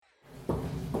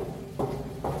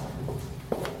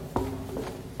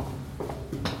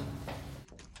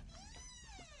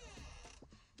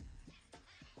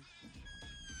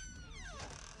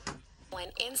on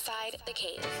Inside the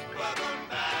Cave. Welcome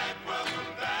back, welcome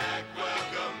back,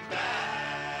 welcome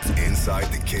back. Inside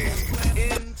the Cave.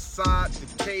 Inside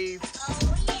the Cave.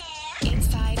 Oh, yeah.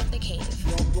 Inside the Cave.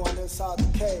 I'm going inside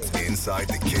the cave. Inside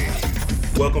the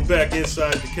Cave. Welcome back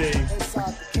Inside the Cave.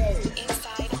 Inside the cave.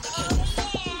 Inside the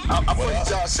Cave. I'm with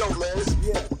y'all show, man.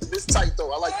 Yeah. It's tight,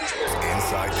 though. I like this one.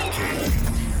 Inside the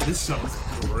Cave. This sounds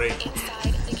great. Inside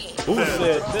the Cave. Who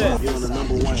said that? You're on the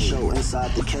number one show,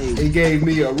 Inside the Cave. It gave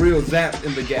me a real zap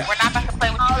in the gap. We're not about to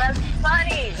play with you. Oh, that's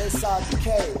funny. Inside the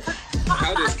cave.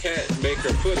 How does Cat make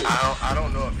her footage? I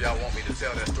don't know if y'all want me to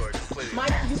tell that story completely.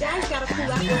 Mike, you guys gotta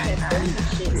cool out with that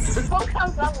shit. Who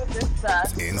comes up with this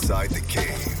stuff? Inside the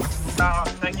Cave.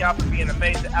 Thank y'all for being a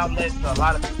major outlet to a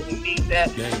lot of people who need that.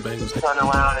 Gangbangers. Turn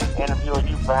around and interviewing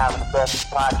you for having the best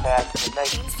podcast in the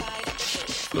nation. Inside the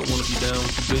Cave. Don't want to be down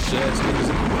with bitch ass niggas.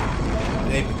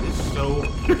 David, this show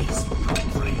is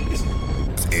crazy.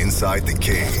 Inside the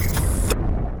Cave.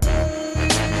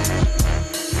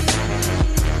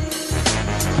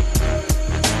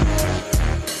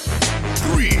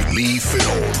 Lee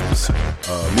Films.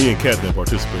 Me and Kat didn't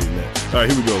participate in that. All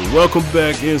right, here we go. Welcome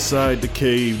back Inside the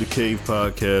Cave,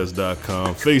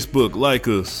 thecavepodcast.com. Facebook, like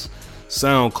us.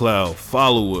 SoundCloud,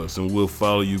 follow us, and we'll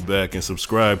follow you back, and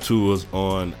subscribe to us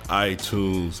on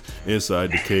iTunes,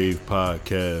 Inside the Cave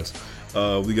Podcast.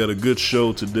 We got a good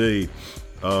show today.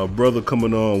 Brother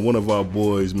coming on, one of our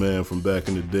boys, man, from back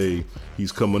in the day.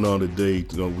 He's coming on today.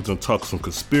 We're going to talk some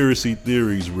conspiracy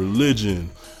theories, religion,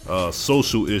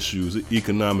 social issues,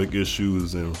 economic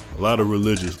issues, and a lot of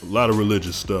religious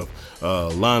stuff.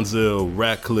 Lonzel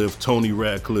Ratcliffe, Tony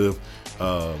Ratcliffe.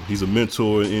 He's a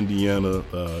mentor in Indiana.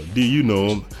 D, you know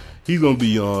him. He's going to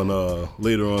be on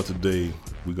later on today.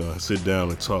 We're going to sit down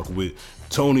and talk with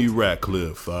Tony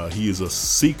Ratcliffe. He is a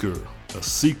seeker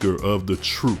of the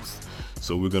truth.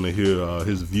 So we're going to hear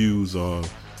his views on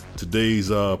today's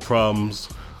problems,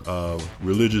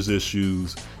 religious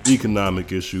issues,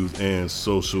 economic issues, and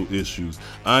social issues.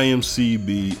 I am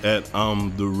CB at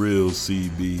I'm the Real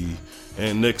CB.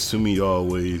 And next to me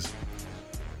always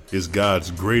is God's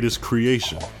greatest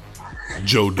creation,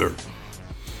 Joe Dirt.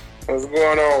 What's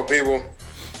going on, people?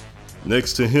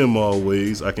 Next to him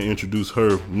always, I can introduce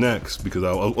her next because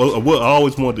I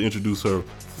always wanted to introduce her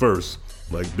first,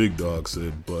 like Big Dog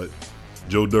said, but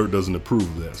Joe Dirt doesn't approve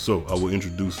of that, so I will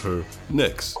introduce her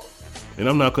next. And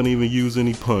I'm not going to even use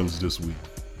any puns this week.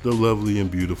 The lovely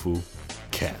and beautiful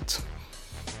Kat.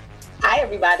 Hi,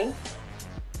 everybody.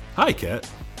 Hi, Kat.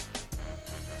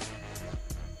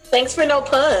 Thanks for no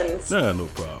puns. Nah, no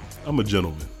problem. I'm a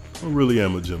gentleman. I really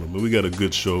am a gentleman. We got a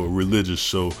good show, a religious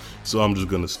show, so I'm just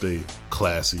going to stay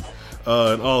classy.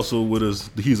 And also with us,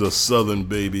 he's a Southern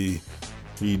baby.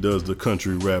 He does the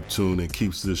country rap tune and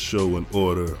keeps this show in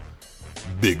order.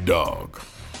 Big Dog.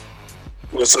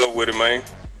 What's up with it, man?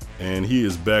 And he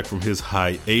is back from his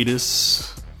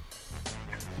hiatus.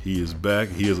 He is back.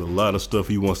 He has a lot of stuff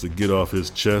he wants to get off his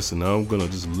chest, and I'm going to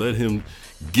just let him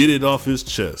get it off his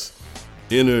chest.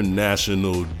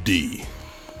 International D.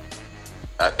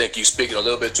 I think you speaking a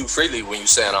little bit too freely when you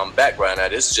saying I'm back right now.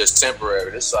 This is just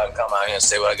temporary. This is so I can come out here and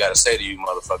say what I got to say to you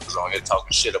motherfuckers on here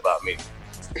talking shit about me.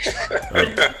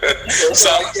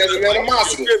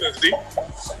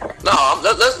 No,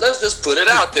 let's just put it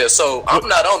out there. So I'm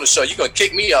not on the show. You're gonna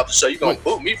kick me off the show. You're gonna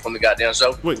boot me from the goddamn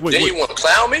show. Then you want to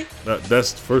clown me?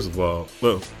 That's first of all.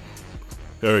 Well,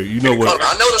 Harry, you know what?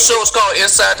 I know the show is called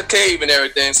Inside the Cave and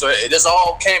everything. So this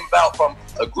all came about from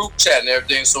a group chat and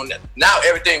everything. So now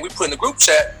everything we put in the group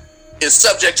chat is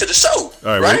subject to the show.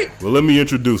 All right. Well, let me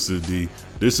introduce it, D.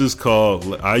 This is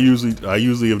called, I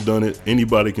usually have done it.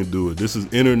 Anybody can do it. This is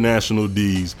International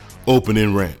D's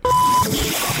opening rant.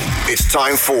 It's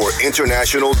time for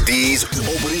International D's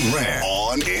opening rant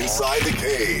on Inside the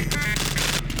Cave.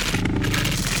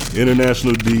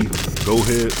 International D, go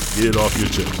ahead, get it off your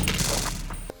chest.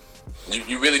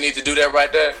 You really need to do that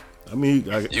right there? I mean,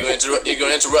 you're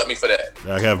gonna interrupt me for that.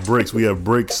 I have breaks. We have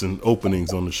breaks and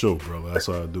openings on the show, brother. That's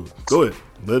how I do it. Go ahead,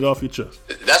 let it off your chest.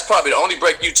 That's probably the only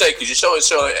break you take, because your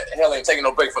show hell ain't taking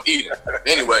no break from eating.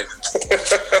 Anyway,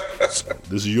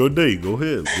 this is your day. Go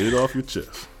ahead, get it off your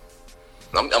chest.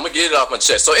 I'm gonna get it off my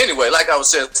chest. So anyway, like I was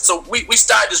saying, so we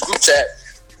started this group chat,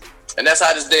 and that's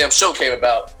how this damn show came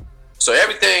about. So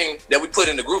everything that we put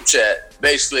in the group chat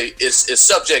basically is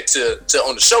subject to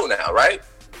on the show now, right?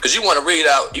 Because you want to read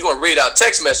out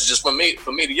text messages from me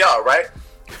to y'all, right?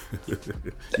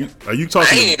 Are you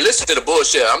talking? I ain't even listening to the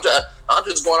bullshit. I'm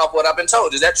just going off what I've been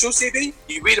told. Is that true, CB?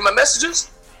 You reading my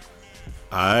messages?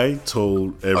 I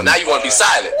told everyone. Oh, now you want to be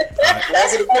silent.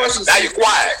 Answer the questions. Now you're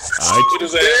quiet. Put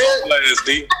his ass on blast,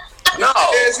 D. No,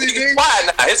 he's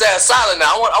quiet now. His ass silent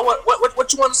now.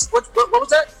 What you want? What was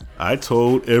that? I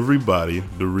told everybody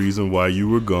the reason why you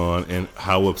were gone and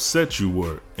how upset you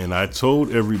were. And I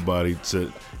told everybody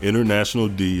that International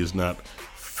D is not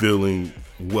feeling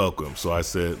welcome. So I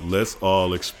said, let's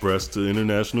all express to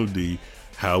International D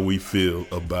how we feel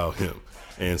about him.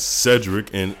 And Cedric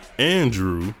and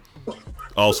Andrew,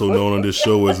 also known on this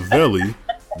show as Veli,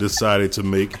 decided to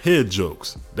make head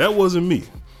jokes. That wasn't me.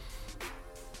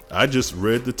 I just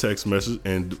read the text message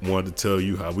and wanted to tell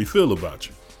you how we feel about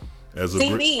you. As a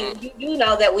CB, you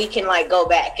know that we can like go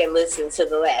back and listen to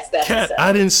the last episode. Cat,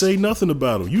 I didn't say nothing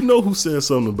about him. You know who said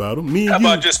something about him. Me and How you.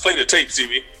 about just play the tape,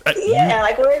 CB?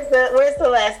 Like where's the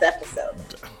last episode?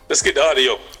 Let's get the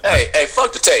audio. Hey,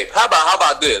 fuck the tape. How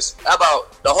about this? How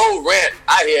about the whole rant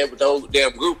I had with the whole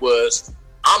damn group was,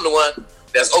 I'm the one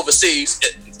that's overseas,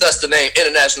 thus the name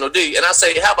International D, and I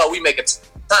say, how about we make a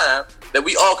time that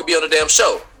we all could be on the damn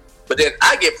show? But then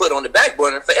I get put on the back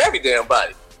burner for every damn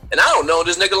body. And I don't know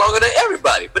this nigga longer than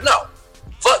everybody. But no,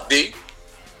 fuck D.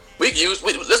 Let's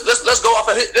go off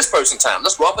of this person time.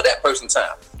 Let's go off of that person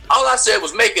time. All I said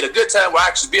was make it a good time where I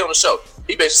actually be on the show.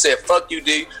 He basically said, fuck you,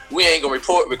 D. We ain't gonna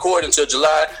record until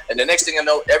July. And the next thing I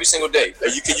know, every single day,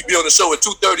 can you be on the show at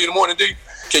 2:30 in the morning, D?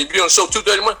 Can you be on the show 2:30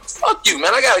 in the morning? Fuck you,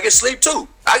 man. I gotta get sleep too.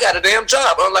 I got a damn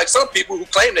job. Unlike some people who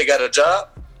claim they got a job.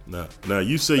 Now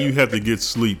you say you have to get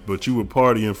sleep, but you were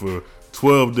partying for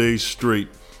 12 days straight,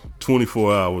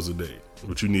 24 hours a day.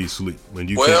 But you need sleep. When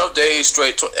you 12 days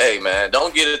straight. Hey, man,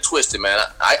 don't get it twisted, man.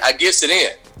 I gets it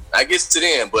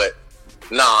in. But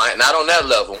nah, not on that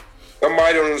level.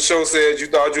 Somebody on the show said you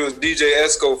thought you was DJ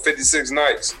Esco 56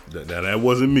 nights. That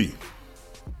wasn't me.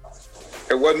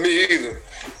 It wasn't me either.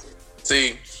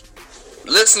 See,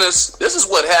 listeners, this is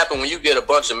what happened when you get a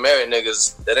bunch of married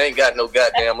niggas that ain't got no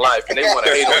goddamn life and they want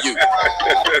to hate on you.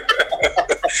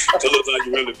 Tell us how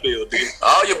you really feel, D.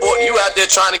 All your boy, you out there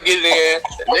trying to get it in.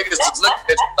 The niggas just looking at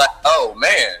you like, oh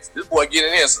man, this boy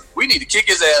getting in. So we need to kick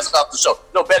his ass off the show.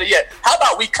 No, better yet, how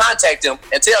about we contact him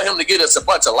and tell him to get us a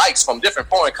bunch of likes from different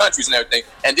foreign countries and everything,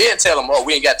 and then tell him, oh,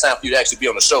 we ain't got time for you to actually be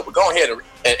on the show, but go ahead and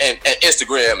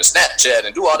Instagram and Snapchat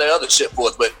and do all that other shit for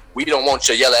us, but we don't want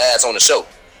your yellow ass on the show.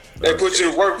 They put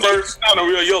you to work first. I'm a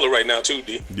real yellow right now too,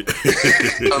 D.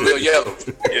 I'm real yellow.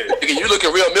 Yeah. You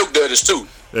looking real milk dudders too.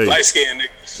 Hey. Light skinned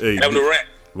niggas. Hey, having a rant.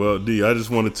 Well, D, I just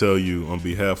want to tell you on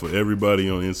behalf of everybody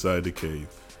on Inside the Cave,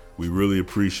 we really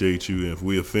appreciate you. And if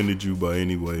we offended you by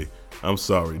any way, I'm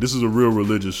sorry. This is a real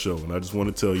religious show, and I just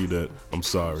want to tell you that I'm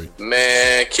sorry.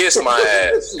 Man, kiss my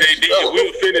ass. Hey, D, if we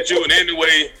offended you in any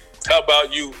way, how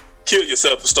about you kill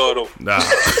yourself and start over? Nah.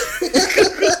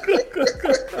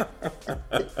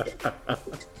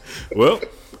 Well,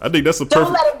 I think that's a perfect.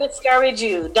 Don't let them discourage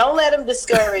you. Don't let them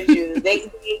discourage you.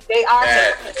 They are.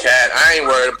 Cat, I ain't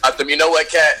worried about them. You know what,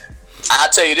 Cat? I'll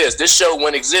tell you this. This show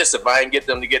wouldn't exist if I didn't get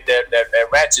them to get that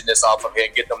ratchetness off of here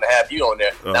and get them to have you on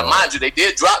there. Now, mind you, they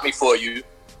did drop me for you.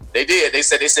 They did. They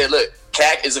said, look,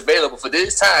 Cat is available for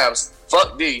these times.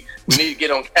 Fuck D. We need to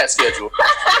get on Cat's schedule.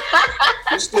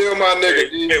 You still my nigga,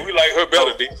 D. Yeah, we like her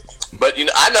better, D. But you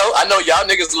know, I know y'all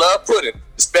niggas love pudding,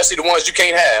 especially the ones you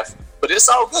can't have. But it's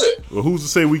all good. Well, who's to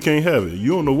say we can't have it?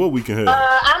 You don't know what we can have.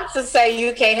 I'm to say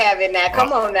you can't have it now.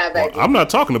 Come on now, baby. I'm not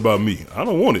talking about me. I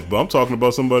don't want it, but I'm talking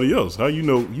about somebody else. How you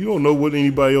know? You don't know what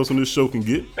anybody else on this show can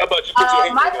get. How about you?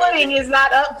 My pudding is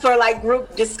not up for like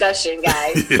group discussion,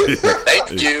 guys.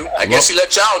 Thank you. I guess he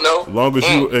let y'all know. Long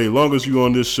as you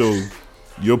on this show,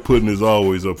 your pudding is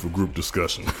always up for group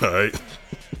discussion. All right.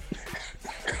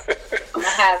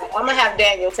 I'm gonna have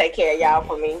Daniel take care of y'all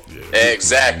for me. Yeah,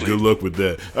 exactly. Good luck with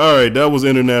that. All right, that was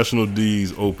International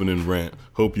D's opening rant.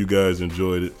 Hope you guys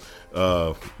enjoyed it.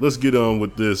 Let's get on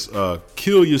with this.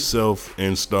 Kill yourself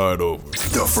and start over.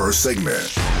 The first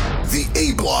segment, the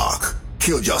A block.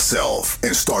 Kill yourself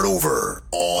and start over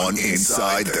on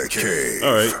Inside the Cave.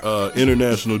 All right,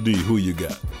 International D, who you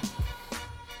got?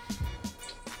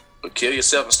 Kill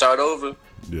yourself and start over?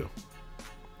 Yeah.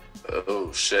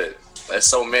 Oh, shit. That's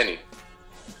so many.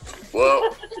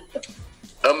 Well,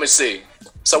 let me see.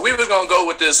 So we were gonna go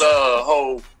with this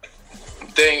whole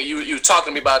thing. You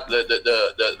talking to me about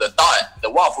the thought, the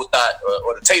waffle thought,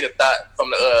 or the tater thought from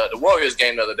the Warriors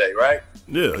game the other day, right?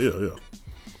 Yeah.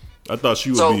 I thought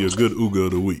she would be a good Ooga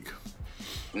of the week.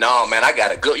 No, man, I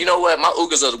got a good. You know what? My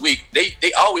Oogas of the week,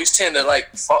 they always tend to like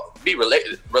be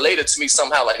related to me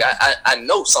somehow. Like I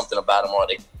know something about them, or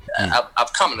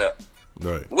I've come to.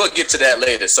 Right. We'll get to that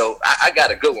later. So I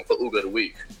got a good one for Ooga of the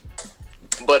week.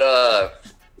 But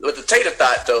with the tater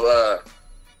thought though,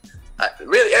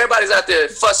 really everybody's out there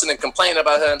fussing and complaining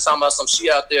about her and talking about some she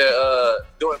out there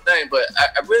doing thing. But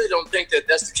I really don't think that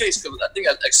that's the case, because I think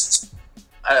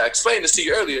I explained this to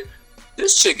you earlier.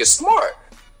 This chick is smart.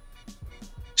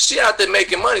 She out there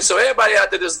making money. So everybody out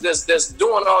there that's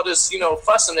doing all this,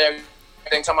 fussing and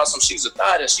everything, talking about she's a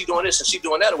thought and she doing this and she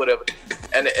doing that or whatever,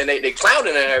 and they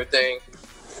clowning and everything.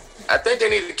 I think they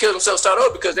need to kill themselves, start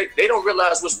over, because they don't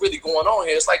realize what's really going on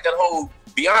here. It's like that whole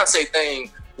Beyonce thing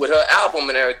with her album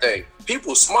and everything.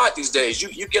 People smart these days.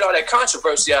 You get all that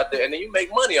controversy out there and then you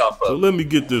make money off of it. So let me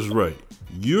get this right.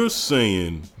 You're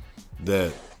saying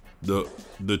that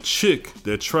the chick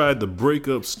that tried to break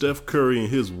up Steph Curry and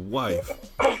his wife,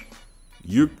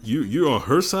 you're on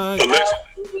her side?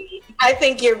 I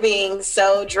think you're being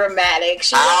so dramatic.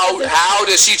 How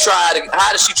did she try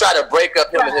to break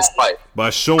up him and his wife?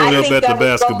 By showing up at the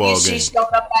basketball game. She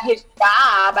showed up at his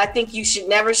job. I think you should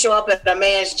never show up at a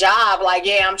man's job like,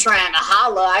 yeah, I'm trying to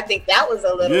holler. I think that was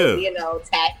a little,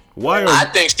 tact. I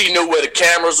think she knew where the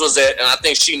cameras was at, and I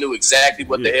think she knew exactly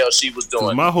what the hell she was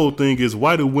doing. My whole thing is,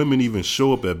 why do women even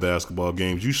show up at basketball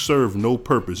games? You serve no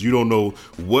purpose. You don't know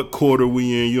what quarter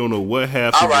we in. You don't know what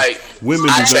half. All right, women.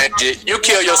 I change it. You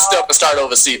kill yourself and start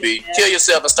over, CB. Kill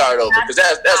yourself and start over, because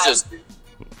that's just.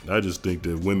 I just think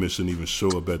that women shouldn't even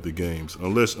show up at the games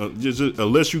unless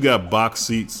you got box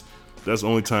seats. That's the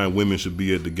only time women should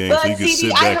be at the game. But so you can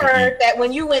sit back I and heard that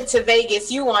when you went to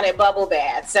Vegas, you wanted bubble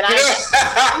baths, and you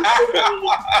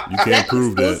can't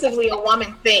prove that. That's exclusively a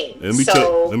woman thing. Let me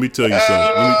tell you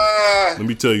something. Let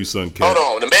me tell you something, Kat.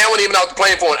 Hold on, the man wasn't even off the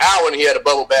plane for an hour, and he had a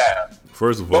bubble bath.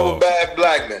 First of all, bubble bath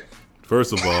black man.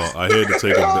 First of all, I had to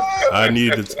take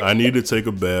I needed to take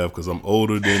a bath because I'm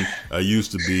older than I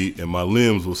used to be, and my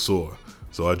limbs were sore.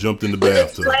 So I jumped in the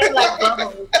bathtub. Like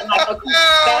bubbles,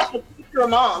 like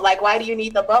come on, like why do you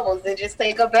need the bubbles? And just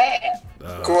take a bath.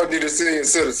 According to the senior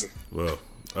citizen. Well,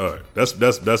 all right. That's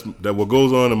what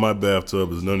goes on in my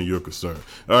bathtub is none of your concern.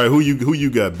 All right, who you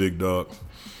got, big dog?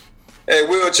 Hey,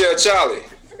 wheelchair Charlie.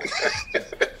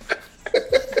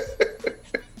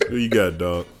 Who you got,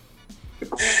 dog?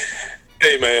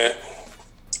 Hey man,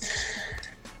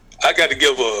 I got to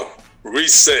give a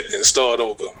reset and start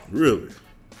over. Really?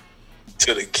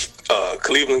 To the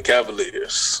Cleveland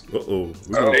Cavaliers. Uh-oh.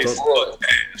 They fuck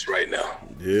ass right now.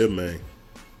 Yeah, man.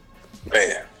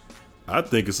 Man. I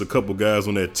think it's a couple guys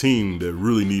on that team that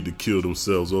really need to kill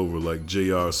themselves over, like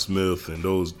J.R. Smith and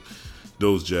those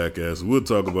jackasses. We'll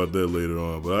talk about that later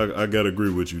on, but I got to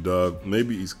agree with you, dog.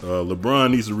 Maybe LeBron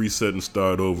needs to reset and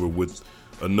start over with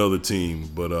another team,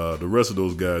 but the rest of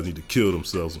those guys need to kill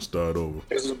themselves and start over.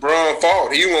 It's LeBron's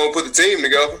fault. He won't put the team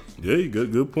together. Yeah,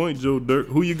 good point, Joe Dirt.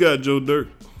 Who you got, Joe Dirt?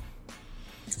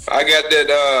 I got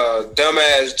that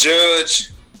dumbass judge.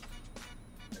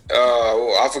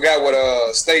 I forgot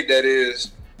what state that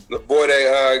is. The boy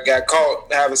that got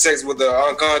caught having sex with the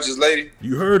unconscious lady.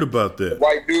 You heard about that? The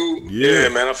white dude. Yeah,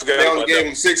 man, I forgot. They only gave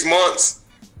him 6 months.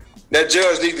 That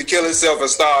judge needs to kill himself and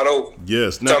start over.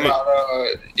 Yes. Now, talking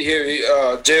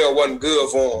about jail wasn't good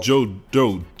for him.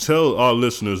 Joe, tell our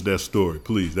listeners that story,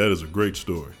 please. That is a great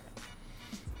story.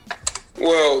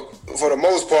 Well, for the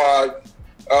most part,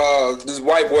 this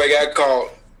white boy got caught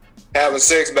having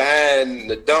sex behind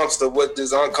the dumpster with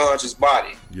this unconscious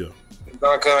body. Yeah. This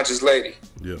unconscious lady.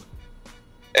 Yeah.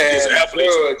 And he's an athlete.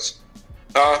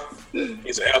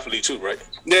 He's an athlete too, right?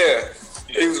 Yeah.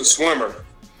 He was a swimmer.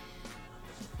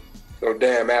 So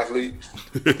damn athlete.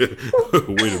 Wait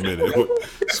a minute.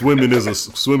 Swimming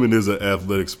is an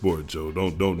athletic sport, Joe.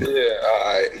 Don't. Yeah, all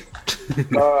right.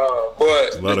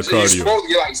 But a lot of he's cardio. supposed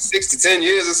to get like 6 to 10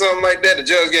 years or something like that. The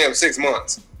judge gave him 6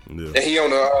 months. Yeah. And he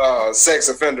on the sex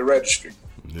offender registry.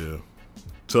 Yeah.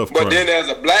 Tough. But then there's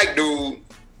a black dude,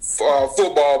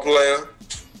 football player,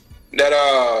 that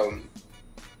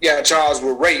got charged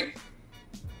with rape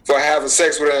for having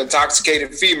sex with an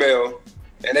intoxicated female.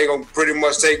 And they gonna pretty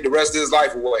much take the rest of his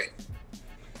life away.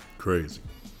 Crazy.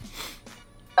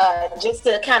 Just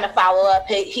to kind of follow up,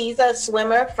 he's a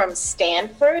swimmer from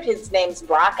Stanford. His name's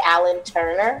Brock Allen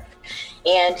Turner.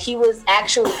 And he was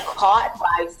actually caught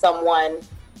by someone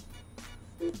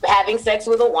having sex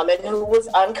with a woman who was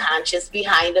unconscious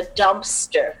behind a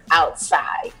dumpster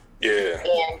outside. Yeah.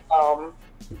 And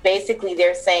basically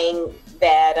they're saying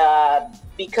that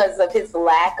because of his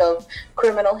lack of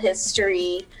criminal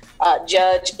history,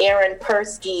 Judge Aaron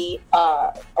Persky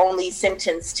only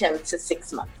sentenced him to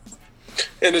 6 months.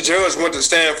 And the judge went to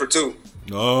Stanford too.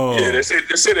 Oh. Yeah, they say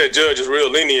that judge is real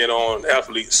lenient on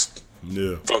athletes.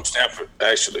 Yeah. From Stanford,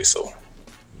 actually, so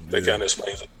that kind of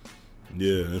explains it.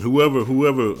 Yeah, and whoever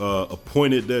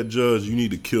appointed that judge, you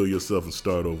need to kill yourself and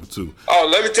start over too. Oh,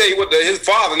 let me tell you what his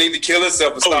father need to kill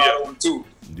himself and start over too.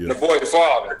 Yeah. The boy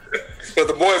father. Because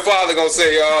the boy father gonna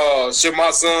say, should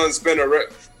my son spend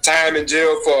time in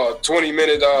jail for a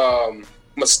 20-minute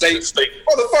Mistake.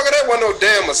 Motherfucker, that wasn't no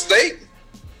damn mistake.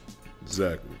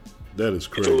 Exactly. That is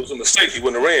If crazy. it was a mistake, he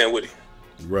wouldn't have ran with him.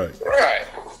 Right. Right.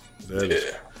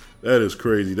 That is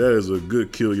crazy. That is a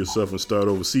good kill yourself and start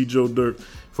over. See, Joe Dirt,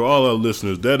 for all our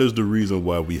listeners, that is the reason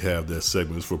why we have that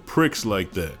segment. It's for pricks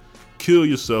like that. Kill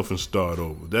yourself and start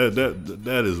over.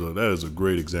 That is a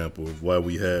great example of why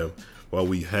we have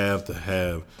to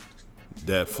have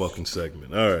that fucking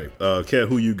segment. All right, Kat,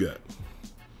 who you got?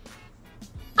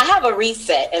 I have a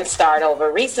reset and start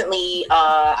over. Recently,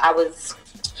 I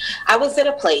was at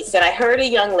a place and I heard a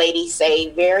young lady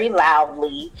say very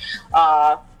loudly,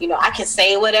 I can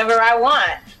say whatever I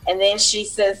want. And then she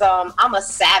says, I'm a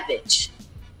savage.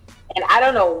 And I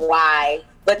don't know why,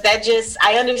 but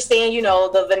I understand,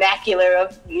 the vernacular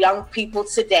of young people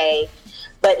today,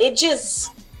 but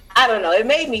I don't know. It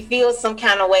made me feel some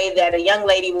kind of way that a young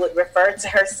lady would refer to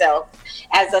herself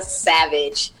as a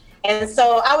savage. And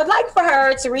so I would like for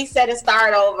her to reset and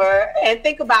start over and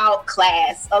think about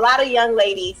class. A lot of young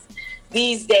ladies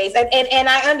these days, and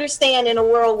I understand in a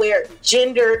world where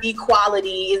gender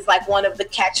equality is like one of the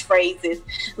catchphrases,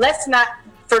 let's not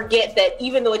forget that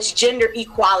even though it's gender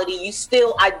equality, you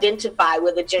still identify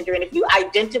with a gender. And if you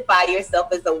identify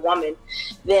yourself as a woman,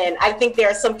 then I think there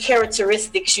are some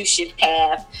characteristics you should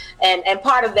have. And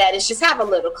part of that is just have a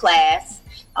little class.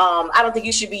 I don't think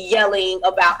you should be yelling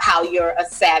about how you're a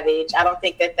savage. I don't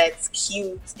think that that's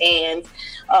cute and,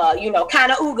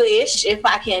 kind of ooga-ish, if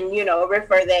I can,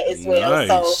 refer that as well.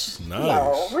 Nice.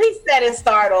 So, reset and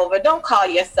start over. Don't call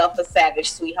yourself a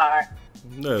savage, sweetheart.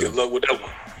 Good luck with that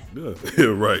one. Yeah,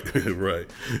 right.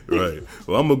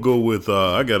 Well, I'm gonna go with.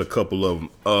 I got a couple of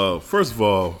them. First of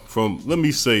all, let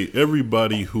me say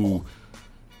everybody who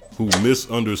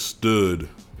misunderstood.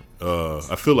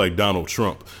 I feel like Donald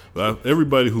Trump.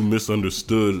 Everybody who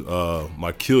misunderstood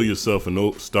my kill yourself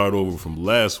and start over from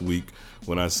last week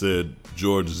when I said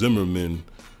George Zimmerman,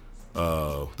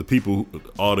 the people,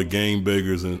 all the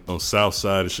gangbangers on South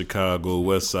Side of Chicago,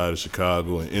 West Side of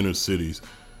Chicago, and inner cities.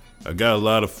 I got a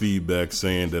lot of feedback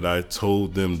saying that I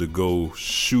told them to go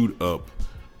shoot up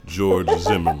George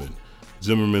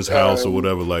Zimmerman's house or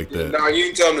whatever like that. No, you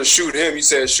didn't tell him to shoot him. You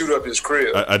said shoot up his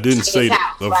crib. I didn't say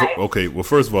that. Right. Okay, well,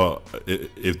 first of all,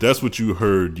 if that's what you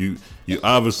heard, you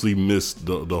obviously missed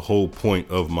the whole point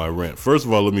of my rant. First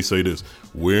of all, let me say this.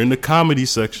 We're in the comedy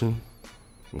section.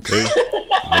 Okay?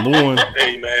 Number one.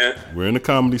 Hey, man. We're in the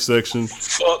comedy section.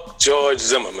 Fuck George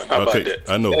Zimmerman. How about that?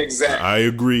 I know. Exactly. I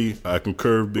agree. I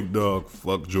concur, big dog.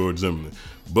 Fuck George Zimmerman.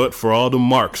 But for all the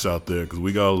marks out there, because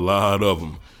we got a lot of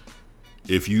them,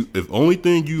 if only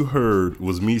thing you heard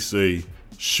was me say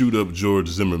shoot up George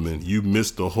Zimmerman, you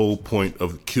missed the whole point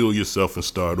of kill yourself and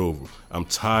start over. I'm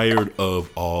tired of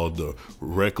all the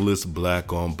reckless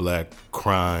black on black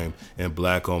crime and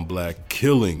black on black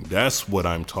killing. That's what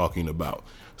I'm talking about.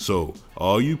 So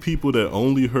all you people that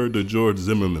only heard the George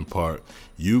Zimmerman part,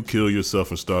 you kill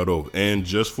yourself and start over. And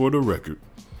just for the record,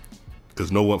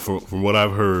 because no one, from what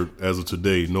I've heard as of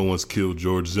today, no one's killed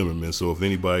George Zimmerman. So if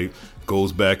anybody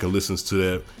goes back and listens to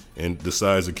that and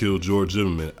decides to kill George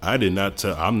Zimmerman,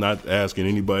 I'm not asking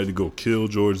anybody to go kill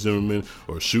George Zimmerman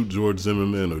or shoot George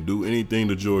Zimmerman or do anything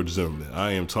to George Zimmerman.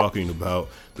 I am talking about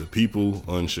the people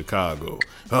in Chicago.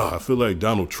 I feel like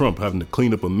Donald Trump having to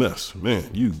clean up a mess. Man,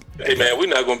 Hey, man, we're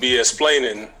not going to be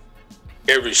explaining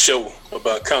every show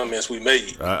about comments we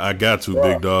made. I got to,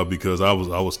 big dog, because I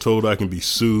was told I can be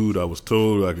sued. I was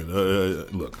told I can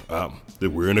look.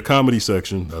 We're in the comedy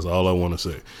section. That's all I want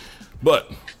to say.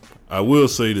 But I will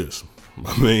say this: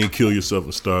 my main kill yourself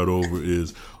and start over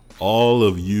is all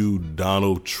of you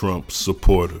Donald Trump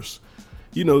supporters.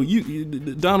 You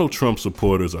Donald Trump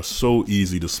supporters are so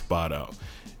easy to spot out.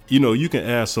 You can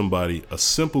ask somebody a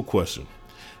simple question.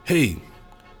 Hey,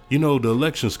 the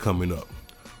election's coming up.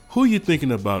 Who are you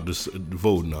thinking about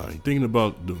voting on? You thinking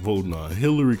about the voting on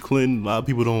Hillary Clinton? A lot of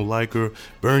people don't like her.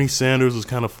 Bernie Sanders is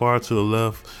kind of far to the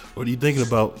left. Or are you thinking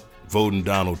about voting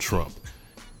Donald Trump?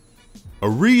 A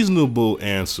reasonable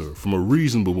answer from a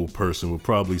reasonable person would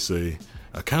probably say,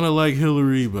 I kind of like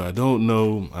Hillary, but I don't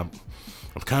know.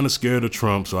 I'm kind of scared of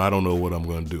Trump, so I don't know what I'm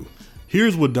going to do.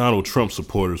 Here's what Donald Trump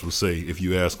supporters would say if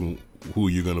you ask them who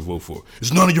you're going to vote for.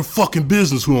 It's none of your fucking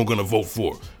business who I'm going to vote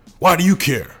for. Why do you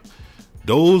care?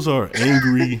 Those are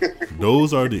angry.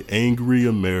 Those are the angry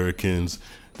Americans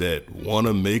that want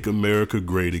to make America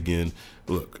great again.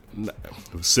 Look,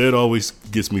 said always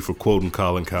gets me for quoting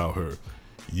Colin Cowherd.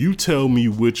 You tell me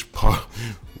which part,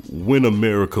 when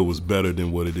America was better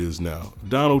than what it is now.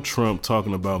 Donald Trump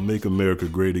talking about make America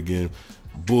great again.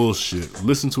 Bullshit.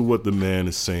 Listen to what the man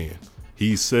is saying.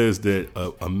 He says that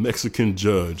a Mexican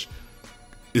judge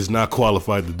is not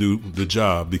qualified to do the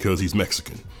job because he's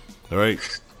Mexican. All right.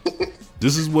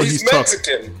 This is what He's he's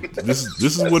Mexican. This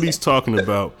is what he's talking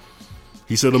about.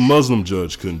 He said a Muslim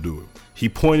judge couldn't do it. He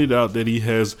pointed out that he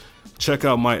has, check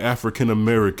out my African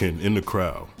American in the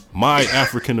crowd. My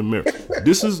African American.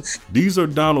 These are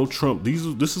Donald Trump.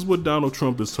 This is what Donald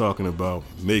Trump is talking about.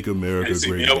 Make America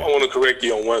great I again. want to correct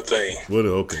you on one thing. What?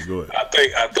 Okay, go ahead.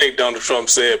 I think Donald Trump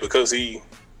said because he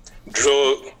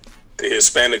drugged the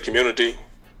Hispanic community,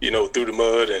 through the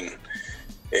mud and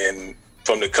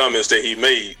from the comments that he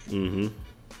made,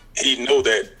 he know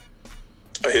that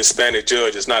a Hispanic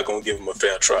judge is not going to give him a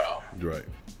fair trial. Right.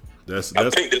 That's I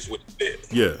think that's what he did.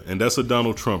 Yeah, and that's a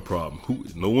Donald Trump problem.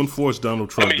 No one forced Donald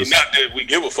Trump. I mean, not that we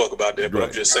give a fuck about that, but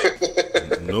I'm just saying.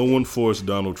 No one forced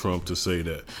Donald Trump to say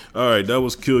that. All right, that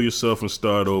was Kill Yourself and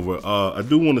Start Over. I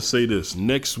do want to say this.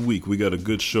 Next week, we got a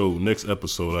good show. Next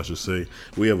episode, I should say.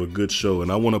 We have a good show.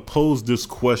 And I want to pose this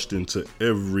question to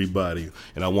everybody.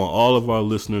 And I want all of our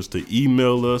listeners to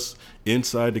email us,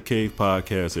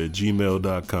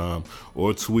 InsideTheCavePodcast@gmail.com,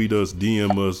 or tweet us,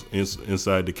 DM us,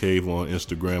 Inside the Cave on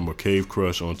Instagram, or Cave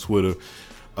Crush on Twitter.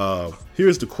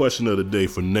 Here's the question of the day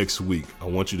for next week. I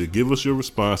want you to give us your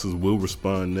responses. We'll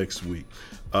respond next week.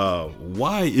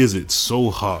 Why is it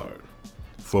so hard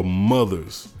for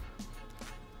mothers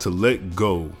to let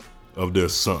go of their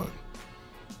son?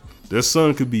 Their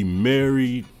son could be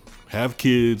married, have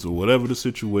kids, or whatever the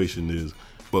situation is,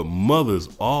 but mothers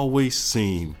always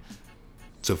seem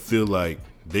to feel like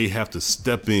they have to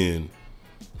step in.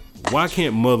 Why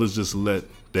can't mothers just let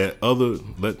the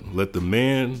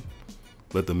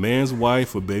man's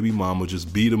wife or baby mama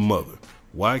just be the mother?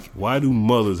 Why do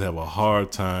mothers have a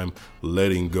hard time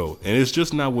letting go? And it's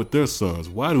just not with their sons.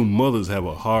 Why do mothers have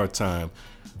a hard time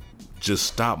just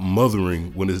stop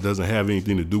mothering when it doesn't have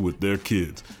anything to do with their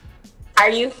kids? Are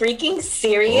you freaking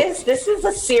serious? This is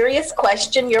a serious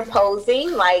question you're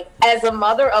posing. Like, as a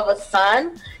mother of a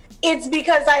son, it's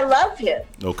because I love him.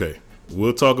 Okay.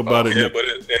 We'll talk about it. Yeah, but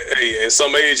hey, at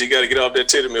some age, you got to get off that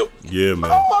titty milk. Yeah, man.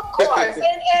 Oh, of course.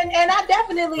 and I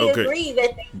definitely agree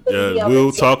that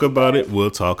we'll talk about it.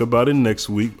 We'll talk about it next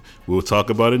week. We'll talk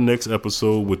about it next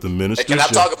episode with the minister. Hey, can I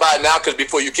talk about it now? Because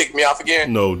before you kick me off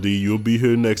again? No, D, you'll be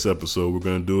here next episode. We're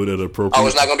going to do it at an appropriate. Oh,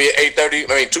 it's not going to be at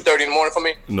 2:30 in the morning for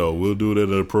me? No, we'll do it at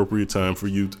an appropriate time for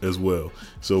you as well.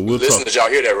 So we'll Listeners, y'all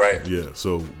hear that, right? Yeah,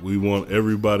 so we want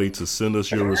everybody to send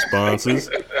us your responses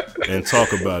and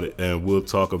talk about it. And we'll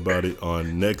talk about it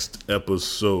on next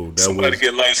episode. Somebody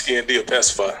get light-skinned deal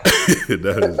pacifier.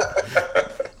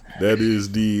 That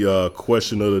is the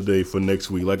question of the day for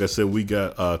next week. Like I said, we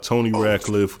got Tony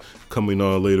Ratcliffe coming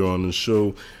on later on in the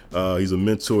show. He's a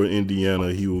mentor in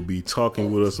Indiana. He will be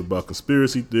talking with us about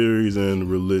conspiracy theories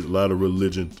and a lot of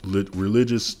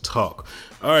religious talk.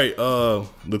 All right,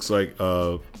 looks like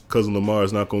Cousin Lamar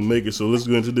is not going to make it, so let's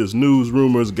go into this news,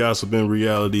 rumors, gossip, and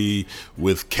reality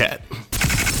with Kat.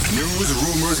 News,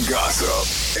 rumors, gossip,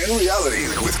 and reality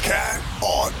with Kat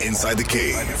on Inside the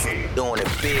Cave. Doing it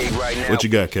big right now. What you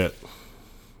got, Kat?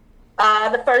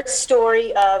 The first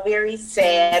story, very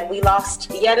sad. We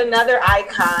lost yet another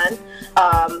icon.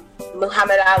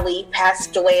 Muhammad Ali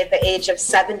passed away at the age of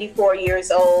 74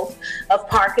 years old of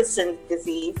Parkinson's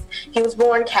disease. He was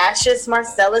born Cassius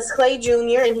Marcellus Clay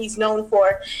Jr., and he's known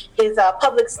for his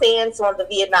public stance on the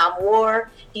Vietnam War.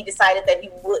 He decided that he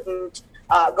wouldn't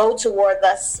go to war,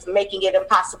 thus making it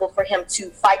impossible for him to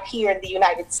fight here in the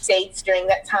United States during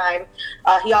that time.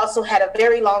 He also had a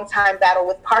very long time battle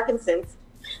with Parkinson's.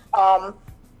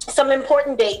 Some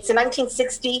important dates. In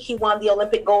 1960, he won the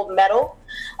Olympic gold medal.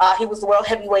 He was the world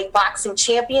heavyweight boxing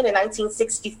champion in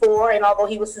 1964, and although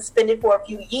he was suspended for a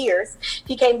few years,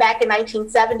 he came back in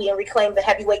 1970 and reclaimed the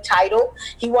heavyweight title.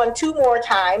 He won 2 more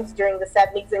times during the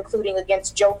 70s, including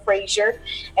against Joe Frazier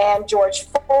and George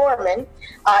Foreman.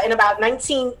 In about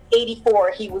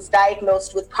 1984, he was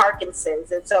diagnosed with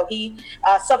Parkinson's, and so he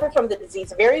suffered from the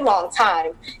disease a very long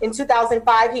time. In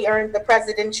 2005, he earned the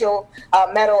Presidential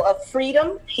Medal of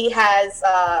Freedom. He has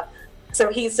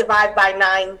So he's survived by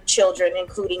 9 children,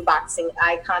 including boxing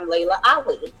icon Layla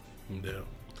Ali. Yeah.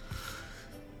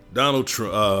 Donald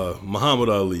Trump, Muhammad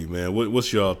Ali, man.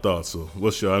 What's y'all thoughts? So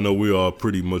I know we are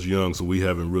pretty much young, so we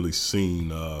haven't really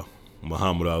seen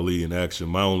Muhammad Ali in action.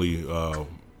 My only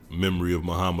memory of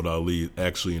Muhammad Ali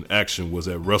actually in action was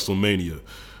at WrestleMania.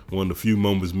 One of the few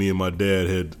moments me and my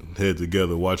dad had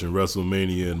together watching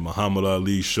WrestleMania, and Muhammad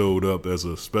Ali showed up as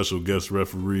a special guest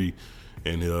referee,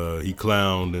 and he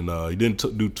clowned, and he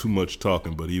didn't do too much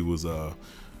talking, but he was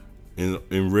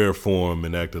in rare form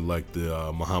and acted like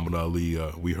the Muhammad Ali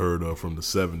we heard of from the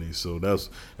 70s. So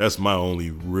that's my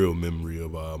only real memory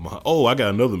of I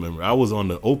got another memory. I was on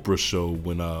the Oprah show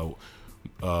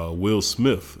Will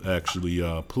Smith actually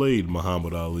played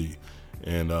Muhammad Ali.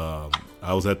 And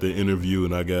I was at the interview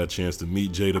and I got a chance to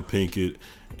meet Jada Pinkett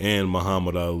and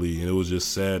Muhammad Ali, and it was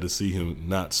just sad to see him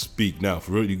not speak. Now,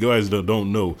 for you guys that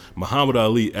don't know, Muhammad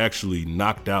Ali actually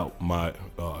knocked out my,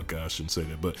 oh God, I shouldn't say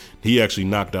that, but he actually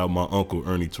knocked out my uncle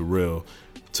Ernie Terrell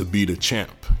to be the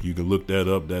champ. You can look that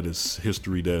up. That is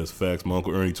history. That is facts. My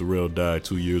uncle Ernie Terrell died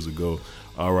 2 years ago.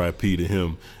 R.I.P. to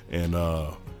him. And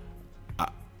I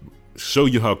show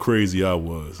you how crazy I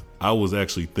was. I was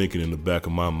actually thinking in the back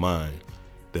of my mind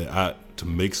that to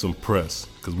make some press,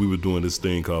 because we were doing this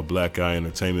thing called Black Eye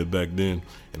Entertainment back then,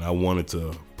 and I wanted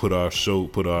to put our show,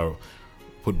 put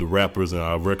the rappers and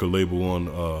our record label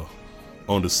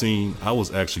on the scene. I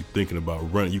was actually thinking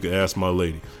about running. You can ask my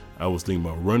lady. I was thinking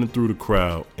about running through the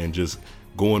crowd and just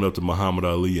going up to Muhammad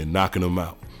Ali and knocking him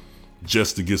out,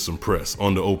 just to get some press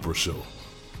on the Oprah show.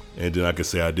 And then I could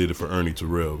say I did it for Ernie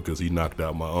Terrell because he knocked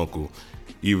out my uncle.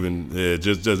 Even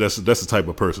just that's the type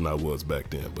of person I was back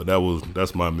then. But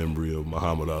that's my memory of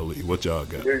Muhammad Ali. What y'all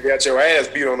got? You got your ass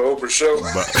beat on the Oprah show.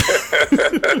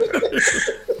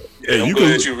 Hey, you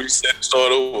can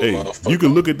start over. Hey, you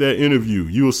can look at that interview.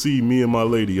 You'll see me and my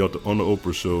lady on the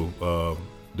Oprah show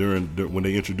during when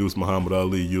they introduced Muhammad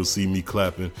Ali. You'll see me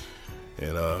clapping.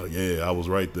 And yeah, I was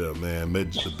right there, man.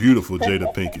 Met the beautiful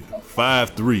Jada Pinkett,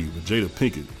 5'3", but Jada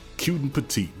Pinkett, cute and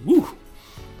petite. Woo,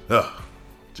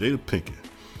 Jada Pinkett.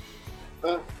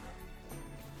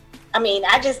 I mean,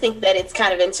 I just think that it's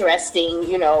kind of interesting,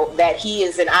 you know, that he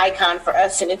is an icon for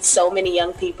us, and it's so many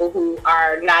young people who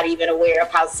are not even aware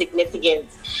of how significant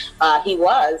he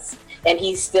was, and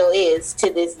he still is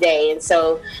to this day. And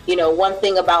so, you know, one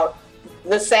thing about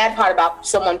the sad part about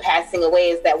someone passing away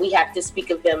is that we have to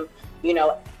speak of them, you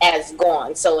know, as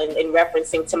gone. So in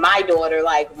referencing to my daughter,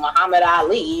 like Muhammad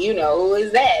Ali, you know, who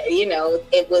is that? You know,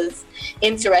 it was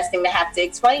interesting to have to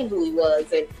explain who he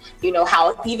was, and, you know,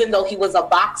 how even though he was a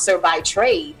boxer by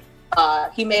trade,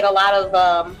 he made a lot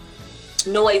of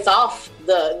noise off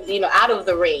the, you know, out of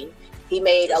the ring. He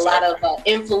made a lot of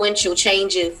influential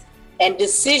changes and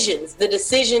decisions. The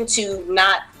decision to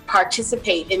not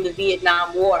participate in the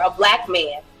Vietnam War, a black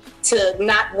man to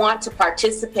not want to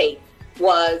participate,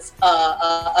 was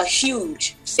a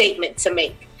huge statement to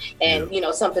make, and you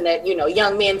know, something that, you know,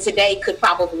 young men today could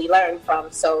probably learn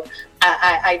from. So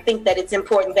I think that it's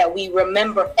important that we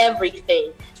remember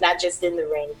everything, not just in the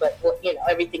ring, but, you know,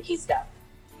 everything he's done.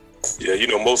 Yeah, you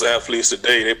know, most athletes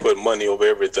today, they put money over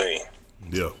everything.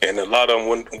 Yeah, and a lot of them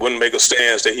wouldn't make a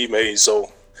stance that he made.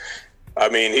 So I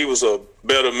mean, he was a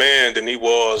better man than he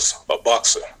was a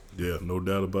boxer. Yeah, no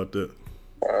doubt about that.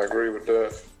 I agree with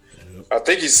that. I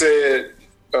think he said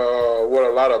what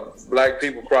a lot of black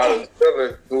people probably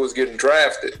feeling who was getting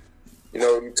drafted. You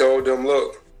know, he told them,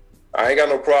 look, I ain't got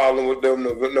no problem with them,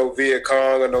 no Viet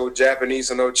Cong or no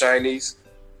Japanese or no Chinese.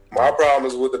 My problem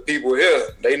is with the people here.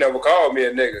 They never called me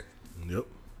a nigga.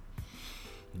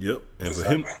 Yep. And for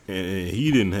him, and he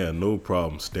didn't have no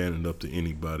problem standing up to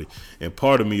anybody. And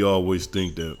part of me always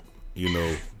think that, you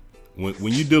know,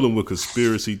 when you're dealing with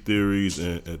conspiracy theories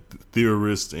and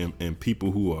theorists and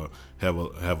people who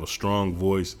have a strong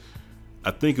voice,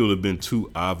 I think it would have been too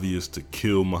obvious to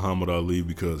kill Muhammad Ali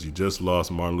because you just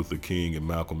lost Martin Luther King and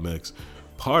Malcolm X.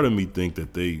 Part of me think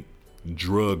that they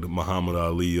drugged Muhammad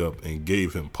Ali up and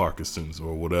gave him Parkinson's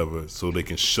or whatever so they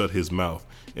can shut his mouth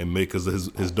and make, because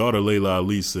his daughter Layla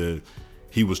Ali said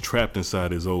he was trapped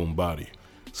inside his own body.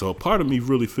 So a part of me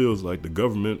really feels like the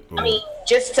government. I mean,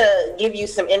 just to give you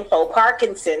some info,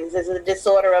 Parkinson's is a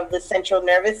disorder of the central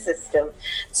nervous system.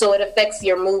 So it affects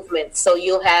your movements. So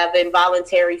you'll have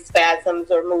involuntary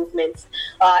spasms or movements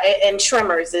and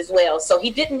tremors as well. So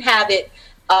he didn't have it.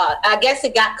 I guess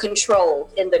it got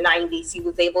controlled in the 90s. He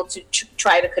was able to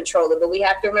try to control it. But we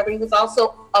have to remember he was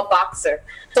also a boxer.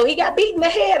 So he got beat in the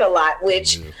head a lot,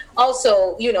 which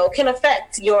also, you know, can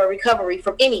affect your recovery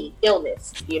from any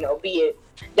illness, you know, be it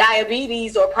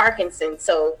diabetes or Parkinson's.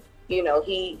 So, you know,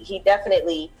 he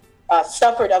definitely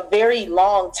suffered a very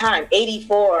long time,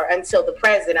 84 until the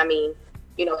present. I mean,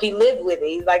 you know, he lived with it.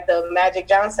 He's like the Magic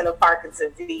Johnson of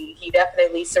Parkinson's. He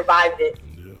definitely survived it.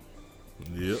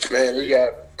 Yep. Man, he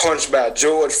got punched by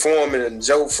George Foreman and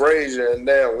Joe Frazier and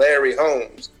then Larry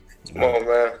Holmes. Come on,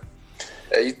 man.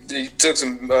 Yeah, he took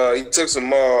some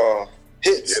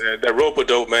hits. Yeah, that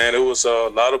rope-a-dope, man. It was a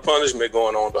lot of punishment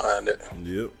going on behind it.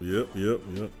 Yep.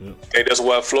 I think that's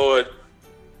why Floyd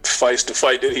fights the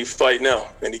fight that he fight now,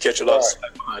 and he catch a lot of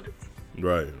slack behind it.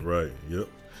 Right. Yep.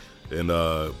 And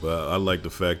but I like the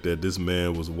fact that this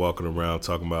man was walking around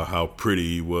talking about how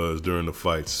pretty he was during the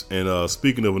fights. And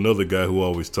speaking of another guy who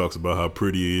always talks about how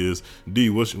pretty he is, D,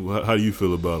 how do you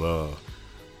feel about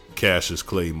Cassius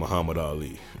Clay, Muhammad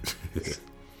Ali.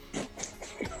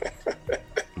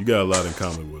 You got a lot in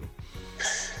common with him.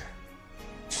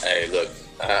 Hey, look,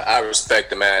 I respect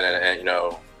the man, and you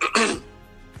know,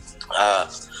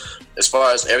 as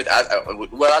far as everything,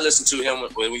 what I listen to him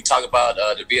when we talk about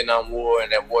the Vietnam War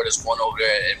and that war that's going over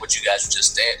there, and what you guys were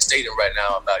just stating right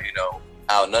now about, you know,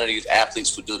 how none of these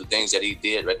athletes would do the things that he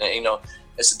did right now. You know,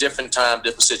 it's a different time,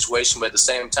 different situation, but at the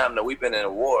same time, though, we've been in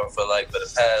a war for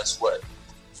the past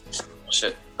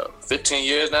 15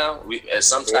 years now. We at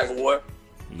some type of war,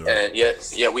 and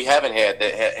yet we haven't had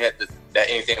that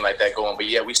anything like that going. But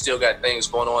yeah, we still got things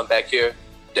going on back here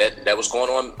that was going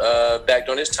on back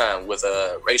during this time with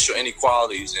racial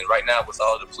inequalities, and right now with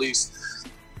all the police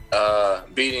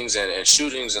beatings and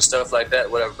shootings and stuff like that,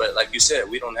 whatever. But like you said,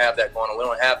 we don't have that going on. We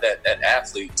don't have that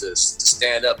athlete to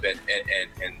stand up and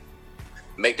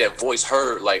make that voice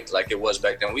heard like it was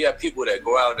back then. We have people that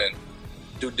go out and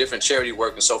do different charity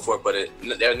work and so forth, but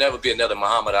there'll never be another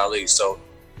Muhammad Ali. So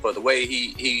for the way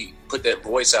he put that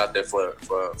voice out there for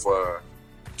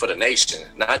the nation,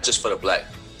 not just for the black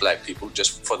people,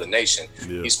 just for the nation.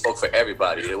 Yeah. He spoke for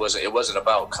everybody. It wasn't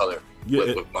about color.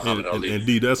 Yeah, with Muhammad Ali.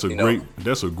 Indeed, that's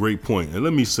a great point. And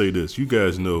let me say this: you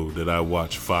guys know that I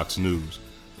watch Fox News,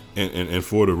 and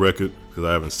for the record, because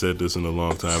I haven't said this in a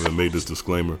long time and made this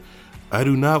disclaimer, I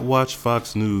do not watch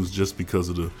Fox News just because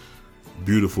of the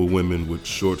beautiful women with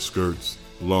short skirts,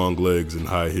 long legs, and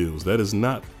high heels. That is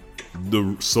not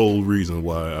the sole reason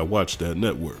why I watch that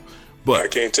network. But I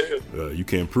can't tell. You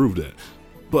can't prove that.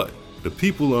 But the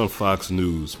people on Fox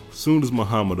News, as soon as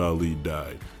Muhammad Ali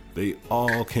died, they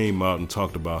all came out and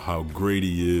talked about how great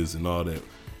he is and all that.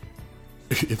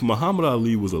 If Muhammad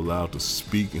Ali was allowed to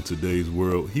speak in today's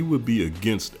world, he would be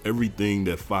against everything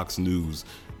that Fox News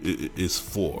is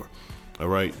for. All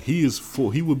right, he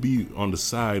would be on the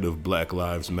side of Black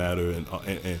Lives Matter,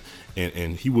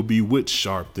 and he would be with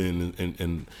Sharpton,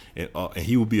 and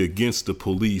he would be against the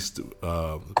police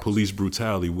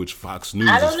brutality, which Fox News.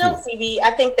 I don't know, CB.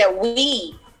 I think that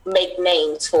we make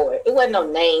names for it. It wasn't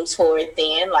no names for it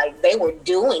then. Like, they were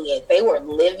doing it, they were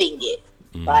living it.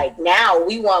 Like, now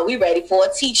we ready for a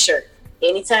T-shirt.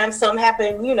 Anytime something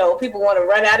happens, you know, people want to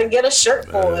run out and get a shirt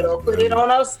for it or put it on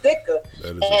a sticker.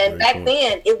 And back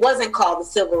then, it wasn't called the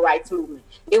Civil Rights Movement.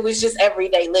 It was just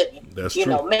everyday living. That's true.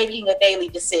 Know, making a daily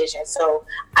decision. So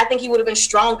I think he would have been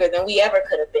stronger than we ever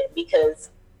could have been because,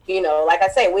 you know, like I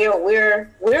say,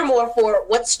 we're more for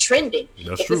what's trending.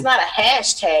 If it's not a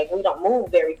hashtag, we don't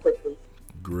move very quickly.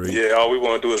 Great. Yeah, all we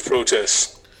want to do is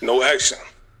protest. No action.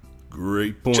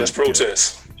 Great point. Just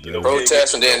protest.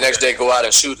 Protest, and then next day go out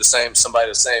and shoot somebody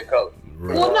the same color.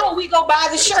 Right. Well, no, we go buy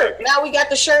the shirt. Now we got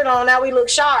the shirt on. Now we look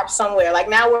sharp somewhere. Like,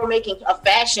 now we're making a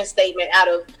fashion statement out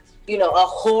of, you know, a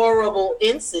horrible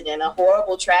incident, a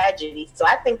horrible tragedy. So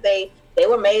I think they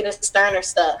were made of sterner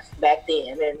stuff back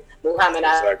then, and Muhammad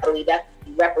Ali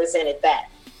definitely represented that.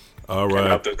 All right.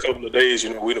 And after a couple of days,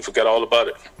 you know, we done forgot all about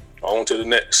it. On to the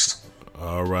next.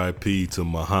 R.I.P. to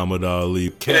Muhammad Ali.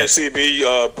 Yeah,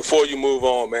 CB, before you move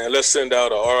on, man, let's send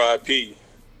out a R.I.P.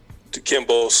 to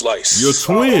Kimbo Slice. Your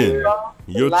twin.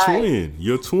 Your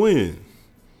twin.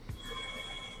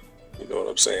 You know what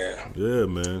I'm saying? Yeah,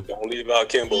 man. Don't leave out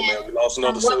Kimbo, man. We lost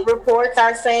another What reports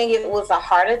are saying it was a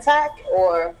heart attack,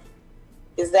 or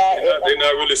is that... They're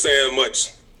not really saying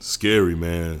much. Scary,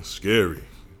 man. Scary.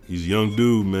 He's a young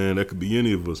dude, man. That could be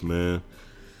any of us, man.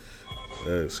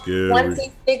 That's scary.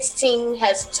 2016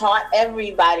 has taught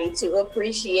everybody to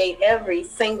appreciate every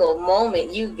single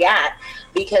moment you got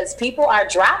because people are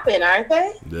dropping, aren't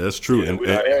they? That's true. Yeah,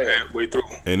 we're halfway through.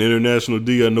 And International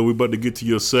D, I know we're about to get to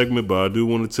your segment, but I do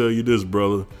want to tell you this,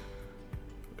 brother.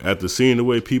 After seeing the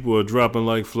way people are dropping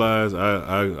like flies,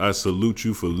 I salute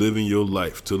you for living your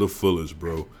life to the fullest,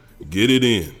 bro. Get it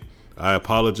in. I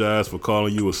apologize for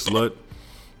calling you a slut,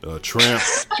 a tramp,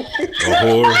 a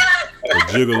whore, a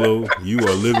gigolo. You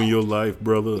are living your life,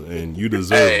 brother, and you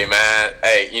deserve it. Hey, man.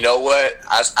 Hey, you know what?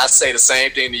 I say the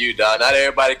same thing to you, dog. Not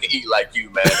everybody can eat like you,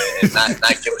 man, and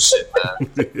not give a shit,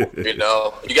 man. You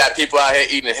know, you got people out here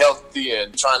eating healthy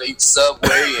and trying to eat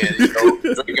Subway and, you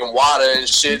know, drinking water and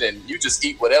shit, and you just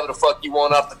eat whatever the fuck you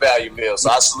want off the value meal. So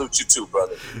I salute you too,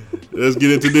 brother. Let's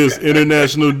get into this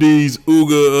International D's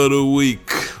Ooga of the Week.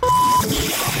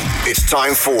 It's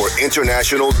time for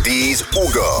International D's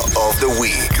Ooga of the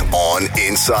Week on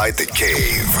Inside the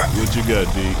Cave. What you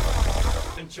got, D?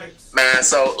 Man,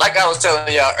 so like I was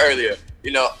telling y'all earlier,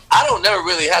 you know, I don't never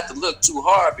really have to look too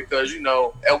hard because, you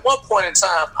know, at one point in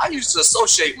time, I used to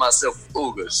associate myself with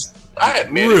Oogas. I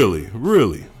admit it.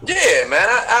 Really? Yeah, man,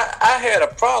 I had a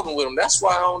problem with them. That's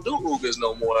why I don't do Oogas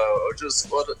no more, or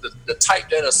the type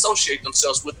that associate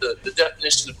themselves with the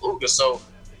definition of Ooga. So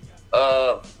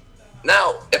Now,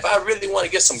 if I really want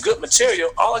to get some good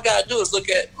material, all I gotta do is look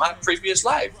at my previous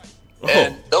life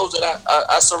and those that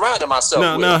I surrounded myself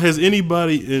with. Now, has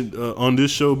anybody on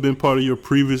this show been part of your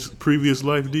previous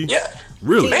life, D? Yeah.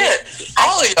 Really? Man,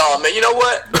 all of y'all, man. You know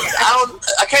what?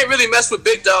 I can't really mess with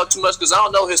Big Dog too much because I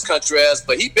don't know his country ass.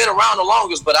 But he been around the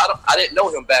longest. But I didn't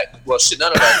know him back. Well, shit,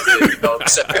 none of us did.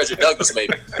 Except Pedro Douglas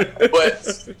maybe.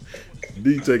 But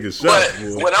D take a shot. But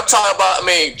when I'm talking about, I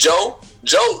mean, Joe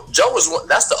was one.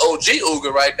 That's the OG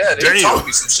Uga right there. They taught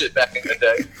me some shit back in the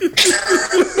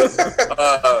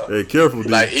day. Hey, careful, D.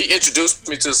 Like he introduced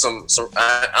me to some.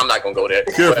 I'm not gonna go there.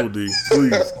 Careful, D.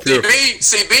 Please. Careful.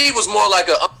 CB was more like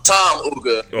a Tom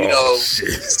Uga. You know,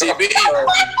 CB.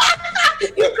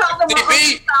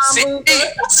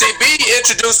 CB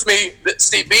introduced me.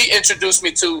 CB introduced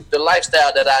me to the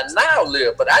lifestyle that I now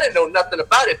live, but I didn't know nothing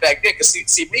about it back then because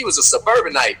CB was a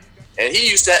suburbanite. And he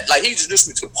used to, like, he introduced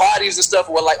me to parties and stuff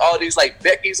with, like, all these, like,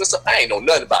 Becky's and stuff. I ain't know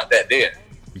nothing about that then.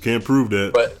 You can't prove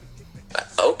that. But,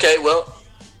 okay, well,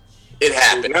 it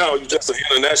happened. So now you're just an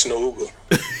international Uber.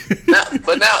 No.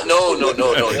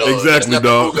 Exactly,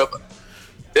 dog.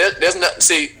 There's nothing.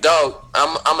 See, dog,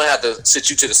 I'm going to have to sit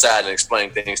you to the side and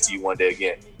explain things to you one day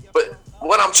again. But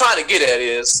what I'm trying to get at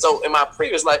is, so in my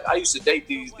previous life, I used to date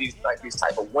these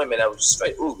type of women that was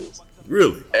straight Ubers.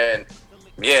 Really? And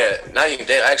yeah, not even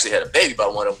that. I actually had a baby by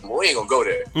one of them. But we ain't gonna go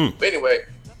there. But anyway,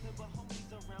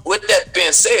 with that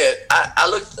being said, I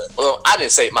looked. Well, I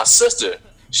didn't say it. My sister.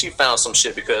 She found some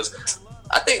shit because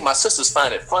I think my sisters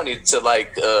find it funny to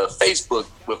like Facebook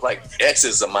with like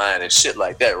exes of mine and shit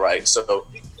like that, right? So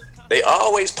they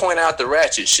always point out the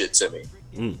ratchet shit to me.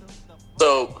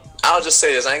 So I'll just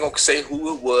say this. I ain't gonna say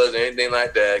who it was or anything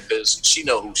like that because she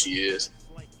know who she is.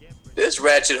 This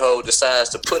ratchet hoe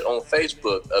decides to put on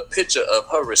Facebook a picture of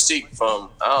her receipt from,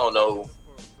 I don't know,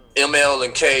 ML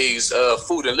and K's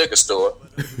food and liquor store.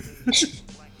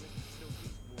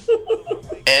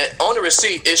 And on the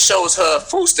receipt, it shows her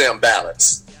food stamp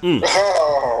balance.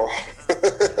 Oh.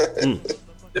 The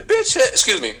bitch had,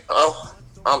 excuse me. Oh,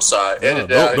 I'm sorry.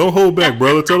 Don't hold back,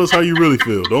 brother. Tell us how you really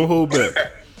feel. Don't hold back.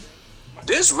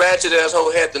 This ratchet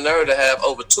asshole had the nerve to have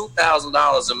over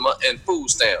 $2,000 in food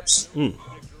stamps.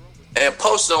 And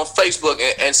posted on Facebook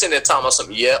and send it talking about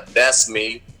something. Yep, that's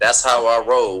me. That's how I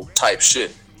roll. Type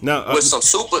shit. Now with some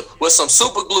super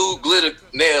glue glitter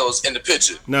nails in the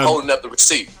picture, holding up the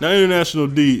receipt. Now, International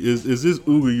D, is this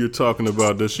Uga you're talking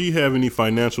about? Does she have any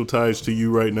financial ties to you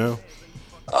right now?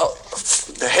 Oh,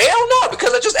 the hell no!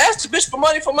 Because I just asked the bitch for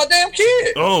money for my damn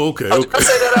kid. Oh, okay. I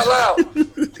say that out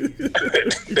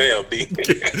Damn, loud. D.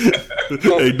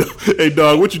 Hey,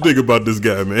 dog, what you think about this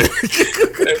guy, man?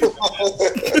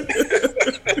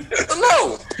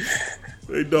 No.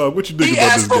 Hey, dog, what you think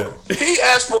about this guy? He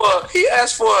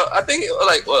asked for. I think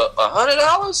like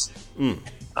 $100.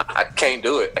 I can't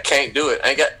do it.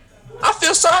 I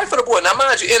feel sorry for the boy. Now,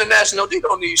 mind you, International D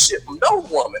don't need shit from no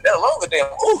woman. That longer damn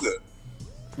Uga.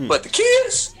 But the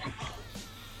kids,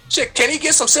 shit, can he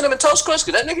get some cinnamon toast crunch?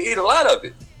 Cause that nigga eat a lot of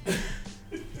it.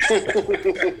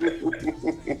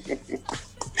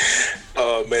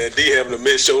 Oh man, D having a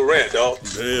mid-show rant, dog.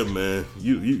 Damn, man,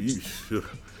 you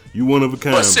one of a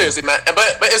kind. But seriously, man,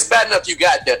 but it's bad enough you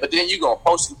got that, but then you gonna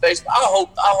post it on Facebook. I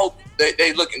hope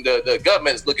they looking. The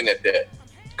government is looking at that,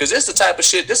 because it's the type of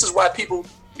shit. This is why people,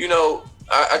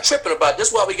 are tripping about. This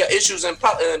is why we got issues in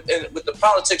with the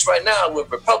politics right now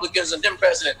with Republicans and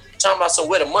Democrats and talking about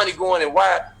where the money going and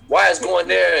why it's going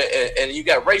there, and you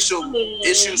got racial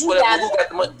issues. Whatever. Who got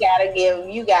the money?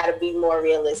 You gotta be more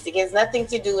realistic. It has nothing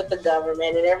to do with the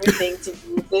government and everything to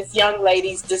do with this young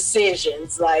lady's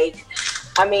decisions. Like,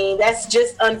 I mean, that's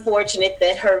just unfortunate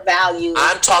that her values.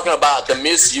 I'm talking about the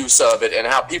misuse of it and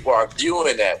how people are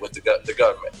viewing that with the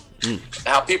government.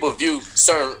 How people view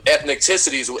certain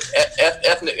ethnicities,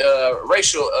 ethnic,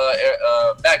 racial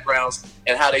backgrounds,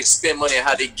 and how they spend money, and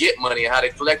how they get money, and how they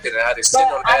collect it, and how they sit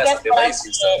on the ass with their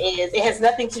lazy stuff. It has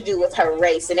nothing to do with her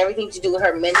race and everything to do with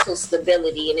her mental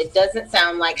stability. And it doesn't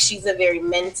sound like she's a very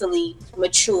mentally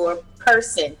mature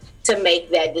person to make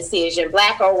that decision,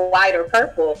 black or white or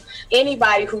purple.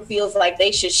 Anybody who feels like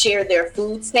they should share their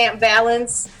food stamp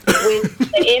balance with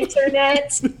the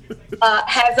internet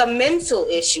has a mental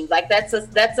issue. Like that's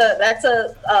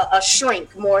a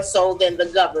shrink more so than the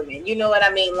government. You know what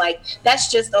I mean? Like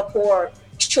that's just a poor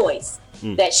choice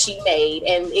that she made,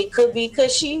 and it could be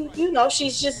because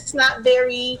she's just not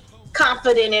very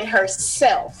confident in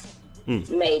herself.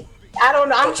 Maybe. I don't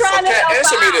know. I'm trying to help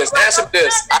answer me this. out. Answer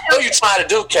this. I know you're trying to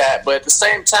do, Cat, but at the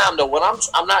same time, though, when I'm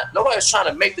not. Nobody's trying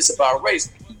to make this about race.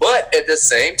 But at the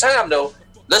same time, though,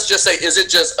 let's just say, is it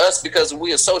just us because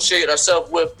we associate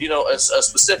ourselves with, you know, a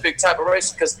specific type of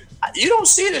race? Because you don't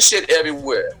see this shit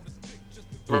everywhere,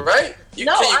 right? Can you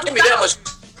give me that much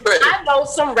credit? I know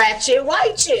some ratchet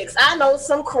white chicks. I know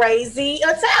some crazy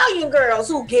Italian girls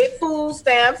who get food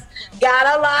stamps,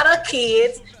 got a lot of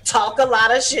kids, talk a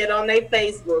lot of shit on their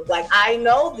Facebook. Like, I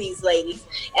know these ladies.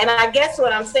 And I guess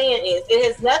what I'm saying is it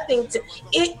has nothing to,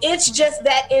 it's just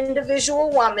that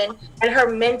individual woman and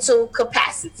her mental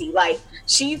capacity. Like,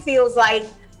 she feels like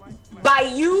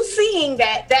by you seeing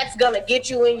that, that's going to get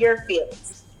you in your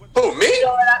feelings. Who, me?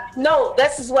 No,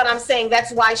 this is what I'm saying.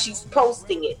 That's why she's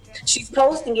posting it. She's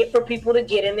posting it for people to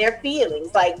get in their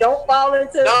feelings. Like, don't fall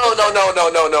into... No.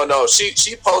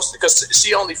 She posted because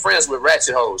she only friends with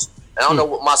ratchet hoes. I don't know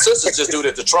what my sisters just do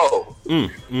that to troll.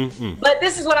 But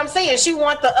this is what I'm saying. She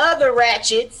want the other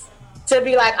ratchets to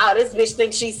be like, oh, this bitch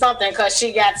thinks she's something because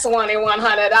she got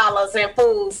 $2,100 in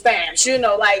food stamps. You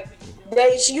know, like,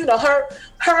 her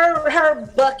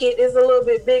bucket is a little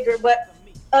bit bigger. But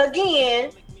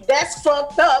again, that's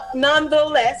fucked up.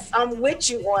 Nonetheless, I'm with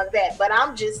you on that. But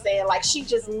I'm just saying, like, she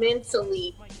just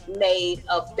mentally made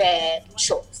a bad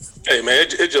choice. Hey, man,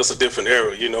 it's just a different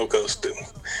era, you know, because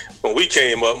when we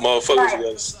came up, motherfuckers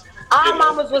was... Our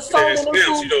mamas was folding them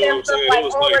food stamps up like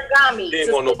origami. You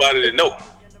didn't want nobody to know.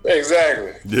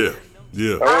 Exactly.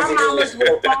 Yeah. Our mamas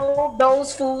would fold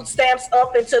those food stamps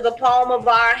up into the palm of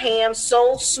our hand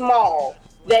so small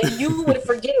that you would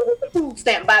forget it was a food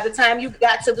stamp. By the time you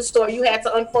got to the store, you had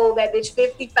to unfold that bitch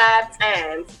 55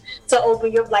 times to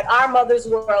open your... Like, our mothers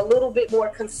were a little bit more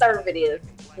conservative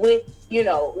with, you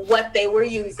know, what they were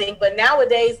using. But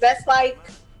nowadays, that's like,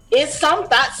 it's some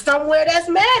thought somewhere that's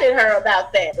mad at her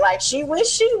about that. Like, she wish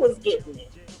she was getting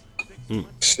it.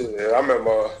 Shit, I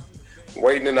remember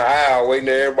waiting in the aisle, waiting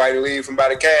for everybody to leave from by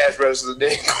the cash register,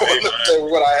 then going up there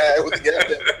with what I had with the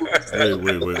goddamn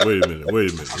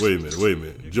Wait a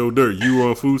minute. Joe Dirt, you were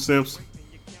on food stamps?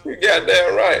 You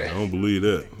goddamn right. I don't believe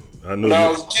that. I know when I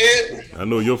was a kid. I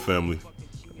know your family.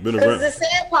 Been Because around. the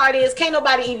sad part is, can't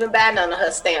nobody even buy none of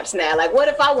her stamps now. Like, what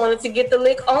if I wanted to get the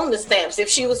lick on the stamps? If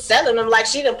she was selling them like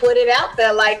she done put it out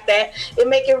there like that, it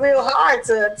make it real hard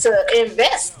to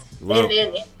invest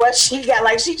in what she got.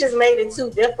 Like, she just made it too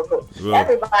difficult.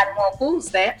 Everybody want food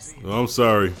stamps. I'm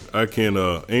sorry. I can't,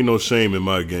 ain't no shame in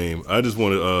my game. I just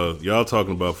want to, y'all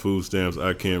talking about food stamps,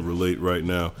 I can't relate right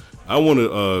now. I want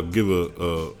to give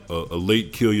a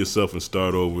late kill yourself and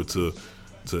start over to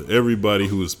everybody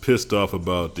who is pissed off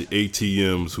about the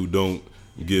ATMs who don't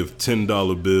give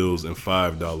 $10 bills and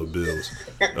 $5 bills.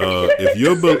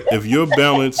 If your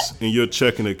balance in your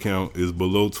checking account is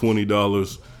below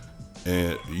 $20,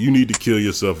 and you need to kill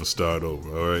yourself and start over.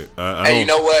 All right. Hey, you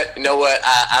know what?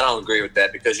 I don't agree with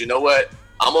that, because you know what?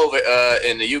 I'm over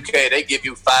in the UK. They give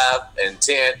you 5 and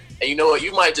 10, and you know what?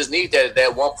 You might just need that at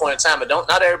that one point in time. And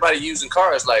not everybody using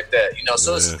cards like that. You know,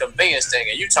 so it's a convenience thing.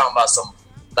 And you talking about some,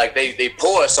 like they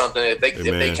pour something if they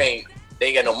can't. They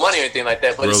ain't got no money or anything like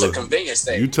that, but it's a convenience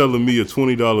thing. You telling me a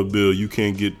 $20 bill you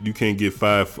can't get 4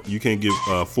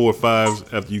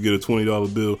 5s after you get a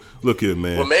 $20 bill? Look here,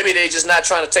 man. Well, maybe they just not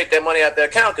trying to take that money out their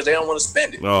account because they don't want to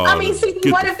spend it. Oh, I mean, see,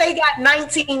 what if they got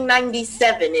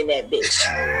 1997 in that bitch?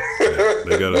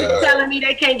 You telling me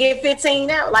they can't get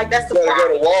 15 out? Like, that's the problem.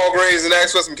 Go to Walgreens and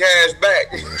ask for some cash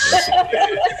back.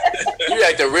 You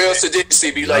like the real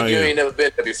sadisty, be like you ain't never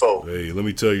been there before. Hey, let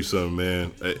me tell you something,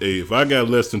 man. Hey, if I got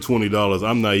less than $20,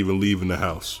 I'm not even leaving the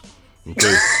house.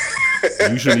 Okay,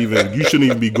 you shouldn't even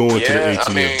be going to the ATM.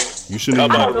 I mean, you shouldn't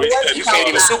even. You can't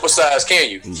even supersize, can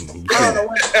you? I don't know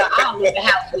what I'm in the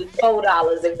house with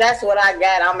 $4. If that's what I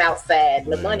got, I'm outside.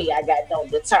 The money I got don't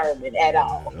determine at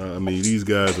all. I mean, these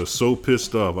guys are so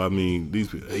pissed off. I mean, they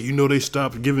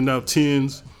stopped giving out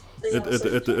 10s at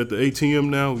the ATM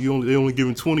now. They only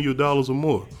giving $20 or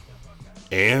more.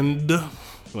 And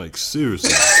like,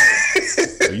 seriously.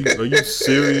 Are you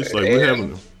serious? Like,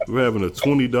 we're having a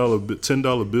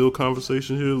 $10 bill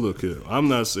conversation here. Look here, I'm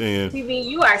not saying.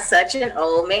 You are such an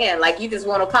old man. Like, you just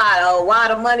want to pile a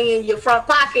wad of money in your front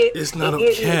pocket. It's not a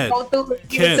cat.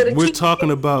 We're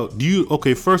talking about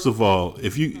Okay, first of all,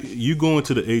 if you go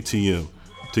into the ATM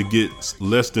to get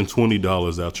less than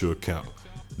 $20 out your account,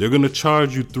 they're gonna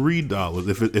charge you $3.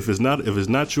 If it's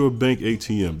not your bank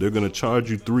ATM, they're gonna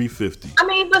charge you $3.50. I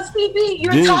mean, but Stevie,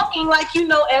 you're talking like you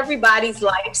know everybody's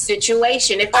life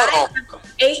situation. If I have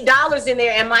 $8 in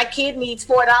there and my kid needs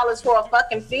 $4 for a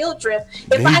fucking field trip,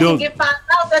 if I can get $5,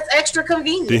 that's extra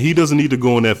convenient. Then he doesn't need to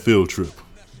go on that field trip.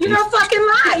 You don't fucking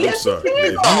lie. Yes, I'm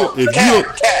sorry.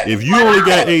 If you only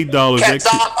got $8,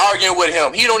 stop arguing with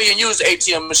him. He don't even use the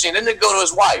ATM machine. Then they go to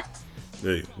his wife.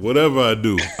 Hey, whatever I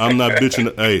do, I'm not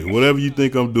bitching. Hey, whatever you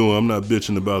think I'm doing, I'm not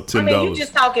bitching about $10. I mean, you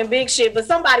just talking big shit, but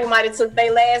somebody might have took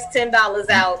their last $10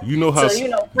 out. You know how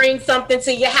to, bring something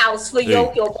to your house for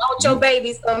bought your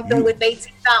baby something with their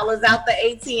 $10 out the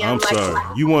ATM. I'm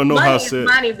sorry. You want to know how sad?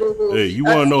 Money, boo-boo. Hey, you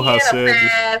want to know how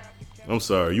sad? I'm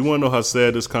sorry. You want to know how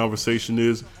sad this conversation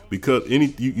is? Because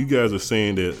you guys are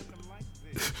saying that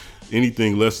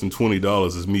anything less than $20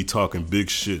 is me talking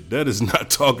big shit. That is not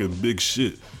talking big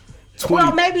shit.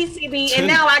 Well, maybe, CB, and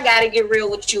now I got to get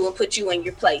real with you and put you in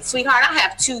your place. Sweetheart, I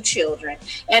have 2 children,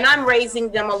 and I'm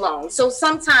raising them alone. So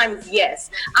sometimes,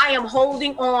 yes, I am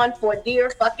holding on for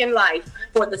dear fucking life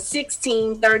for the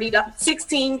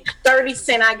 $16.30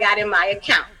 cent I got in my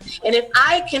account. And if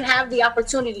I can have the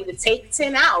opportunity to take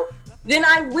 10 out, then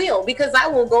I will, because I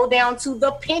will go down to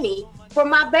the penny for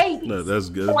my babies. No, that's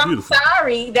good. So I'm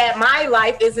sorry that my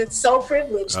life isn't so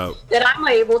privileged that I'm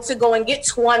able to go and get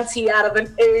 20 out of an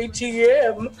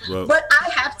ATM. Well, but I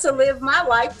have to live my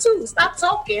life too. Stop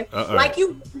talking like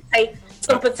you take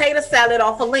some potato salad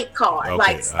off a link card. Okay,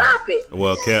 like, stop it.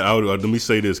 Well, Kat, let me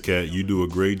say this, Kat. You do a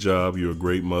great job. You're a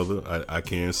great mother. I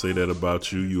can't say that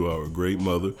about you. You are a great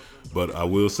mother. But I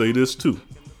will say this too.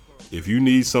 If you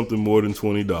need something more than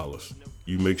 $20,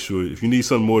 you make sure, if you need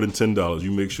something more than $10,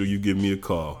 you make sure you give me a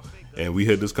call. And we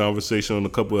had this conversation on a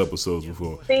couple episodes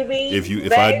before. CB,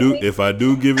 if I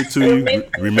do give it to you,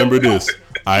 remember this: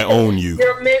 I own you.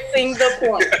 You're missing the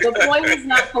point. The point is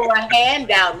not for a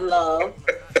handout, love.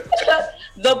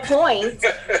 The point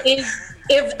is,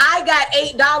 if I got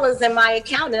 $8 in my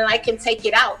account and I can take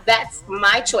it out, that's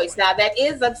my choice. Now, that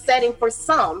is upsetting for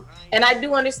some, and I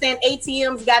do understand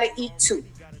ATMs got to eat too.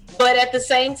 But at the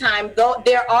same time, though,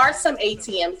 there are some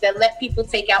ATMs that let people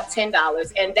take out $10,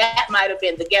 and that might have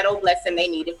been the ghetto blessing they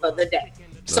needed for the day.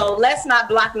 So let's not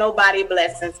block nobody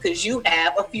blessings, because you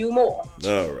have a few more.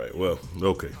 All right. Well,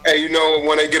 okay. Hey,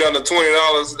 when they get under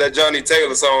 $20, that Johnny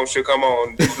Taylor song should come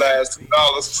on. These last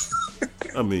 $2.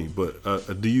 I mean, but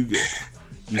do you get?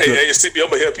 Hey, CP, I'm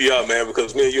gonna help you out, man,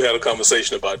 because me and you had a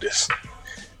conversation about this.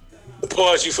 The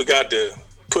part you forgot to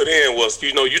put in was,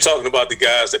 you're talking about the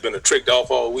guys that been tricked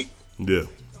off all week. Yeah.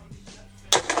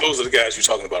 Those are the guys you're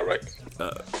talking about, right?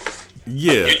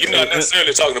 Yeah. You're not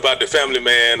necessarily talking about the family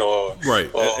man or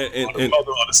right, or the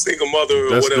mother or the single mother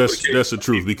or whatever. That's the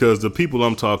truth, because the people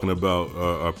I'm talking about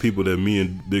are people that me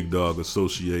and Big Dog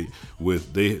associate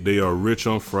with. They are rich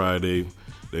on Friday.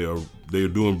 They're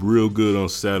doing real good on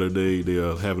Saturday. They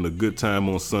are having a good time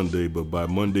on Sunday, but by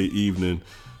Monday evening,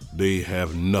 they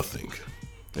have nothing.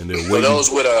 And they're waiting.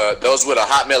 Those with a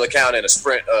Hotmail account and a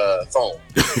Sprint phone.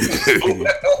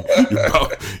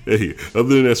 Hey,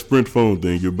 other than that Sprint phone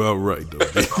thing, you're about right, though.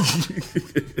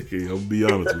 I'll be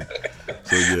honest with you.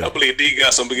 So, yeah. I believe D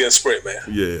got something against Sprint, man.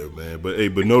 Yeah, man.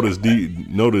 But notice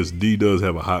D does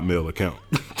have a Hotmail account.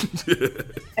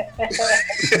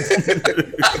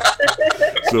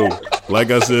 So,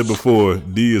 like I said before,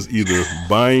 D is either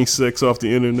buying sex off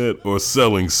the internet or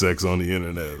selling sex on the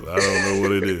internet. I don't know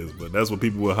what it is, but that's what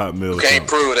people with Hotmail. You can't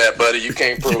prove that, buddy. You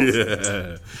can't prove it.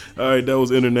 Yeah. All right, that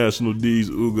was International D's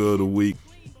Ooga of the Week.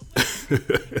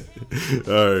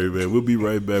 All right, man. We'll be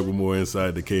right back with more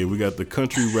Inside the Cave. We got the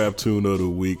Country Rap Tune of the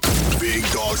Week. Big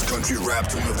Dog's Country Rap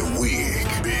Tune of the Week.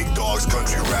 Big Dog's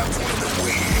Country Rap Tune of the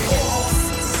Week.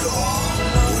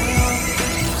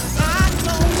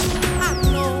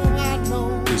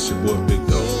 It's your boy Big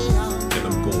Dog, and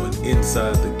I'm going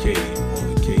inside the cave on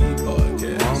the Cave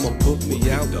Podcast. Mama put me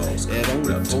out at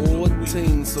only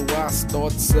 14, so I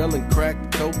start selling crack,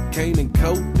 cocaine, and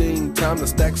codeine. Time to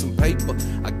stack some paper.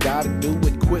 I gotta do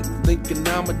it quick, thinking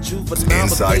I'm a juvenile.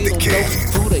 Inside the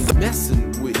cave. Who they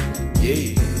messing with?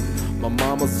 Yeah, my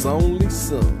mama's only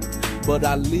son. But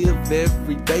I live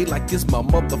every day like it's my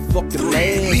motherfucking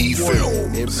last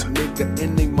one. Every nigga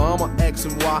and they mama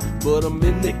asking why, but I'm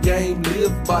in the game,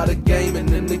 live by the game, and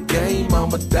in the game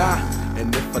I'ma die.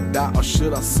 And if I die, or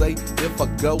should I say, if I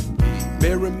go,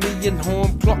 bury me in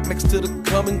Horn Clock next to the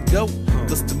come and go.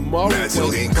 Cause tomorrow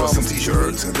Madsell Inc. Custom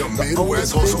T-shirts. The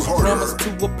Midwest hustles harder.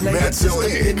 Madsell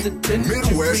Inc.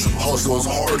 Midwest hustles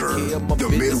harder. The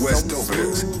Midwest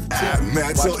dopest. At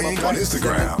Madsell Inc. on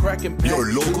Instagram.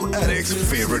 Your local addict's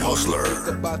favorite hustler.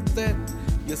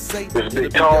 This is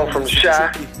Big Tone from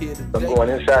Shy. I'm going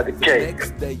inside the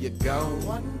cave.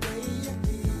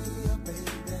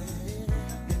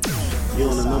 You're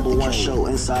on the #1 show,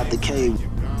 Inside the Cave.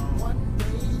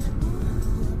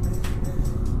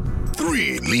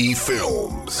 3 Lee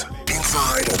Films.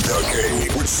 Inside the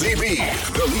Cave with CB,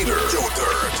 the leader, Joe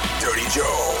Dirt, Dirty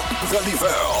Joe, Valley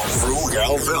Val,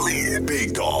 Frugal Valley,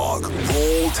 Big Dog,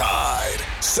 Roll Tide,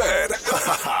 Said,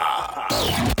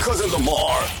 Cousin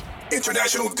Lamar,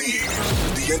 International D,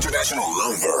 the international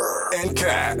lover, and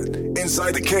Cat.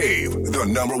 Inside the Cave, the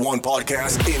 #1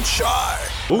 podcast in Chi.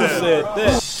 Who said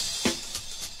that?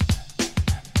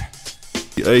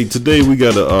 Hey, today we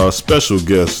got a special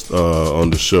guest on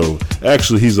the show.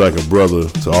 Actually, he's like a brother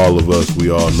to all of us. We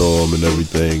all know him and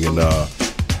everything. And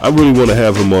I really want to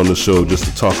have him on the show just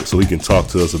to talk, so he can talk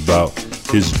to us about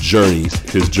his journey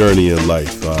in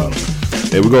life.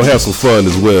 And we're gonna have some fun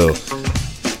as well.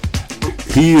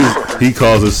 He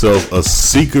calls himself a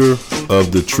seeker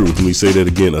of the truth. Let me say that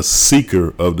again, a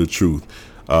seeker of the truth.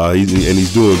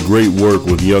 He's doing great work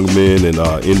with young men in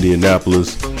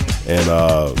Indianapolis. And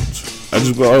I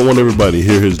want everybody to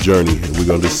hear his journey. And we're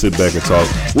going to just sit back and talk.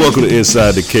 Welcome to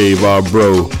Inside the Cave, our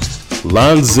bro,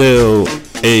 Lonzel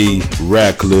A.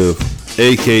 Ratcliffe,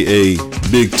 a.k.a.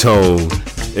 Big Tone,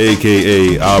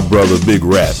 a.k.a. our brother, Big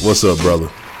Rat. What's up, brother?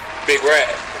 Big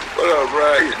Rat. What up,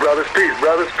 bro? Peace,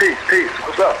 brothers. Peace.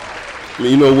 What's up?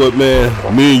 You know what, man?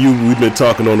 Me and you, we've been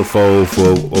talking on the phone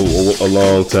for a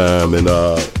long time, and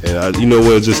you know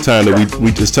what? It's just time that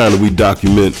we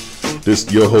document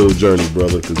your whole journey,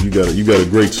 brother, because you got a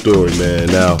great story, man.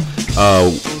 Now,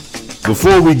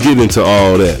 before we get into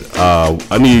all that,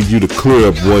 I need you to clear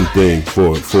up one thing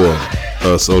for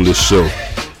us on this show.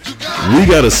 We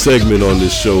got a segment on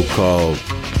this show called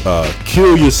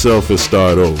 "Kill Yourself and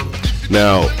Start Over."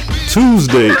 Now,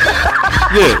 Tuesday,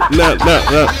 yeah.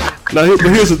 Now,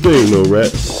 but here's the thing, though,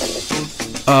 Rat.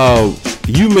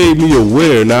 You made me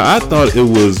aware. Now, I thought it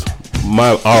was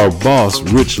our boss,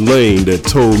 Rich Lane, that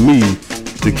told me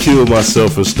to kill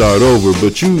myself and start over.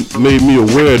 But you made me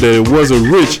aware that it wasn't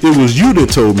Rich. It was you that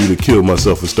told me to kill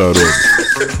myself and start over.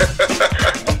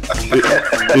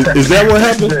 Is that what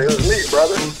happened? It was me,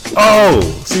 brother. Oh,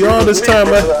 see, all this time.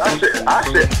 I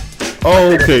said.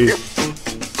 Oh, okay.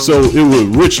 So it was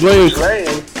Rich Lane. Rich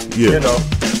Lane, yeah. You know.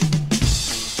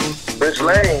 Rich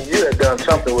Lane, you had done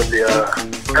something with the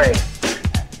train.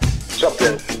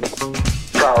 Something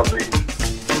probably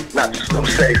not so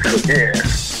safe again.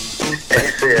 And he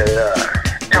said,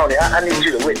 Tony, I need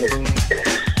you to witness this.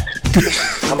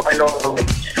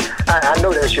 I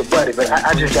know that's your buddy, but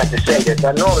I just got to say this.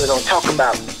 I normally don't talk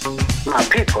about my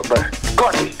people, but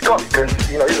Courtney, because,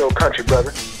 you know, he's an old country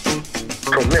brother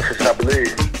from Memphis, I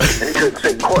believe. And he couldn't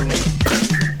say Courtney.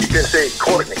 He couldn't say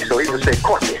Courtney, so he would say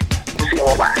Courtney.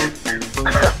 C-O-Y.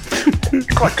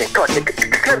 Courtney.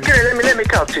 Come here, let me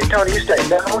talk to you. Tony, you stay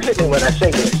down. Don't hit me when I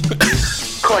say this.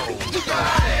 Courtney,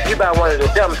 you about one of the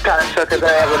dumbest cocksuckers I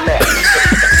ever met.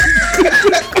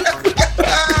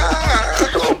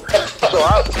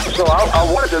 So I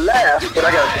wanted to laugh, but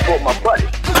I gotta support my buddy.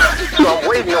 So I'm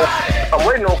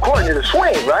waiting on Courtney to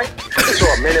swing, right? So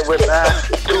a minute went by,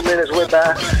 2 minutes went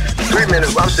by, 3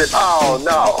 minutes. I said, oh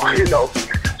no, you know.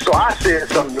 So I said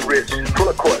something to Rich, full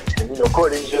of Courtney. And, you know,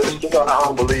 Courtney just, you know how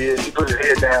humble he is. He put his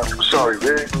head down. I'm sorry,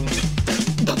 Rich.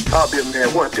 I'll be a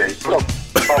man one day.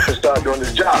 Off and start doing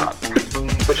this job.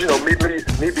 But you know, me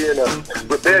being a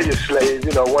rebellious slave,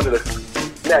 you know, one of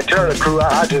the Nat Turner crew,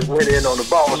 I just went in on the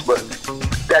boss. But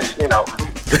that's, you know,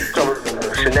 some of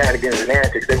the shenanigans and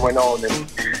antics they went on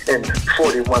in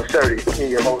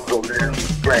 4130 in Mozo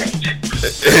Range.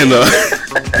 And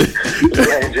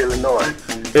Range, Illinois.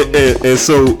 And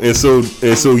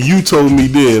so you told me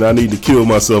then I need to kill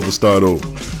myself and start over.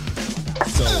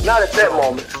 Not at that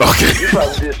moment. Okay. You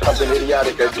probably did something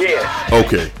idiotic again.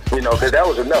 Okay. You know, because that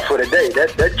was enough for the day.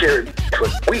 That carried me for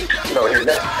weeks. You know, and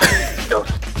that, you know,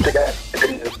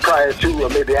 prior to or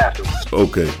maybe afterwards.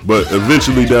 Okay, but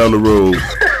eventually down the road,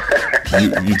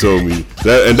 you told me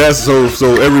that, and that's so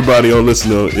everybody on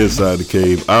listening Inside the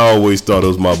Cave. I always thought it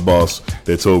was my boss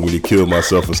that told me to kill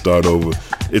myself and start over.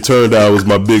 It turned out it was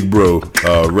my big bro,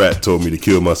 Rat, told me to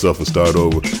kill myself and start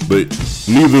over. But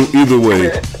either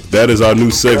way, that is our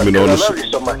new segment on the show. I love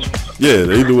you so much.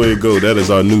 Yeah, either way it go, that is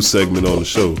our new segment on the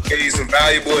show. Gave you some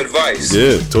valuable advice.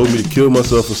 Yeah, told me to kill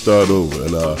myself and start over.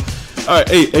 And all right,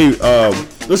 hey,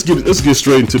 let's get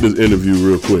straight into this interview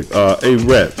real quick. Hey,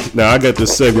 Rat. Now I got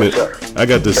this segment.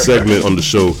 On the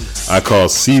show I call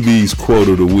CB's Quote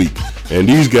of the Week, and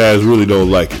these guys really don't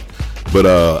like it, but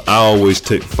I always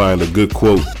find a good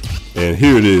quote, and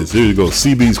here it is. Here you go.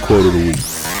 CB's Quote of the Week.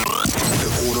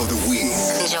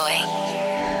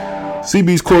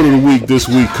 CB's Quote of the Week this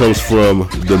week comes from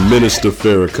the Minister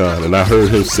Farrakhan, and I heard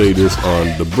him say this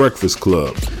on The Breakfast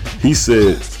Club. He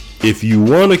said, "If you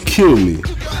want to kill me,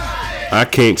 I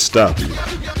can't stop you,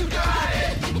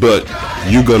 but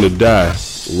you're going to die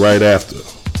right after."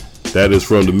 That is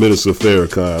from the Minister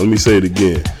Farrakhan. Let me say it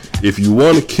again. If you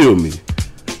want to kill me,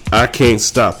 I can't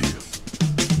stop you,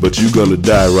 but you're going to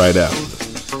die right after.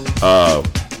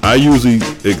 I usually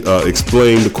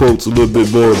explain the quotes a little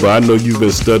bit more, but I know you've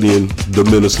been studying the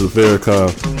Minister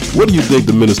Farrakhan. What do you think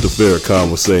the Minister Farrakhan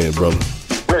was saying, brother?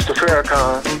 Mr.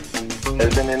 Farrakhan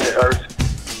has been in the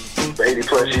earth for 80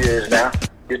 plus years now.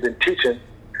 He's been teaching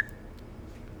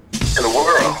in the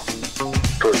world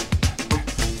for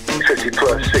 50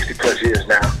 plus, 60 plus years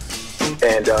now.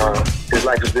 And his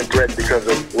life has been threatened because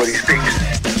of what he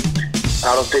speaks.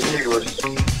 I don't think he was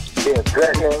being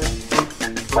threatening.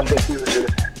 I think he was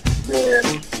just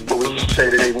being what we should say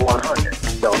today 100.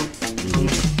 So,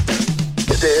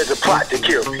 if there is a plot to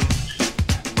kill me,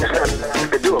 there's nothing I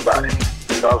can do about it.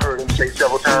 I've heard him say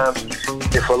several times,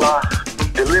 if Allah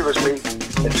delivers me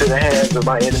into the hands of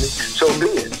my enemy, so be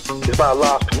it. It's by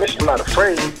Allah's permission. I'm not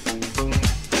afraid.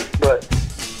 But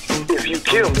if you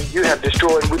kill me, you have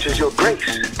destroyed which is your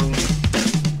grace.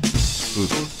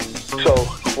 So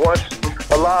once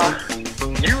Allah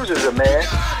uses a man,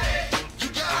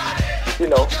 you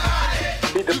know,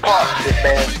 he departs this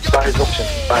man by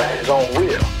his own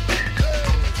will.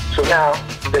 So now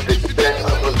that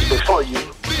before you,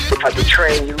 if I could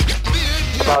train you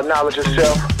about knowledge of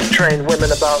self, train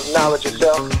women about knowledge of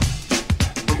self,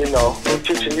 you know, and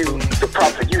teaching you the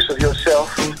proper use of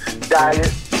yourself,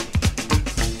 diet,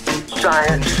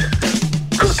 science,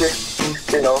 cooking,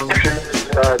 you know.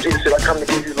 Jesus said, I come to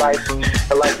give you life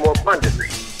and life more abundantly.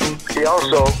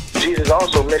 Jesus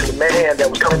also mentioned the man that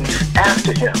was coming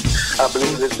after him. I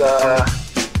believe it's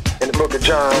in the book of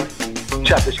John,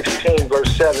 chapter 16,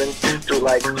 verse 7 through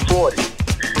like 40,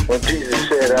 when Jesus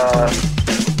said,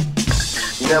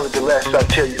 nevertheless, I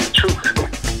tell you the truth.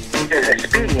 It is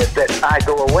expedient that I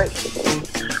go away.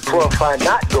 For if I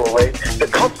not go away, the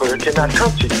Comforter cannot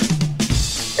come to you.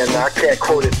 And I can't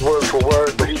quote it word for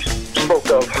word, but he spoke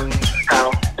of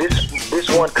how this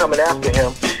one coming after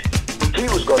him, he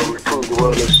was going to reprove the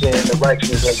world of sin, the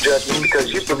righteousness, and judgment,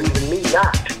 because you believe in me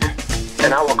not.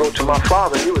 And I will go to my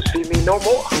Father, and you will see me no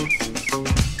more.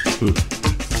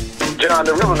 John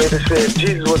the Revelator said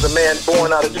Jesus was a man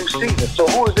born out of due season. So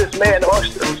who is this man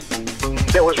amongst us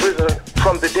that was risen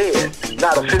from the dead?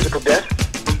 Not a physical death,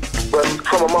 but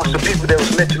from amongst the people that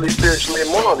was mentally, spiritually,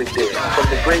 and morally dead, from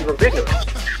the grave of ignorance.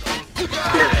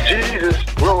 If Jesus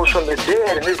rose from the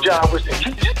dead and his job was to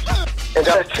teach, and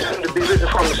God asked him to be risen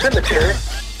from the cemetery,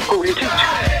 who would he teach?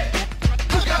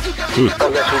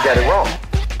 Unless we got it wrong.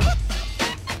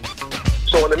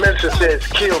 So when the minister says,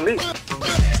 kill me,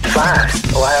 fine.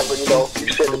 Or however, you know, you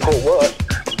said the quote was,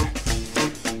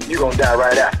 you're going to die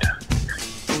right after.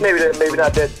 Maybe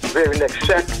not that very next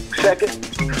second,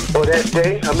 or that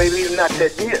day, or maybe even not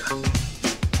that year.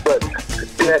 But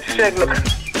in that segment,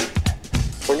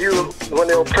 when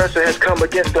the oppressor has come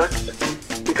against us,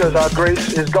 because our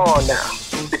grace is gone now,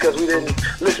 because we didn't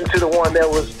listen to the one that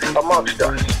was amongst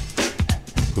us.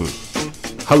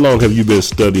 How long have you been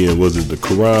studying, was it the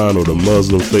Quran or the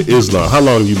Muslim faith, Islam? How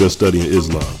long have you been studying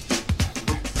Islam?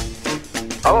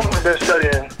 I've only been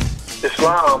studying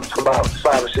Islam for about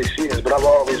 5 or 6 years, but I've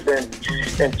always been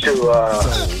into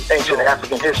ancient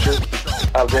African history.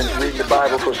 I've been reading the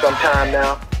Bible for some time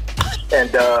now,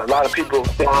 and a lot of people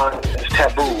find it's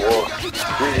taboo, or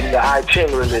reading the I Ching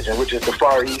religion, which is the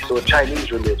Far East, or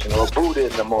Chinese religion, or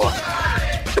Buddhism, or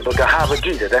the Bhagavad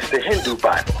Gita. That's the Hindu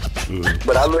Bible.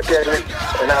 But I look at it,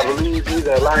 and I believe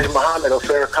either Elijah Muhammad or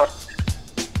Farrakhan,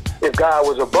 if God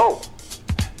was a bow,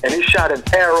 and he shot an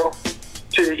arrow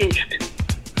to the east,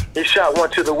 he shot one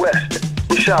to the west,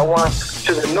 he shot one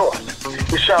to the north,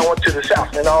 he shot one to the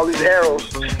south, and all these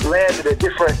arrows landed at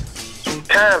different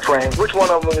time frames. Which one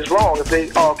of them is wrong if they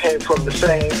all came from the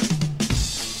same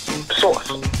source?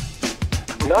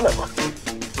 None of them.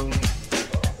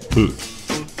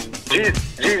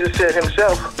 Jesus said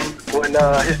himself, when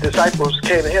his disciples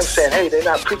came to him saying, hey, they're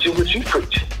not preaching what you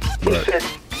preach. He said,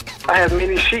 I have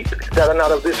many sheep that are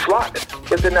not of this flock.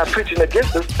 If they're not preaching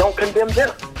against us, don't condemn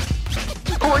them.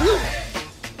 Who are you?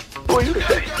 Who are you to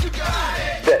say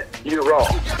that you're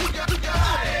wrong?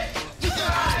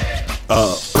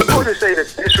 Who to say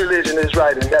that this religion is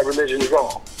right and that religion is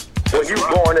wrong? When you're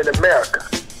born in America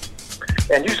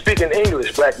and you speak in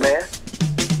English, black man,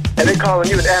 and they calling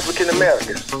you an African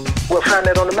American, well, find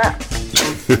that on the map.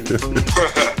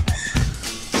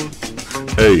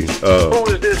 Hey, who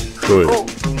is this? Go ahead.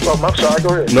 I'm sorry, go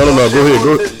ahead. No, go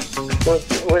ahead.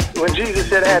 When Jesus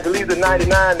said I had to leave the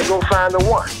 99 to go find the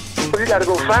one. Well, you got to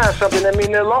go find something that means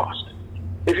they're lost.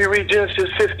 If you read Genesis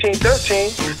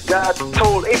 15:13, God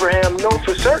told Abraham, know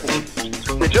for certain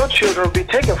that your children will be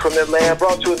taken from their land,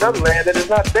 brought to another land that is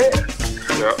not theirs.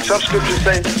 Yeah. Some scriptures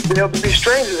say there will be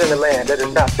strangers in the land that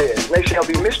is not theirs. They shall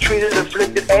be mistreated,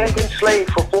 afflicted, and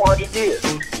enslaved for 400 years.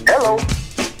 Hello.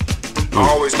 I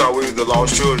always thought we were the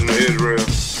lost children of Israel.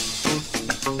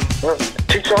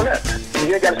 Teach on that.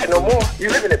 You ain't got to say no more. You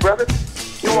living it, brother.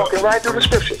 You walking right through the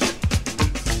scriptures.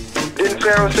 Didn't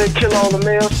Pharaoh say, kill all the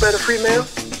males, spare the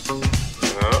females?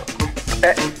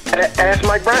 Ask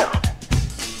Mike Brown.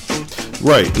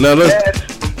 Right. Now let's... Ask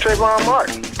Trayvon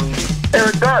Martin.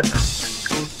 Eric Gardner.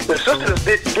 The sisters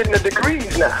getting the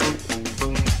degrees now.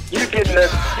 You getting the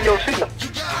POC.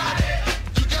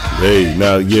 Hey,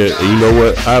 now, yeah, and you know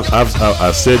what?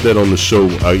 I said that on the show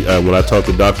when I talked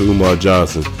to Dr. Umar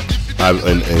Johnson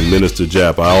and Minister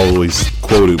Jap. I always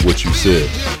quoted what you said.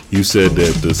 You said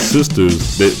that the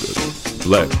sisters,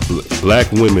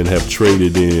 black women have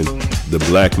traded in the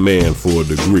black man for a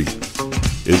degree.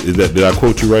 Is that, did I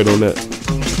quote you right on that?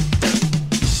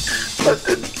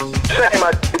 Same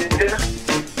idea.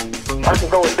 I can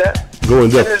go with that. Go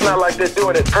in depth. And it's not like they're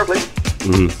doing it purposely.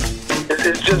 Mm-hmm.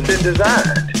 It's just been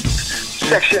designed.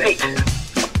 Section 8.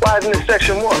 Why isn't it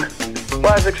Section 1?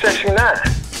 Why is it Section 9?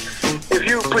 If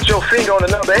you put your finger on the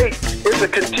number 8, it's a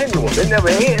continuum. It never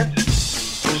ends.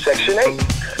 Section 8.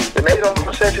 They made it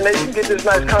on Section 8. You can get this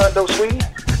nice condo suite.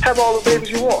 Have all the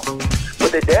babies you want.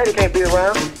 But their daddy can't be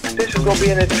around. This is going to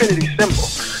be an infinity symbol.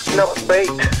 Number 8.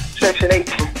 Section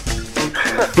 8.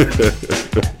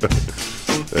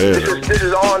 This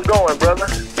is ongoing, brother.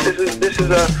 This is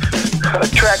a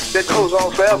track that goes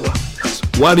on forever.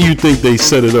 Why do you think they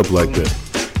set it up like that?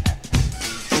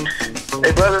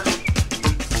 Hey, brother,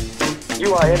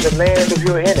 you are in the land of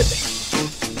your enemy.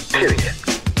 Period.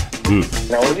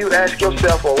 Now, when you ask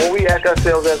yourself, or when we ask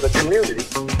ourselves as a community,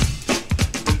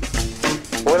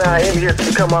 when our enemy has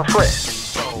become our friend.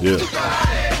 Yeah.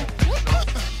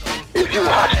 If you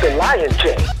watch The Lion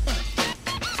King,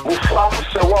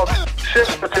 Mufasa walked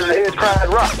sister to the edge Pride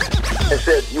Rock and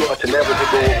said, you are to never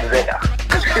go over there.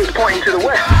 He was pointing to the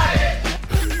west.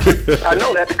 I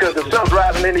know that because the sun's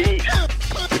rising in the east.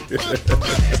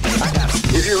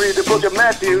 If you read the book of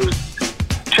Matthew,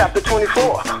 chapter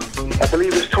 24, I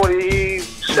believe it's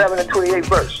 27 and 28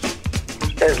 verse.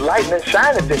 As lightning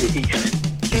shineth in the east,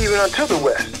 even unto the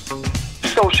west,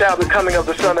 so shall the coming of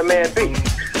the Son of Man be.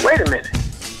 Wait a minute.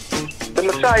 The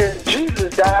Messiah,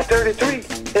 Jesus, died 33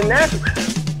 in Nazareth.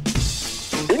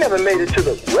 He never made it to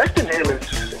the western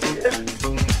hemisphere.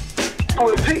 Who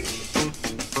is he?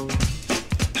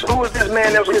 So who is this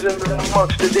man that was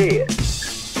amongst the dead?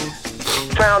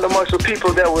 Found amongst the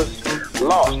people that was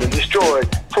lost and destroyed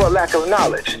for a lack of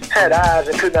knowledge. Had eyes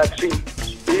and could not see,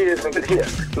 ears and could hear,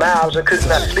 mouths and could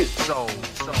not speak.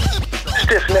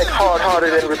 Stiff-necked,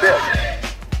 hard-hearted, and rebellious.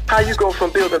 How you go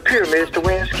from building pyramids to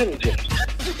wearing skinny jeans?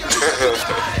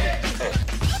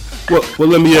 Well,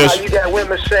 let me ask you. You got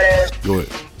women saying, go ahead.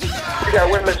 You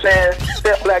got women saying,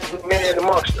 they're black men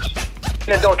amongst us.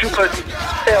 Then don't you put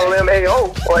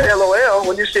LMAO or LOL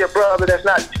when you see a brother that's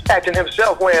not acting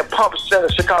himself wearing pumps in a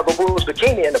Chicago Bulls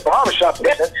bikini in the barbershop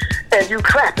business, and you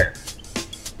clapping.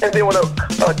 And then when a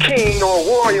king or a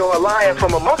warrior or a lion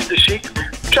from amongst the sheep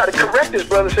try to correct this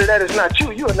brother, say that is not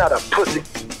you. You are not a pussy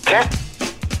cat.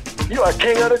 You are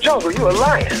king of the jungle. You are a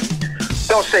lion.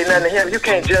 Don't say nothing to him. You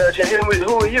can't judge him.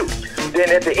 Who are you? Then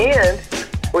at the end,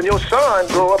 when your son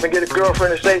grow up and get a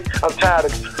girlfriend and say, I'm tired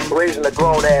of raising a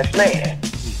grown-ass man,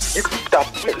 you can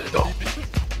stop the though.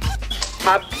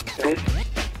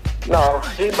 No,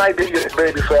 he might be your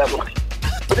baby forever.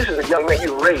 But this is a young man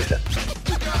you're raising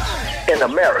in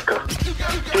America.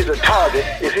 He's a target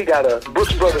if he got a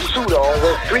Brooks Brothers suit on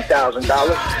worth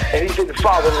 $3,000 and he's getting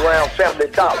followed around Family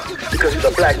Dollar because he's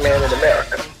a black man in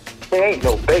America. He ain't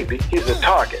no baby. He's a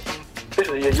target. This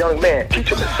is a young man. Teach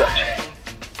him as such.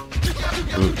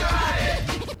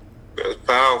 That's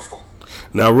powerful.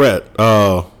 Now, Rat,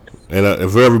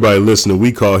 and for everybody listening,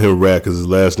 we call him Rat because his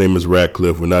last name is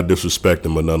Ratcliffe. We're not disrespecting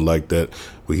him or nothing like that.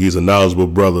 But he's a knowledgeable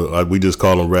brother. We just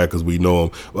call him Rat because we know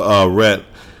him. Rat,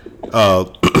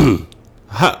 how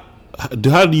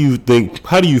do you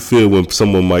feel when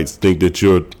someone might think that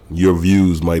your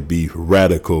views might be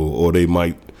radical, or they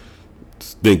might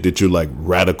think that you're like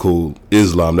radical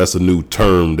Islam? That's a new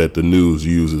term that the news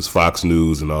uses, Fox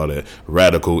News and all that.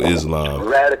 Radical Islam.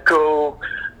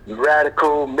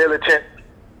 Radical militant.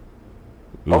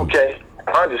 Okay,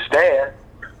 I understand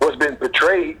what's been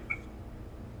portrayed.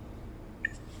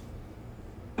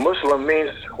 Muslim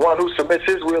means one who submits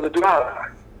his will to do Allah.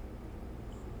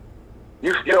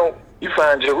 You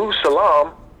find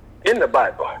Jerusalem in the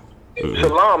Bible.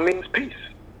 Salam means peace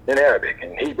in Arabic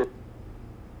and Hebrew.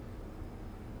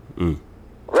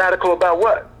 Radical about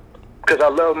what? Because I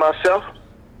love myself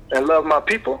and love my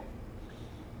people.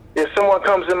 If someone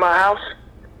comes in my house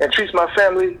and treats my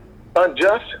family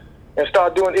unjust and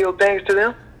start doing ill things to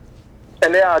them,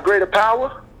 and they are a greater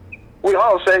power, we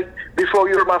all say, before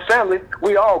you hurt my family,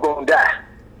 we all gonna die.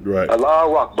 Right.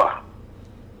 Allahu Akbar.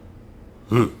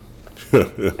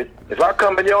 If I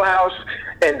come in your house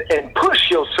and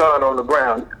push your son on the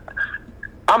ground,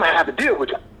 I'm going to have to deal with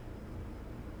you.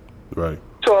 Right.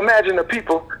 So imagine the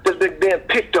people that's been being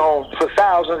picked on for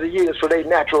thousands of years for their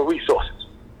natural resources,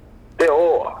 their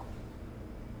oil.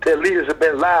 Their leaders have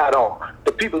been lied on.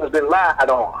 The people have been lied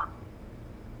on.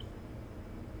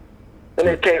 And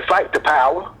they can't fight the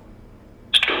power,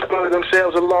 struggle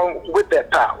themselves along with that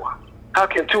power. How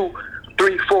can 2,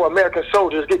 3, 4 American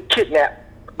soldiers get kidnapped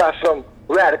by some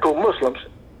radical Muslims,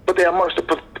 but they're amongst a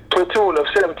platoon of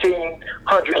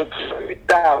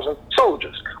 1,700,000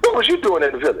 soldiers? What was you doing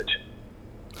in the village?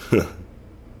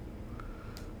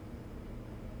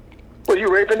 Were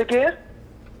you raping again?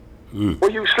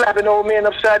 Were you slapping old men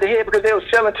upside the head because they were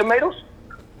selling tomatoes?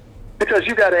 Because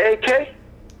you got an AK?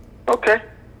 Okay.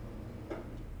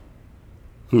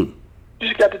 You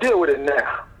just got to deal with it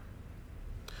now.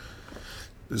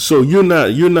 So you're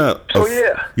not you're not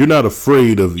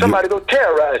afraid of somebody go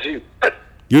terrorize you.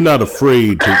 You're not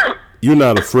afraid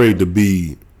to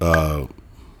be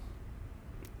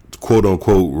quote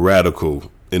unquote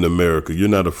radical in America. You're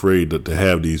not afraid to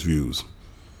have these views.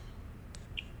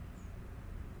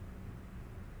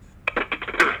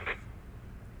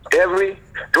 Every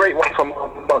great one from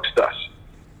amongst us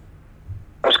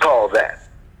was called that.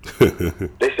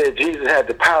 They said Jesus had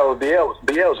the power of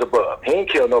Beelzebub. He ain't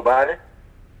killed nobody.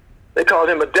 They called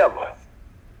him a devil.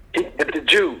 He did the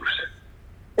Jews.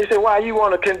 He said, why you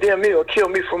want to condemn me or kill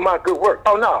me for my good work?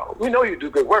 Oh, no, we know you do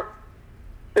good work.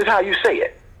 This is how you say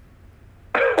it.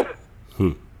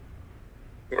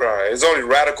 Right. It's only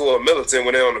radical or militant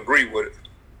when they don't agree with it.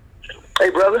 Hey,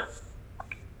 brother,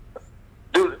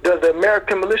 does the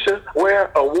American militia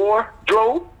wear a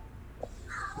wardrobe?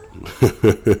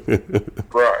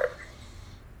 Right.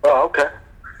 Oh, okay.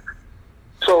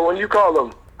 So when you call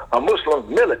them a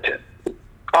Muslim militant,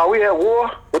 are we at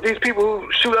war with these people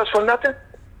who shoot us for nothing?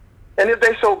 And if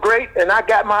they so great and I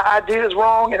got my ideas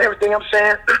wrong and everything I'm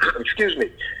saying, excuse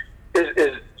me,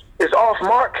 is off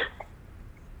mark,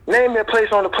 name me a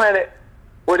place on the planet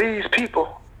where these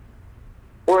people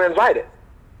were invited.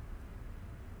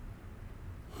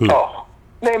 Oh,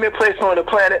 name me a place on the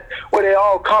planet where they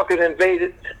all conquered,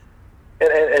 invaded,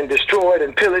 and destroyed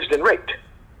and pillaged and raped.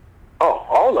 Oh,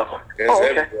 all of them.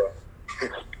 Okay.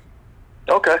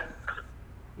 Okay.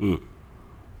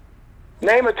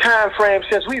 Name a time frame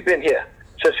since we've been here,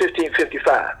 since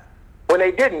 1555, when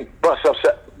they didn't bust us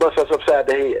upside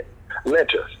the head,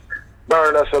 lynch us,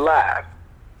 burn us alive,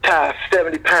 tie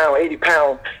 70-pound,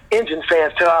 80-pound engine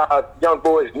fans to our young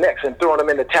boys' necks and throwing them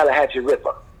in the Tallahatchie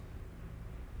River.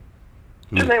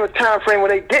 Just name a time frame when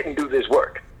they didn't do this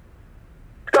work.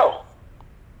 Go.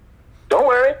 Don't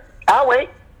worry. I'll wait.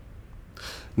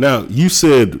 Now, you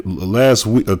said last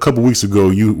week, a couple weeks ago,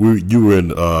 you were in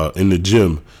the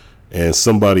gym, and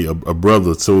somebody, a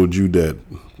brother, told you that.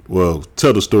 Well,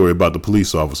 tell the story about the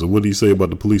police officer. What did he say about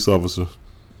the police officer?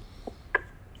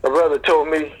 A brother told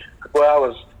me, well, I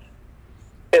was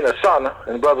in a sauna,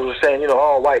 and the brother was saying,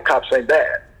 all white cops ain't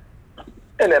bad,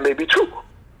 and that may be true.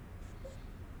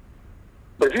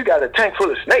 But if you got a tank full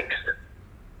of snakes,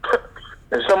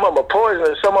 and some of them are poisonous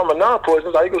and some of them are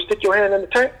non-poisonous, are you going to stick your hand in the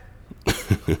tank?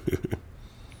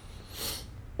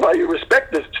 Well, you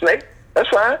respect the snake. That's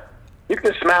fine. You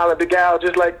can smile and beguile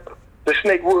just like the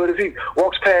snake would if he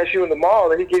walks past you in the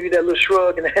mall and he give you that little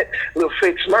shrug and that little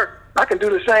fake smirk. I can do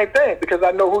the same thing because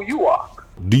I know who you are.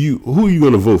 Who are you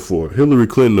going to vote for, Hillary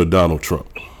Clinton or Donald Trump?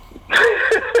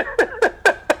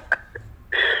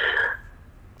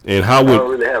 And how would... I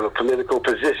don't really have a political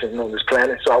position on this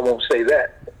planet, so I won't say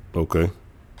that. Okay.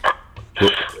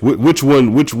 Which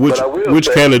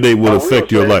candidate would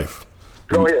affect your life?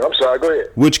 Go ahead. I'm sorry. Go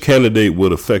ahead. Which candidate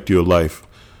would affect your life?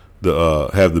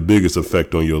 Have the biggest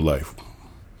effect on your life?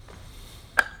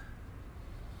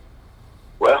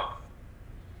 Well,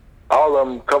 all of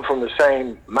them come from the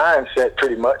same mindset,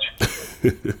 pretty much.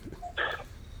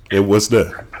 And what's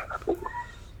that?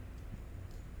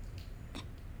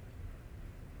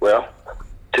 Well,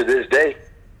 to this day,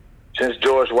 since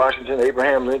George Washington,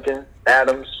 Abraham Lincoln,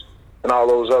 Adams, and all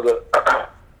those other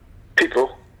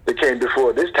people that came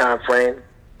before this time frame,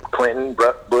 Clinton,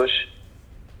 Bush,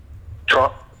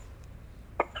 Trump,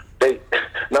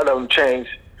 none of them changed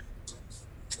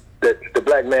that the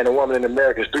black man and woman in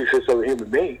America is 3/5 of a human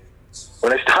being.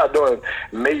 When they start doing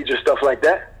major stuff like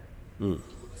that,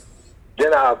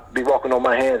 then I'll be walking on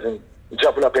my hands and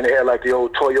jumping up in the air like the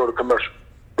old Toyota commercial.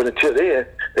 But until then,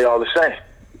 they all the same.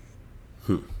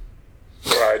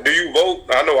 Right. Do you vote?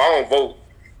 I know I don't vote.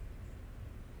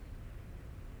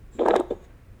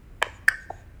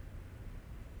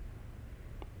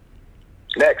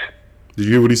 Next. Did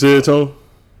you hear what he said, Tom?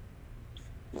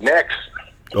 Next.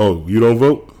 Oh, you don't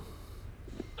vote?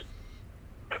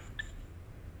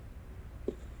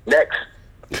 Next.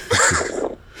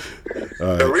 The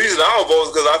reason I don't vote is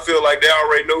because I feel like they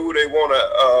already know who they want to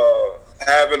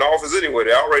have in office anyway.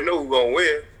 They already know who's going to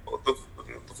win. What the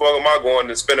fuck am I going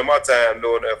and spending my time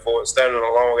doing that for? Standing in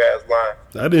a long-ass line.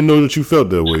 I didn't know that you felt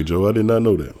that way, Joe. I did not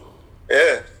know that.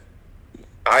 Yeah.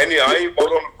 I ain't vote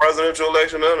on the presidential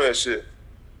election, none of that shit.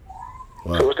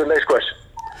 Wow. So what's the next question?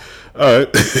 All right.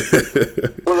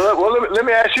 well, let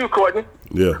me ask you, Courtney.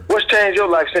 Yeah. What's changed your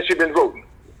life since you've been voting?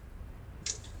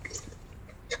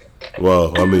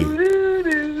 Well, I mean,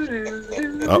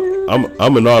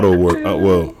 I'm an auto worker.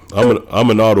 I'm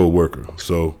an auto worker.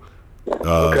 So,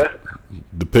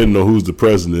 depending on who's the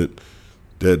president,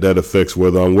 that affects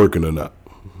whether I'm working or not.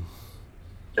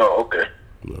 Oh, okay.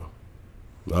 No.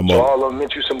 So all of them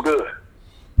meant you some good.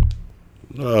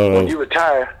 When you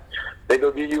retire, they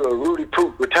gonna give you a Rudy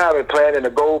Proof retirement plan and a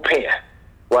gold pen,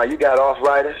 while you got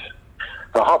arthritis,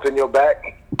 a hump in your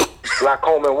back,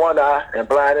 glaucoma in one eye, and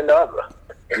blind in the other.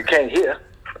 You can't hear.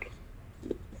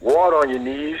 Water on your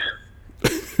knees.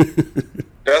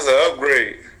 That's an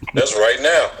upgrade. That's right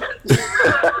now.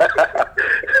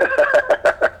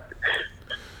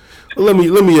 Let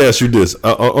me ask you this.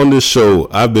 On this show,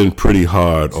 I've been pretty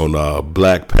hard on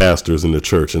black pastors in the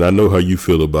church, and I know how you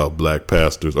feel about black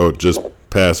pastors or just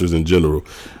pastors in general.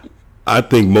 I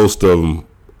think most of them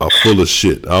are full of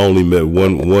shit. I only met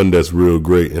one that's real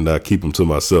great, and I keep them to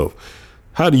myself.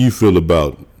 How do you feel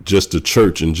about just the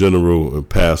church in general and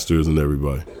pastors and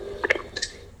everybody?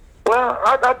 Well,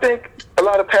 I think a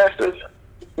lot of pastors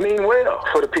mean well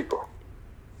for the people.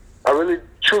 I really,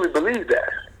 truly believe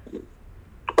that.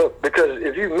 But because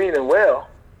if you meaning well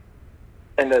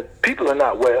and the people are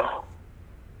not well,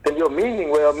 then your meaning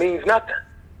well means nothing.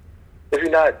 If you're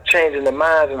not changing the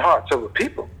minds and hearts of the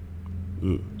people,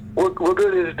 what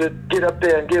good is to get up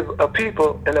there and give a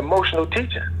people an emotional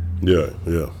teaching? Yeah.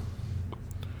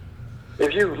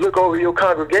 If you look over your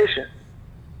congregation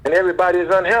and everybody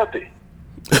is unhealthy,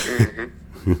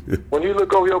 when you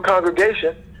look over your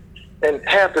congregation and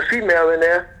half the female in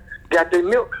there got their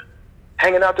milk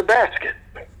hanging out the basket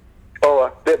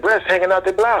or their breasts hanging out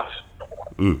their blouse.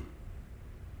 When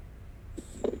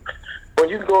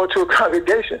you go into a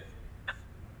congregation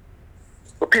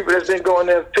with people that's been going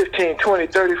there 15, 20,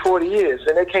 30, 40 years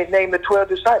and they can't name the 12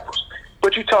 disciples,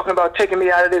 but you talking about taking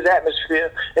me out of this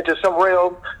atmosphere into some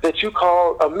realm that you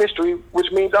call a mystery,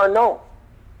 which means unknown.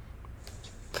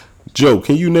 Joe,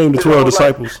 can you name the 12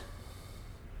 disciples?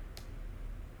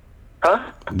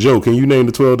 Huh? Joe, can you name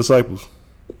the 12 disciples?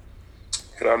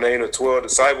 Can I name the 12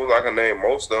 disciples? I can name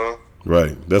most of them.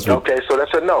 Right. That's what. Okay, so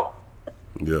that's a no.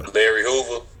 Yeah. Larry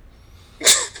Hoover.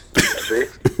 See?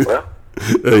 Well.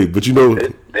 Hey, but you know,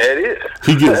 there it is.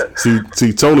 He gets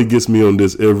see Tony gets me on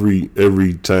this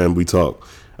every time we talk.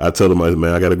 I tell him,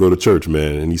 man, I got to go to church,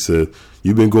 man, and he said,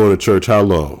 "You've been going to church how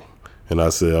long?" And I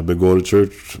said, "I've been going to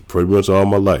church pretty much all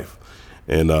my life."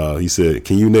 And he said,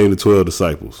 "Can you name the 12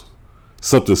 disciples?"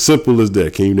 Something simple as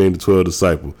that. Can you name the 12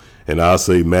 disciples? And I'll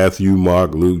say Matthew,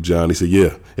 Mark, Luke, John. He said,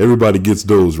 "Yeah, everybody gets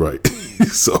those right."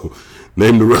 So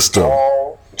name the rest of them.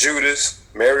 Paul, Judas,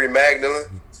 Mary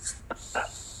Magdalene.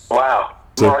 Wow,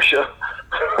 Marsha.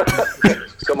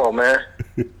 Come on, man.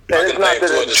 And it's not that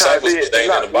it's trying to be. It's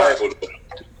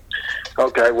not,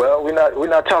 okay, well, we're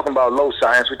not talking about low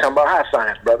science. We're talking about high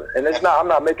science, brother. And it's not. I'm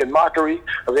not making mockery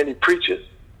of any preachers.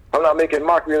 I'm not making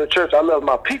mockery of the church. I love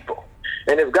my people.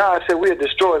 And if God said we're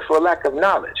destroyed for a lack of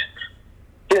knowledge,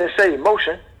 He didn't say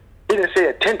emotion. He didn't say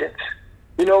attendance.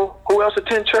 You know who else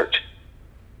attend church?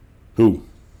 Who?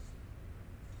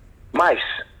 Mice.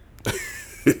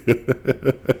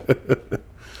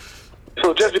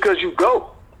 So just because you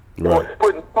go, right,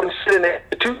 putting sit in the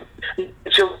institution,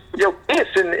 your kids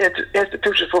in the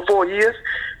institution for 4 years,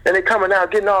 and they coming out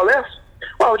getting all F's,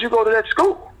 why would you go to that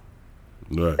school?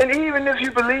 Right. And even if you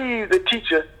believe the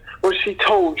teacher when she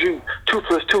told you 2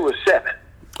 + 2 is 7,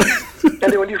 and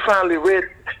then when you finally read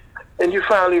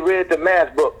the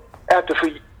math book after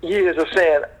for years of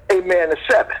saying amen to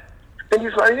 7, then you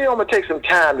find, I'm going to take some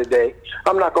time today.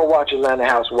 I'm not going to watch Atlanta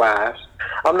Housewives.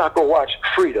 I'm not going to watch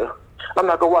Frida. I'm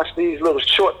not going to watch these little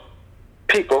short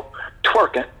people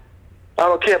twerking. I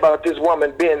don't care about this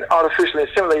woman being artificially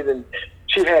assimilated and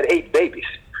she had 8 babies.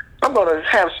 I'm going to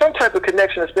have some type of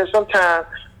connection and spend some time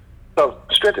of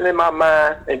strengthening my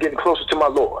mind and getting closer to my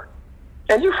Lord.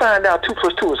 And you find out 2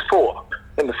 + 2 is 4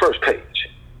 in the first page.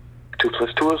 2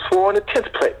 + 2 is 4 on the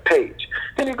 10th page.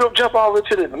 Then you go jump over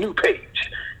to the new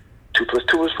page. 2 +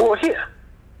 2 is 4 here.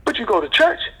 But you go to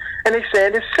church and they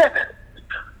saying it's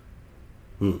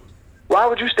 7. Why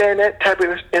would you stay in that type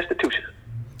of institution?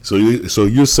 So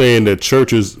you're saying that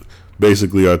churches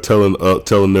basically are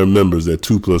telling their members that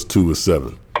 2 + 2 is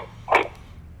 7.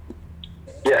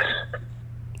 Yes.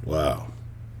 Wow.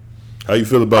 How you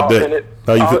feel about that?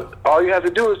 All you have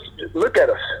to do is look at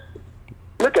us.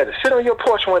 Look at us. Sit on your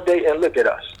porch one day and look at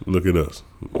us. Look at us.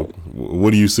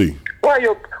 What do you see? Why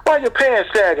your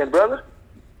pants sagging, brother?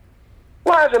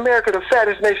 Why is America the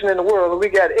fattest nation in the world and we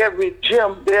got every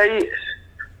gym there is?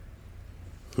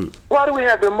 Why do we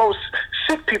have the most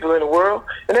sick people in the world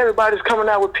and everybody's coming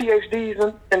out with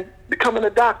PhDs and becoming a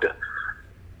doctor?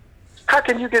 How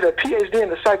can you get a PhD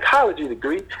in a psychology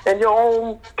degree and your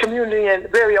own community and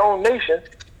very own nation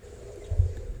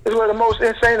is where the most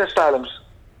insane asylums?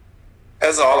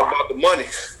 That's all about the money.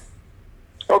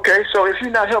 Okay, so if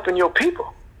you're not helping your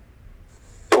people,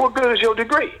 then what good is your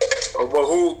degree? But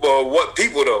what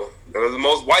people though? There's the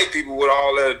most white people with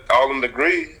all them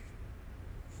degrees.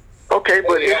 Okay,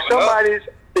 but if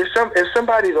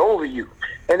somebody's over you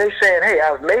and they saying, "Hey,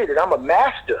 I've made it. I'm a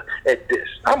master at this.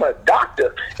 I'm a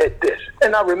doctor at this,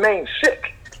 and I remain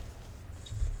sick."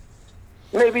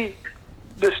 Maybe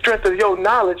the strength of your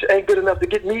knowledge ain't good enough to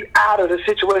get me out of the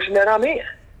situation that I'm in.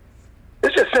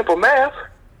 It's just simple math.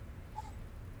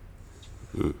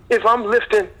 If I'm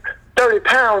lifting 30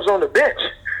 pounds on the bench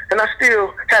and I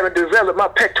still haven't developed my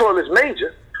pectoralis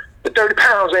major, the 30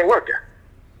 pounds ain't working.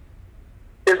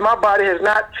 If my body has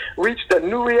not reached a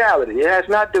new reality, it has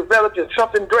not developed in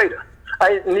something greater,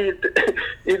 I need to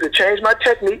either change my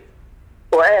technique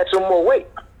or add some more weight.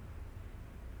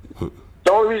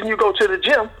 The only reason you go to the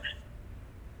gym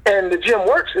and the gym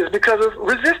works is because of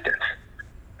resistance.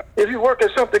 If you work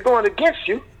at something going against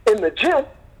you in the gym,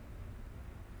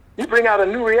 you bring out a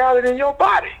new reality in your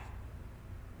body.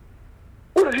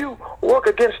 What if you work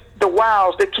against the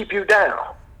wows that keep you down?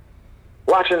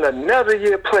 Watching another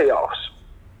year playoffs,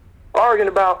 arguing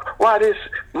about why this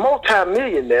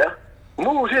multimillionaire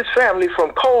moved his family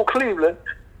from cold Cleveland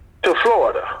to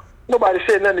Florida. Nobody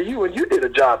said nothing to you when you did a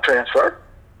job transfer.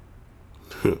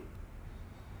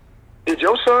 Did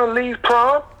your son leave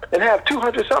prom and have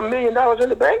 $200-something million in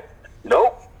the bank?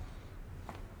 Nope.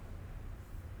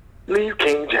 Leave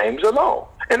King James alone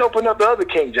and open up the other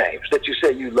King James that you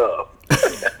say you love.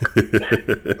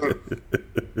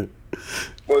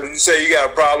 Well, you say you got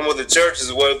a problem with the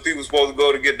churches. What are people supposed to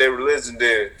go to get their religion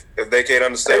there if they can't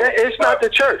understand? It's not the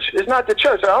church. It's not the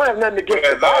church. I don't have nothing against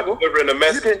the Bible. Delivering the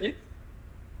message.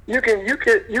 You can.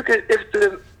 If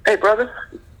the hey brother,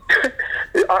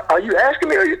 are you asking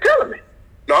me or are you telling me?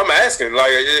 No, I'm asking.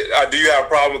 Like, do you have a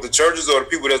problem with the churches or the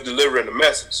people that's delivering the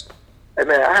message? Hey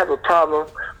man, I have a problem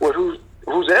with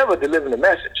who's ever delivering the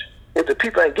message. If the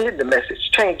people ain't getting the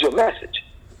message, change your message.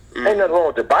 Ain't nothing wrong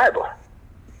with the Bible.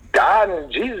 God and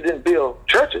Jesus didn't build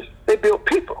churches. They built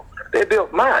people. They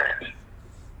built minds.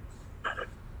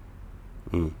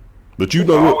 But you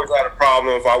know, I always had a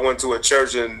problem if I went to a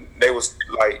church and they was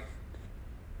like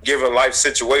giving life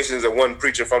situations that wasn't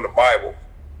preaching from the Bible.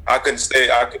 I couldn't stay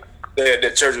at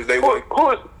that church if they weren't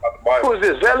about the Bible. Who is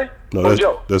this, Zelly? No, or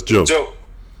Joe? That's Joe.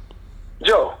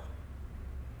 Joe,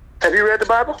 have you read the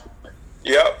Bible?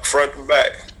 Yep, front and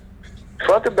back.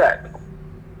 Front to back.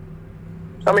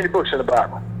 How many books in the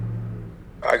Bible?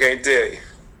 I can't tell you.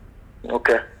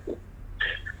 Okay.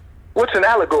 What's an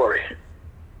allegory?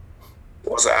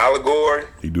 What's an allegory?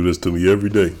 You do this to me every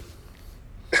day.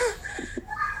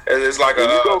 It's like Here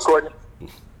you go, Courtney.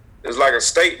 It's like a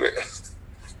statement.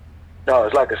 No,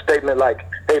 it's like a statement like,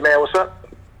 "Hey man, what's up?"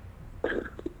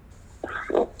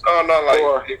 Oh, not like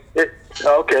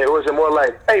okay, it was more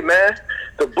like, "Hey man,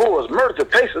 the Bulls murdered the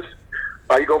Pacers.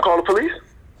 Are you gonna call the police?"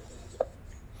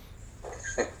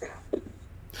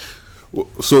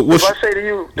 So if I say to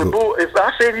you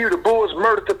the Bulls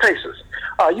murdered the Pacers,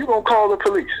 are you gonna call the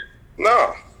police?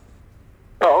 No.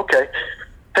 Oh, okay.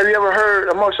 Have you ever heard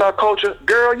amongst our culture,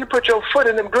 "Girl, you put your foot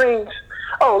in them greens.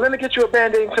 Oh, let me get you a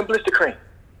Band-Aid and some blister cream."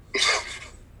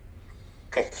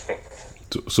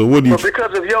 So what do you? But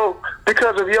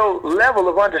because of your level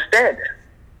of understanding,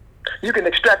 you can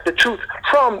extract the truth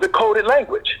from the coded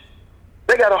language.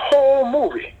 They got a whole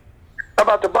movie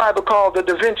about the Bible called the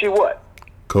Da Vinci what?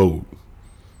 Code.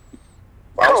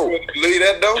 I was supposed to believe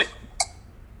that though.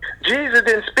 Jesus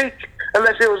didn't speak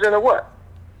unless it was in a what?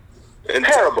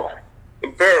 Parable.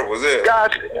 In parables, yeah.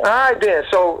 God, all right then.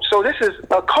 So this is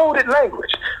a coded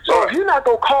language. So if you're not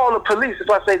gonna call the police if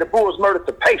I say the Bulls murdered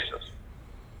the Pacers,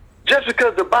 just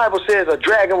because the Bible says a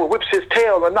dragon will whip his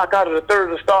tail and knock out of the third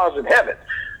of the stars in heaven,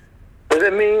 does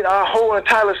it mean our whole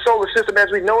entire solar system as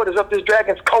we know it is up this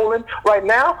dragon's colon right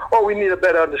now, or we need a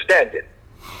better understanding?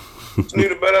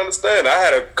 Need a better understanding. I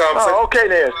had a conversation. Oh, okay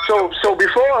then. So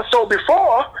before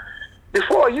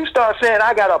Before you start saying,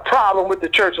 I got a problem with the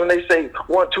church when they say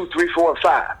 1, 2, 3, 4, and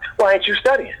 5, why ain't you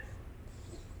studying?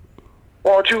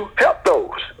 Why don't you help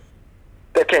those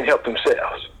that can't help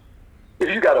themselves? If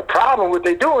you got a problem with what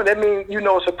they're doing, that means you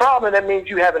know it's a problem, that means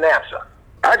you have an answer.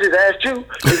 I just asked you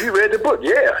if you read the book.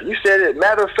 Yeah, you said it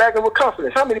matter of fact and with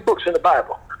confidence. How many books in the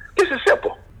Bible? This is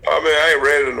simple. I mean, I ain't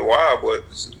read it in a while, but...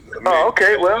 I mean, oh,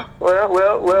 okay,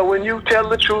 well, when you tell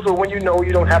the truth or when you know,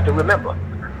 you don't have to remember.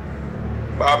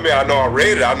 I mean, I know I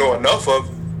read it. I know enough of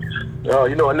it. Oh,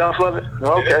 you know enough of it?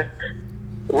 Okay. Yeah.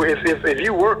 Well, if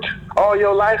you worked all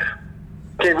your life,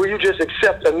 will you just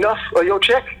accept enough of your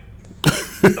check?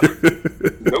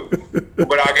 Nope.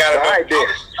 But I got enough. Right, then.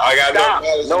 I got Stop.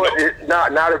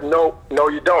 enough. No,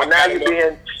 you don't. Now you're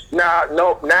being now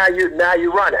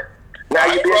you're running. Now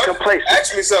you're being complacent.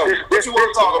 Ask me something. What you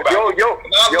want to talk about?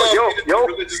 Yo.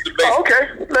 Religious debate. Oh, okay.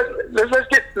 Let's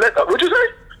get. What'd you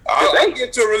say? I'll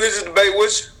get to a religious debate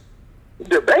with you.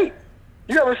 Debate?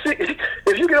 You ever see?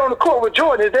 If you get on the court with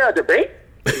Jordan, is there a debate?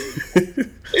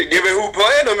 Given who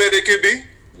playing them, it could be.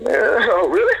 Oh,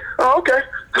 really? Oh, okay.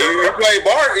 He played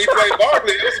Barkley.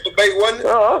 It was a debate, wasn't it?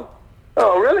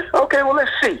 Oh, really? Okay, well,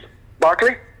 let's see.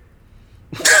 Barkley?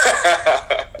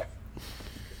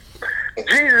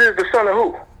 Jesus is the son of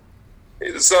who?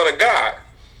 He's the son of God.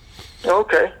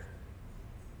 Okay.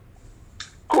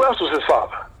 Who else was his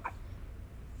father?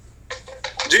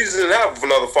 Jesus didn't have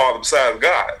another father besides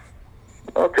God.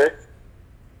 Okay.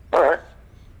 All right.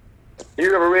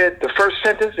 You ever read the first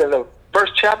sentence in the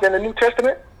first chapter in the New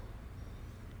Testament?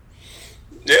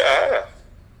 Yeah, I have.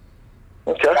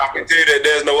 Okay. I can tell you that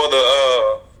there's no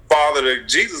other father to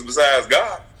Jesus besides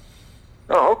God.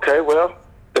 Oh, okay. Well,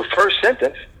 the first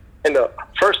sentence in the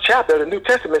first chapter of the New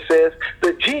Testament says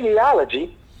the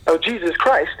genealogy of Jesus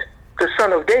Christ, the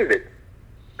son of David,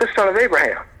 the son of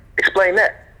Abraham. Explain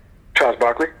that, Charles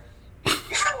Barkley.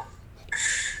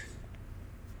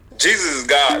 Jesus is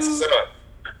God's son.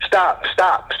 Stop.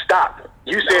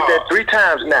 You said that 3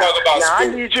 times now. Now I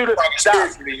need you to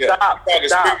stop. You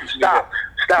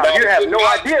have no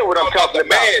idea what I'm talking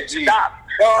about. Stop.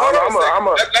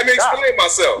 Let me explain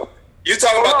myself. You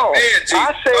talking about the man Jesus.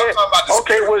 I said,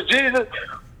 okay, was Jesus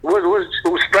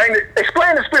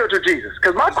explain the spiritual Jesus?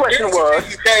 Because my question was,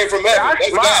 Jesus came from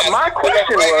heaven. My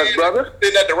question was, brother,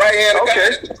 sitting at the right hand of God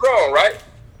at the throne, right?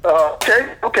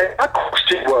 Okay. My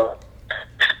question was,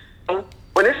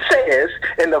 when it says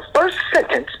in the first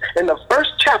sentence, in the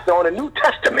first chapter on the New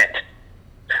Testament,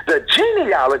 the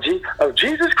genealogy of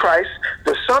Jesus Christ,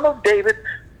 the son of David,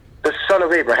 the son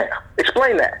of Abraham.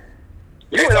 Explain that.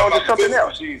 You went on to something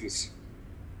else. Jesus.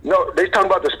 No, they talking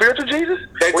about the spiritual Jesus?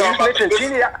 They talking about the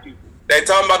genealogy. They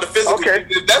talking about the physical. Okay.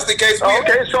 If that's the case, so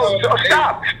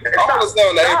stop.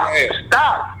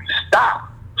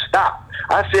 Stop.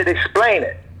 I said explain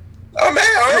it. Oh man,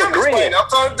 I am explaining. I'm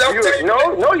talking.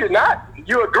 No, you're not.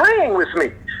 You're agreeing with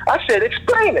me. I said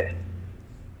explain it.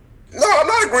 No, I'm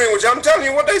not agreeing with you. I'm telling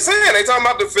you what they saying. They talking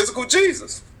about the physical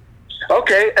Jesus.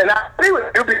 Okay, and I agree with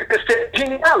you because it's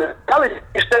genealogy.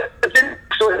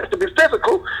 So it has to be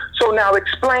physical. So now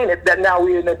explain it that now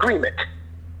we're in agreement.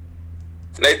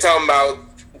 They talking about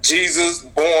Jesus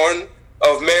born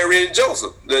of Mary and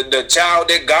Joseph, the child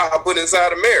that God put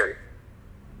inside of Mary.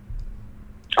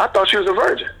 I thought she was a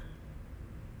virgin.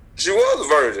 She was a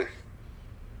virgin.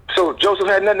 So Joseph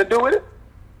had nothing to do with it?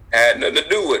 Had nothing to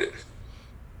do with it.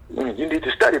 You need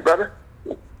to study, brother.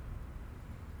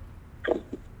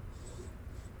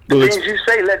 Well, things you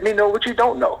say, let me know what you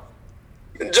don't know.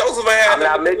 Joseph had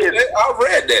nothing to do with it. I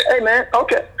read that. Hey, man.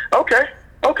 Okay.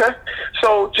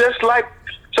 So just like,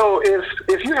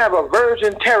 if you have a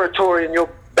virgin territory in your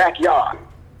backyard,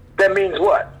 that means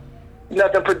what?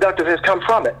 Nothing productive has come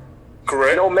from it.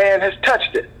 Correct. No man has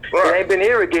touched it. Right. It ain't been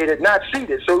irrigated, not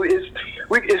seeded. So it's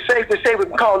safe to say we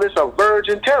can call this a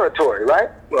virgin territory, right?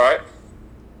 Right.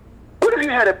 What if you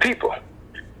had a people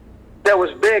that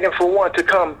was begging for one to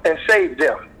come and save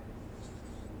them?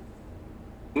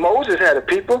 Moses had a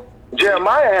people.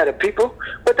 Jeremiah had a people,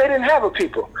 but they didn't have a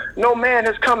people. No man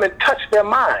has come and touched their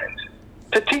minds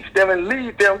to teach them and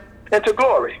lead them into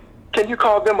glory. Can you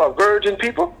call them a virgin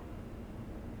people?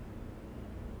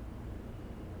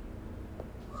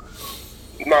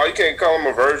 No, you can't call them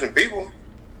a virgin people.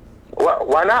 Well,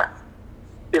 why not?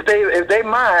 If their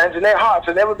minds and their hearts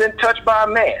have never been touched by a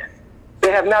man,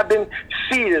 they have not been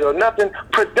seeded or nothing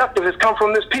productive has come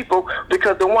from this people,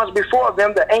 because the ones before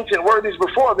them, the ancient worthies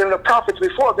before them, the prophets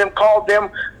before them, called them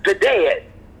the dead,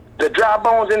 the dry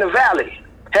bones in the valley,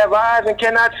 have eyes and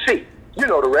cannot see. You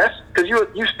know the rest, because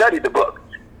you studied the book.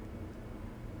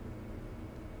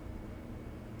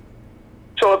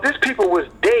 So if this people was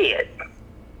dead,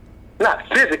 not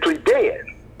physically dead,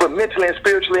 but mentally and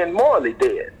spiritually and morally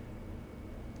dead.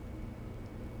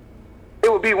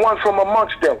 It would be one from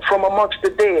amongst them, from amongst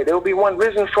the dead. It would be one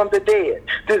risen from the dead.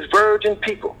 This virgin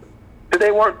people, that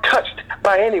they weren't touched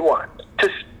by anyone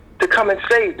to come and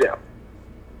save them.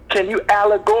 Can you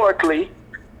allegorically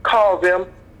call them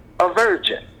a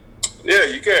virgin? Yeah,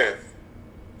 you can.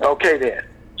 Okay, then.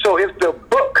 So if the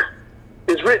book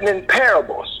is written in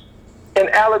parables, in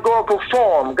allegorical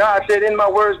form, God said, in my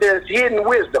words there's hidden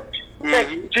wisdom.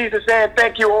 Thank you. Jesus said,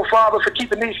 thank you, O Father, for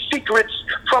keeping these secrets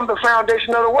from the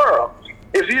foundation of the world.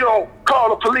 If you don't call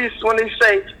the police when they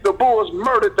say the Bulls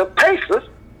murdered the Pacers,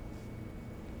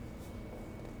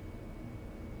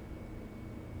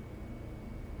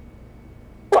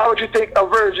 why would you think a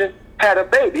virgin had a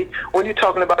baby when you're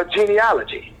talking about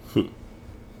genealogy?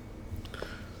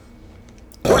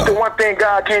 What's the one thing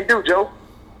God can't do, Joe?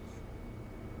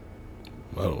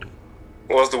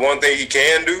 What's the one thing he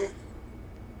can do?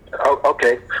 Oh,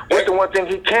 okay. What's the one thing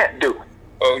he can't do?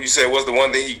 Oh, you said what's the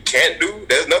one thing he can't do?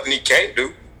 There's nothing he can't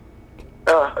do.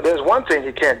 There's one thing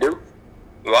he can't do.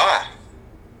 Lie.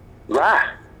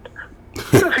 Lie.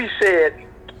 What if he said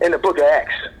in the book of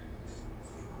Acts,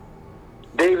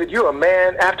 David, you're a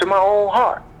man after my own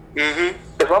heart. Mm-hmm.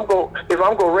 If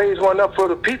I'm gonna raise one up for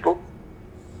the people,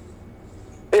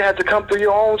 it has to come through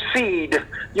your own seed,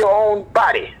 your own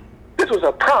body. This was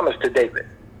a promise to David.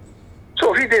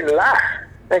 So if he didn't lie,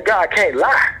 then God can't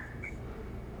lie.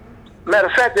 Matter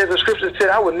of fact, there's a scripture that said,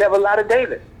 I would never lie to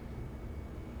David.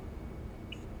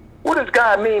 What does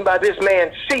God mean by this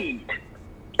man's seed?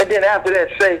 And then after that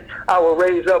say, I will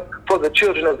raise up for the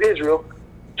children of Israel,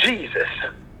 Jesus.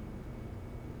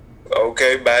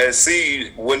 Okay, by his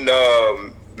seed, wouldn't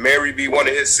Mary be one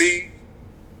of his seed?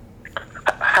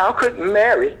 How could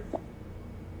Mary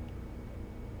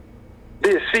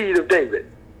be a seed of David?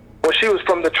 Well, she was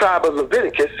from the tribe of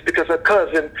Leviticus because her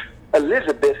cousin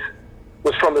Elizabeth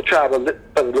was from the tribe of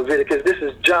Leviticus. This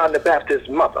is John the Baptist's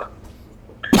mother.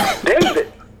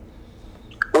 David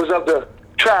was of the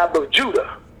tribe of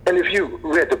Judah. And if you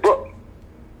read the book,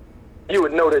 you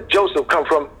would know that Joseph come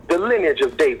from the lineage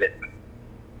of David.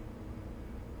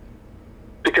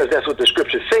 Because that's what the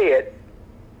scripture said.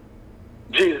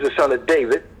 Jesus, the son of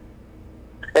David.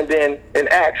 And then in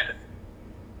Acts,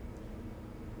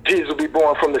 Jesus will be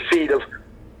born from the seed of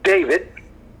David.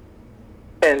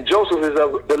 And Joseph is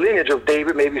of the lineage of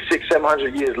David, maybe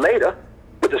 600-700 years later.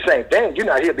 But the same thing, you're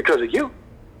not here because of you.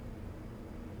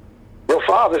 Your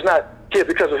father's not here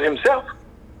because of himself,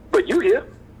 but you here.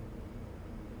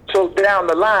 So down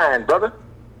the line, brother.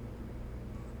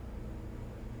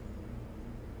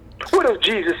 What if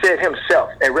Jesus said himself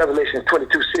in Revelation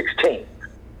 22:16?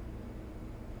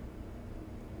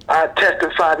 I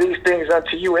testify these things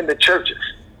unto you in the churches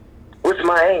with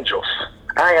my angels.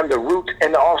 I am the root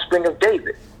and the offspring of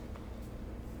David.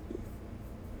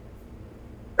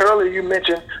 Earlier you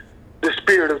mentioned the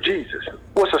spirit of Jesus.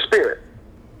 What's a spirit?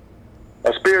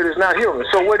 A spirit is not human.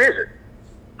 So what is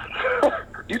it?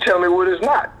 You tell me what it's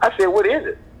not. I said, what is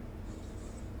it?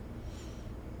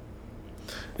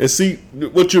 And see,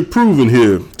 what you're proving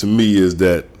here to me is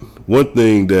that one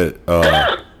thing that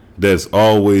that's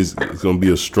always going to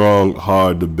be a strong,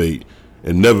 hard debate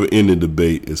and never-ending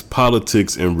debate is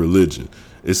politics and religion.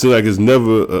 It seems like it's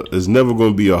never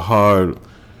going to be a hard,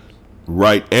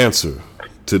 right answer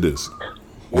to this.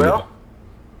 Well,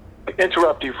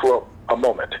 interrupt you for a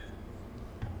moment.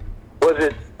 Was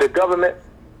it the government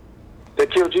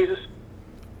that killed Jesus?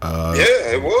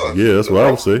 Yeah, it was. Yeah, that's what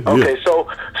I would say. Okay, yeah.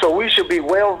 so we should be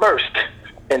well versed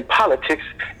in politics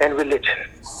and religion.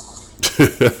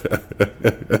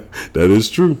 That is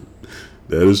true.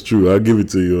 That is true. I'll give it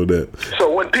to you on that.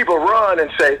 So when people run and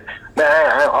say, man,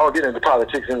 I don't get into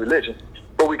politics and religion,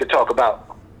 but we could talk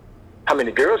about how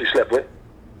many girls you slept with.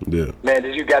 Yeah. Man,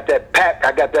 did you got that pack?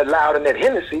 I got that loud and that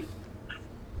Hennessy.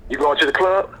 You going to the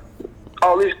club?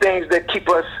 All these things that keep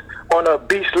us on a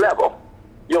beast level.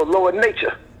 Your lower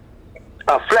nature.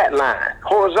 A flat line,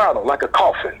 horizontal, like a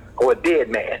coffin or a dead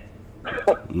man.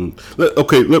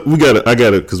 Okay, we got it. I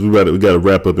got it because we got to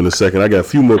wrap up in a second. I got a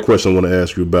few more questions I want to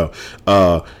ask you about.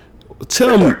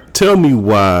 Tell me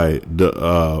why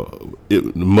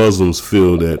the Muslims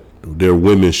feel that their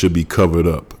women should be covered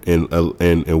up, and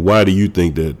why do you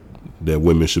think that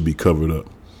women should be covered up?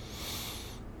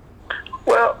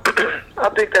 Well, I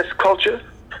think that's culture.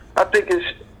 I think it's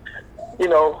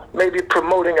maybe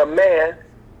promoting a man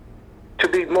to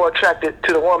be more attracted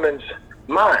to the woman's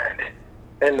mind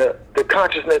and the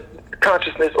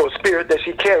consciousness or spirit that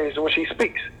she carries when she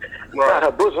speaks. Right. Not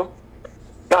her bosom,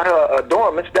 not her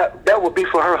adornments. That would be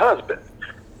for her husband.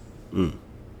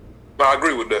 I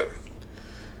agree with that.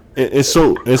 And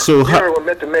so you heard what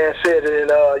Method Man said in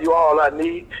 "You All I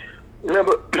Need."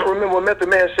 Remember what Method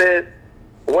Man said?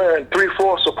 Wearing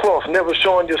 3/4 of cloth, never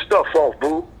showing your stuff off,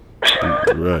 boo.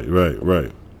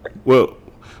 Right. Well,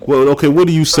 okay. What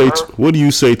do you say? What do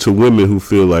you say to women who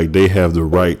feel like they have the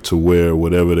right to wear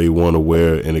whatever they want to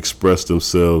wear and express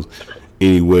themselves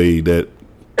any way that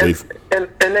they? And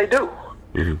they do.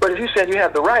 Mm-hmm. But if you said you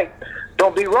have the right,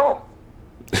 don't be wrong.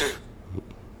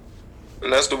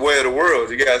 And that's the way of the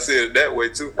world. You gotta see it that way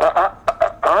too. I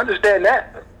understand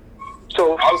that.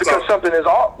 So because something is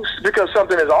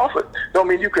offered, don't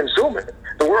mean you consume it.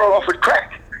 The world offered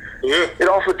crack. Yeah. It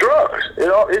offered drugs.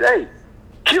 Hey,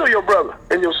 kill your brother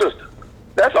and your sister.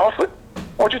 That's offered.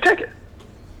 Won't you take it?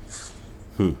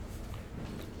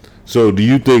 So do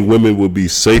you think women would be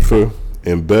safer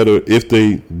and better if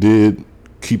they did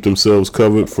keep themselves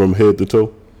covered from head to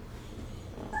toe?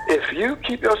 If you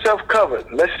keep yourself covered,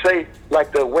 let's say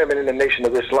like the women in the Nation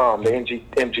of Islam, the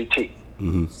MGT,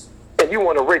 mm-hmm. and you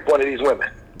want to rape one of these women,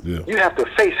 you have to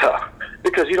face her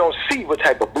because you don't see what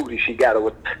type of booty she got or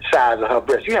what size of her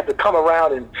breast. You have to come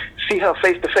around and see her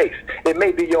face to face. It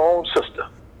may be your own sister.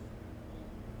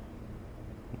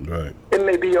 Right. It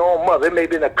may be your own mother. It may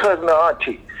be a cousin or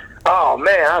auntie. Oh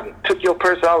man, I took your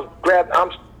purse.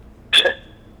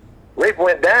 Rape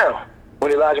went down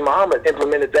when Elijah Muhammad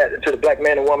implemented that to the black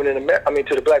man and woman in America.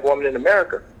 To the black woman in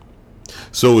America.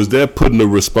 So is that putting the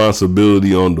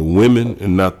responsibility on the women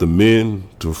and not the men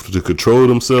to control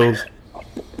themselves?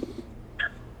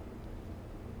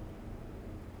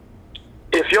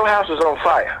 If your house is on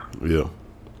fire,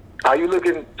 are you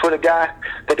looking for the guy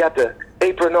that got the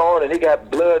apron on and he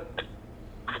got blood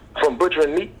from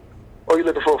butchering meat, or are you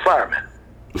looking for a fireman?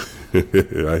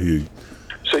 I hear you.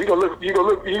 So you gonna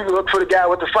look for the guy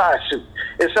with the fire suit.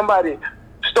 If somebody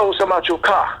stole something out your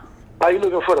car, are you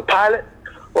looking for the pilot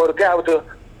or the guy with the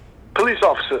police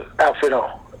officer outfit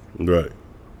on? Right.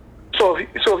 So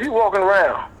if you walking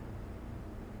around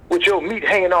with your meat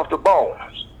hanging off the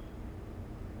bones,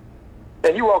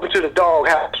 and you walk into the dog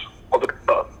house or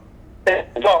and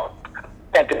the dog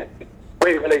and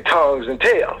waving their tongues and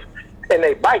tails, and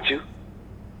they bite you,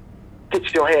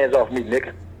 get your hands off me,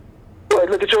 nigga. Boy,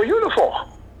 look at your uniform.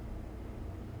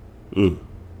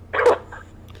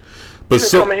 But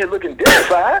some come in here looking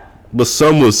dignified. But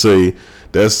some would say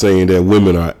that's saying that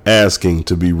women are asking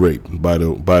to be raped by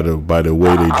the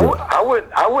way they dress.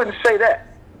 I wouldn't say that.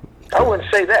 Okay. I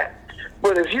wouldn't say that.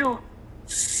 But if you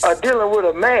are dealing with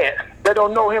a man that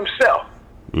don't know himself,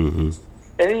 mm-hmm.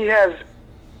 and he has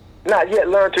not yet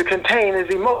learned to contain his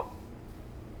emotions,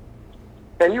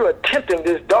 and you are tempting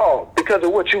this dog because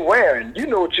of what you're wearing, you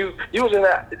know what you was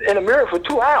in a mirror for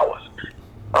 2 hours.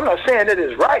 I'm not saying that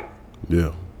it's right.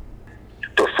 Yeah.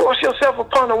 To force yourself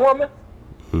upon a woman,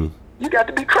 you got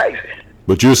to be crazy.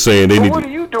 But you're saying they need what to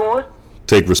are you doing?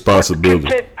 Take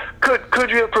responsibility. Could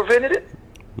you have prevented it?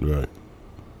 Right.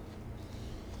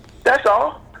 That's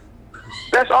all.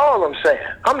 That's all I'm saying.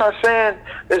 I'm not saying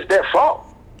it's their fault,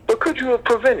 but could you have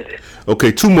prevented it?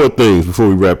 Okay, 2 more things before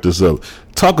we wrap this up.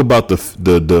 Talk about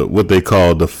the what they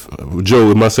call Joe.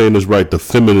 Am I saying this right? The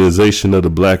feminization of the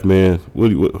black man.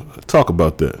 Talk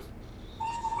about that.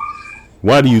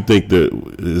 Why do you think that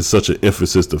there's such an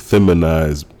emphasis to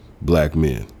feminize black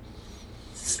men?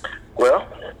 Well,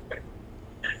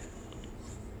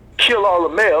 kill all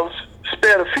the males,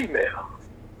 spare the female.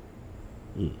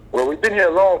 Well, we've been here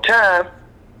a long time,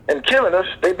 and killing us,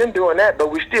 they've been doing that,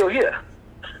 but we're still here.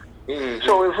 Mm-hmm.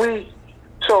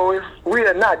 So if we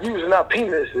are not using our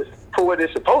penises for what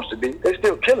they're supposed to be, they're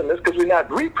still killing us because we're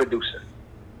not reproducing.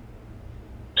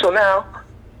 So now,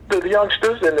 the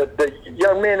youngsters and the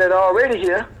young men that are already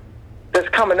here, that's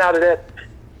coming out of that,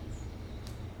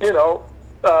 in the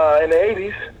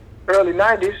 80s, early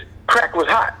 90s, crack was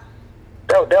hot.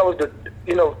 That was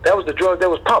the drug that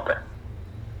was pumping.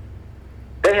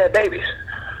 They had babies.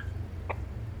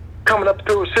 Coming up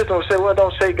through a system and say, well,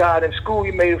 don't say God in school,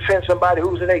 you may offend somebody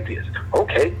who's an atheist.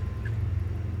 Okay.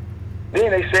 Then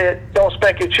they said, don't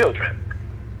spank your children.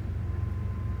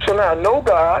 So now no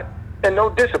God and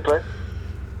no discipline,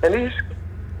 and these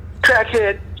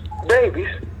crackhead babies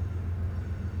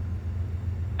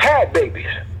had babies.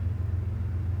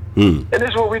 And this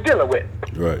is what we're dealing with.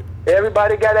 Right.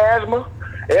 Everybody got asthma.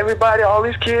 Everybody, all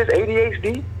these kids,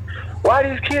 ADHD. Why are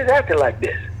these kids acting like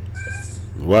this?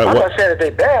 Why? I'm not saying that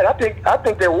they're bad. I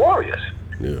think they're warriors.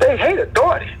 Yeah. They hate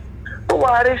authority. But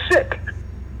why are they sick?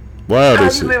 Why are they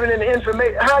sick?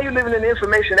 How are you living in the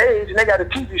information age and they got a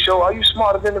TV show? Are you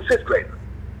smarter than the 5th grader?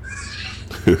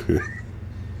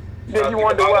 Then you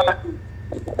wonder why.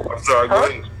 I'm sorry.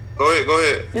 Go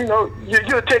ahead.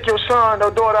 You'll take your son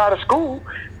or daughter out of school,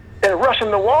 and rushing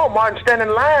to Walmart and standing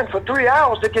in line for 3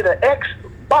 hours to get an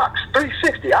Xbox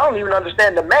 360. I don't even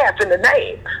understand the math in the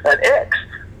name. An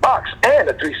Xbox and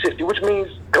a 360, which means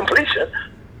completion.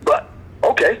 But,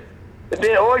 okay. And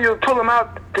then, or you pull them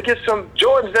out to get some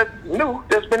Jordans that's new,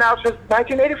 that's been out since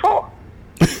 1984.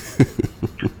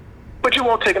 But you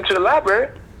won't take them to the library.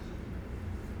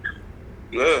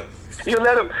 Yeah. You'll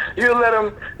let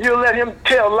him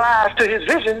tell lies to his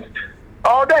visions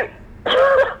all day.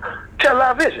 Tell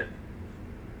lie vision.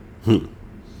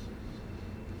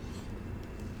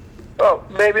 Oh,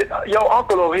 baby, your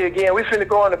uncle over here again. We finna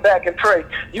go in the back and pray.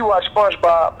 You watch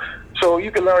SpongeBob so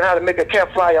you can learn how to make a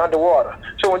campfire underwater.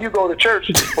 So when you go to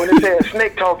church, when they say a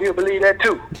snake talk, you'll believe that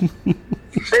too.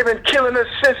 They've been killing us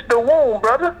since the womb,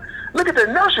 brother. Look at the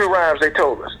nursery rhymes they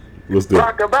told us.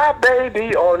 Rock-a-bye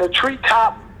baby on a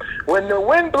treetop. When the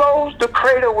wind blows, the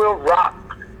crater will rock.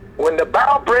 When the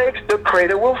bough breaks, the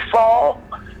crater will fall.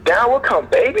 Down will come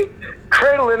baby,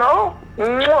 cradle and all.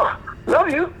 Mwah. Love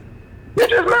you. You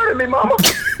just murdered me, mama.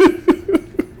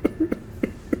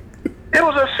 It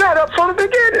was a setup from the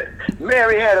beginning.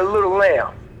 Mary had a little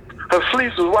lamb. Her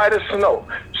fleece was white as snow.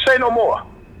 Say no more.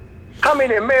 How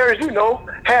many Marys you know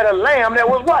had a lamb that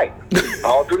was white?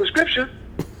 All through the scripture.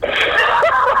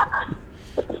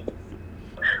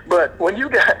 But when you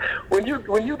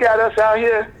got us out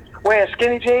here wearing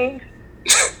skinny jeans,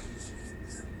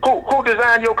 who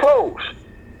designed your clothes?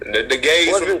 The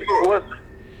gays from Europe.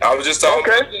 I was just talking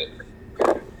about that.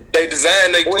 They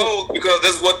designed their clothes because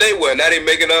that's what they wear. Now they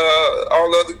making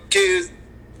all other kids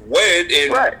wear it,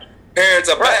 and parents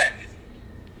are back.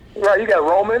 Right, you got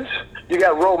Romans, you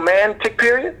got romantic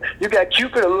period, you got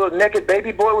Cupid, a little naked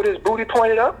baby boy with his booty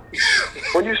pointed up.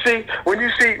 when you see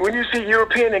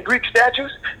European and Greek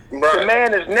statues, the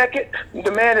man is naked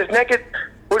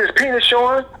with his penis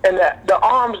showing, and the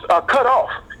arms are cut off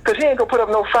because he ain't gonna put up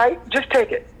no fight. Just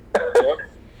take it.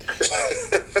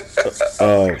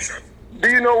 Do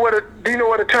you know where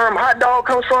the term hot dog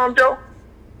comes from, Joe?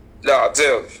 No,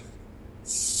 tell me.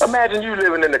 Imagine you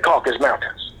living in the Caucasus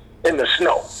Mountains in the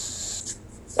snow,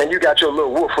 and you got your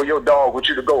little wolf or your dog with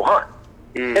you to go hunt.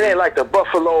 It ain't like the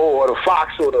buffalo or the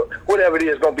fox or the whatever it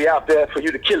is gonna be out there for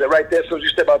you to kill it right there as soon as you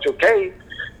step out your cave.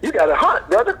 You gotta hunt,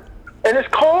 brother, and it's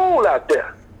cold out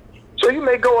there, so you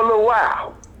may go a little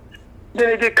while. Then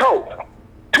it get cold,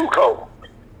 too cold.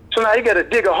 So now you gotta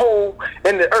dig a hole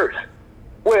in the earth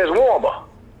where it's warmer,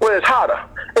 where it's hotter,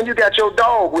 and you got your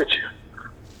dog with you,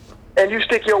 and you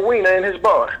stick your wiener in his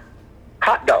bun.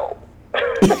 Hot dog. I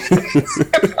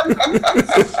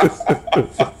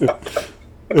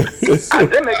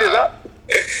didn't make this up.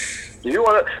 If you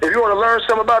want to learn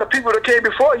something about the people that came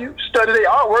before you, study their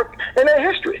artwork and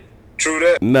their history. True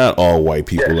that. Not all white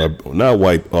people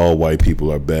all white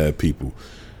people are bad people.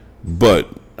 But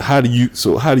how do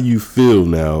you feel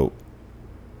now,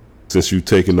 since you've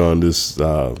taken on this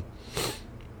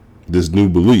this new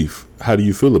belief? How do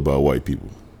you feel about white people?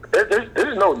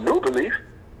 There's no new belief.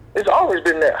 It's always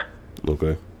been there.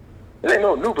 Okay. There ain't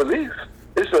no new belief.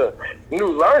 It's a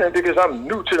new learning because I'm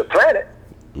new to the planet.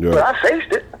 Yeah. But I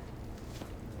faced it.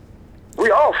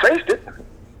 We all faced it.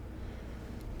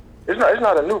 It's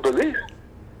not a new belief.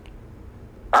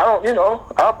 I don't,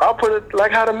 I'll put it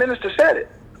like how the minister said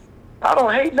it. I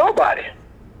don't hate nobody.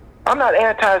 I'm not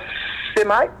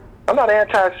anti-Semite. I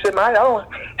don't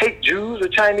hate Jews or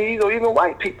Chinese or even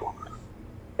white people.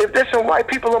 If there's some white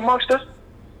people amongst us,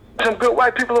 some good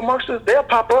white people amongst us, they'll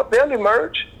pop up, they'll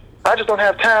emerge. I just don't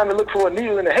have time to look for a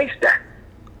needle in a haystack.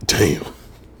 Damn.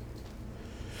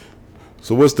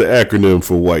 So what's the acronym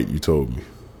for white you told me?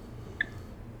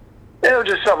 It was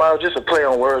just a play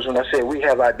on words when I said we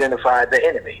have identified the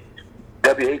enemy.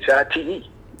 WHITE.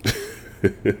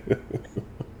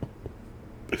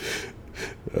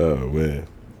 Oh, man.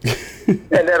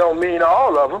 And that don't mean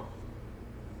all of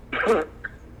them.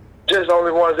 Just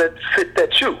only ones that fit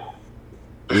that shoe.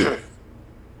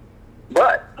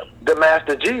 But the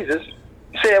Master Jesus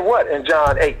said what in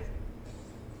John 8?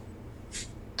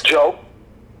 Joe?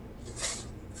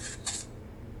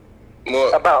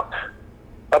 What?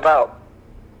 About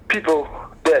people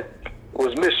that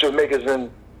was mischief makers and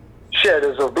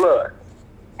shedders of blood.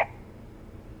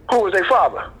 Who was their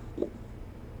father?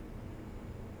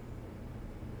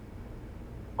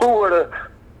 Who were the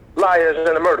liars and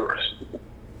the murderers?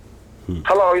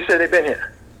 How long you say they've been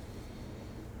here?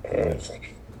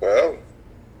 Well.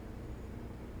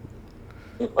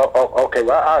 Okay,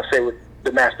 well, I'll say what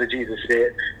the Master Jesus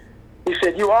said. He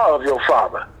said, you are of your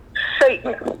father,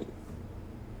 Satan.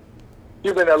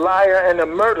 You've been a liar and a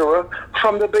murderer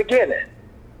from the beginning.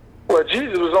 Well,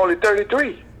 Jesus was only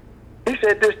 33. He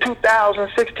said this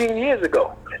 2016 years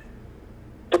ago.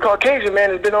 The Caucasian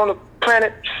man has been on the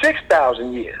planet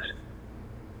 6,000 years.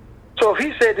 So if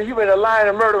he said that you've been a liar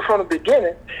and murder from the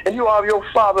beginning, and you are your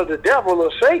father, the devil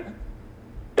or Satan,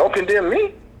 don't condemn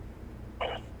me.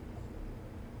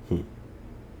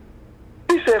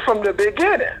 He said from the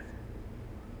beginning.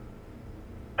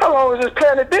 How long has this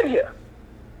planet been here?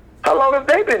 How long have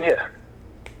they been here?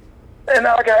 And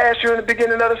like I asked you in the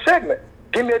beginning of the segment,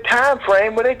 give me a time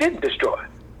frame where they didn't destroy.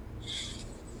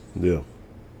 Yeah.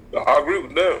 I agree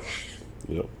with them.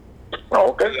 Yeah.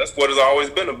 Oh, okay. That's what it's always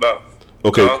been about.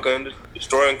 Okay. Conquer and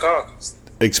destroy and conquer.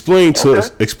 Explain to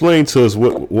us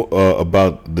what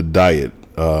about the diet.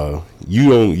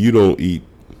 You don't eat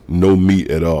no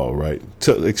meat at all, right?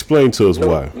 Explain to us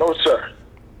why. No, sir.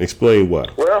 Explain why.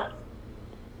 Well,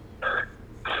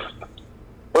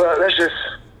 let's just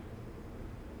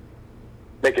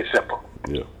make it simple.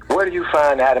 Yeah. Where do you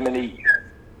find Adam and Eve?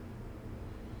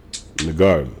 In the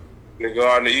garden. In the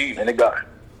Garden of Eden. In the garden.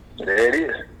 There it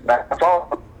is. Not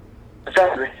far.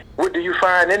 Exactly. What do you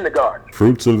find in the garden?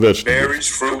 Fruits and vegetables. Berries,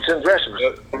 fruits and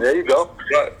vegetables. There you go.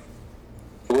 Right.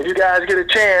 When you guys get a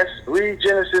chance, read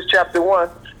Genesis chapter 1,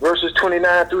 verses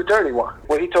 29 through 31,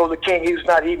 where he told the king he was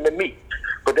not eating the meat.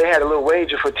 But they had a little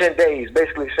wager for 10 days,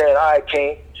 basically saying, all right,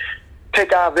 king,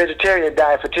 take our vegetarian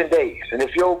diet for 10 days. And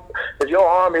if your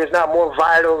army is not more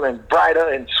vital and brighter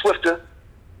and swifter,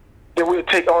 then we'll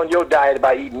take on your diet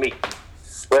by eating meat.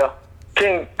 Well,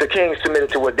 the king submitted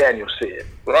to what Daniel said.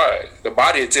 Right. The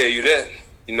body will tell you that,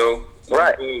 you know.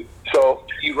 Right. So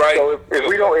you right. So if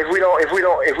we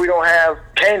don't have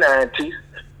canine teeth,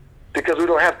 because we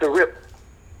don't have to rip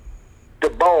the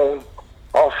bone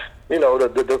off, you know,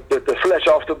 the flesh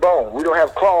off the bone. We don't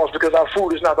have claws because our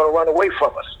food is not going to run away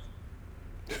from us.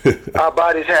 Our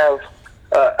bodies have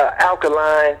an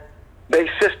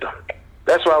alkaline-based system.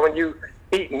 That's why when you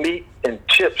eat meat and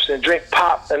chips and drink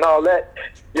pop and all that,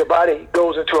 your body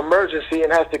goes into emergency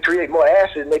and has to create more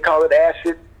acid, and they call it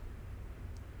acid.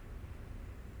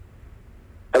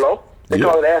 Hello? They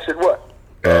call it acid what?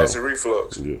 Acid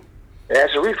reflux. Yeah.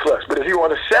 Acid reflux. But if you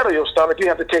want to settle your stomach, you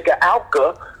have to take an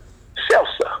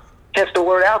Alka-Seltzer. Hence the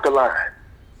word alkaline.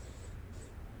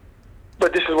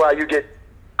 But this is why you get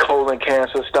colon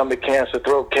cancer, stomach cancer,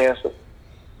 throat cancer.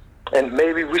 And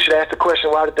maybe we should ask the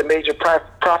question, why did the major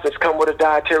prophets come with a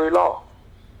dietary law?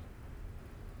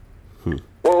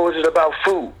 What was it about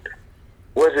food?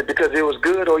 Was it because it was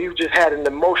good, or you just had an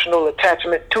emotional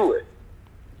attachment to it?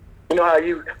 You know how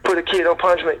you put a kid on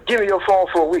punishment? Give me your phone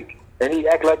for a week. And he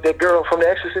act like that girl from The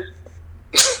Exorcist?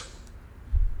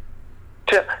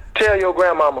 Tell your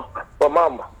grandmama or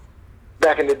mama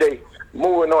back in the day,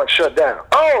 moving on, shut down.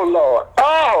 Oh, Lord.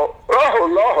 Oh,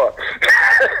 Lord.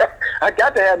 I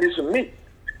got to have me some meat.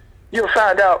 You'll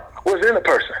find out what's in a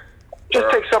person. Just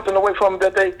take something away from them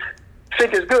that they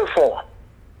think is good for them.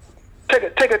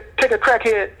 Take a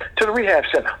crackhead to the rehab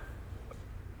center.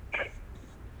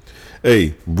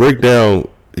 Hey, break down.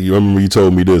 You remember you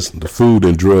told me this, the Food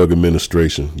and Drug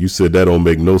Administration. You said that don't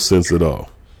make no sense at all.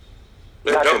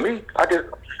 Not to me. I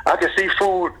can see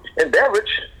food and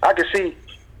beverage. I can see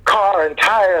car and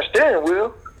tire and steering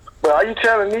wheel. But are you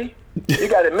telling me you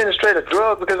got administrative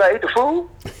drugs because I ate the food?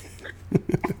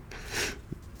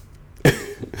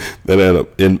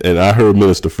 And I heard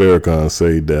Minister Farrakhan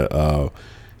say that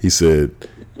he said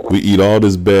we eat all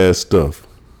this bad stuff,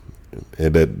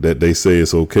 and that they say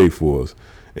it's okay for us,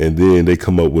 and then they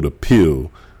come up with a pill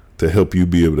to help you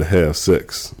be able to have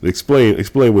sex. Explain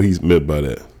what he's meant by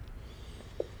that.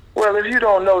 Well, if you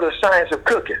don't know the science of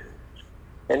cooking,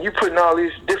 and you putting all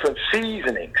these different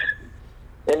seasonings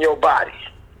in your body,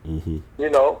 you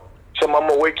know, some of them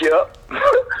will wake you up,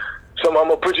 some of them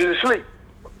will put you to sleep.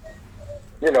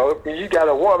 You know, if you got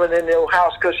a woman in your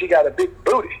house because she got a big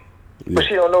booty, but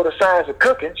she don't know the science of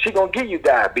cooking, she gonna give you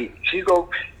diabetes. She's gonna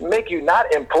make you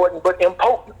not important but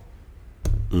impotent.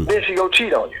 Then she gonna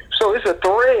cheat on you. So it's a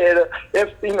thread of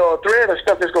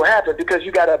stuff that's gonna happen because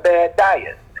you got a bad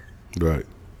diet. Right.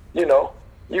 You know,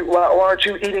 why aren't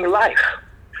you eating life?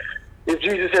 If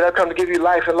Jesus said, "I come to give you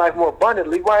life and life more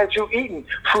abundantly," why aren't you eating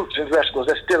fruits and vegetables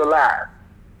that's still alive?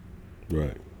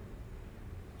 Right.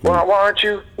 Why aren't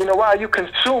you? Why are you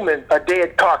consuming a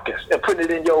dead carcass and putting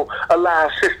it in your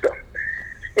alive system?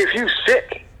 If you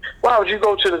sick, why would you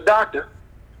go to the doctor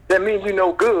that means you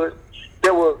no good,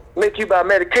 that will make you buy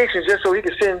medications just so he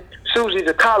can send Susie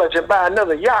to college and buy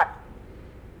another yacht?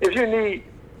 If you need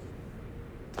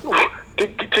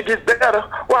to get better,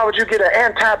 why would you get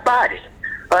an antibiotic?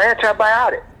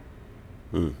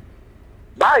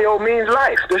 Bio means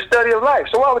life, the study of life.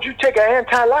 So why would you take an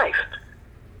anti-life?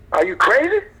 Are you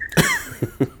crazy?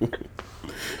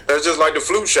 That's just like the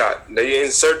flu shot. They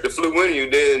insert the flu in you,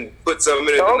 then put something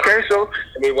in it. Okay, so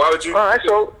I mean, why would you? All right,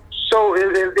 so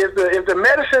if the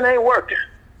medicine ain't working,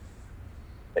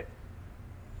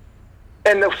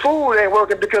 and the food ain't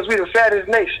working because we the fattest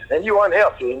nation, and you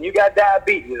unhealthy, and you got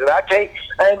diabetes, and I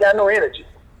ain't got no energy.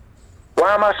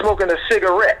 Why am I smoking a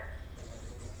cigarette?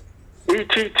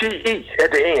 ETTE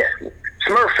at the end.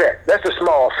 Smurfette, that's a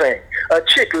small thing. A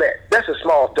chiclet, that's a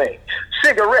small thing.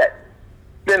 Cigarette,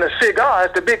 then a cigar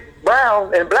is the big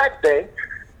brown and black thing,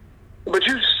 but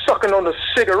you sucking on the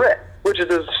cigarette, which is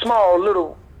a small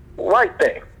little white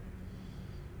thing.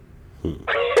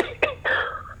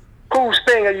 Whose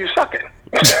thing are you sucking?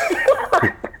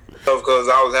 Because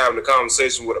I was having a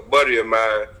conversation with a buddy of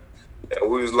mine,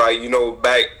 and we was like,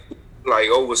 back like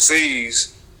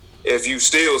overseas, if you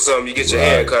steal something, you get your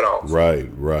hand cut off. Right.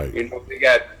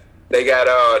 They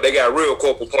got real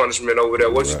corporal punishment over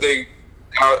there. What you think?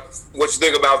 What you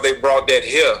think about they brought that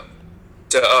here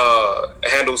to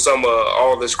handle some of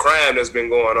all this crime that's been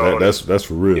going on? That's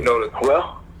for real.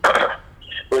 Well,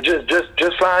 we'll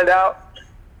just find out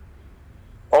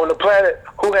on the planet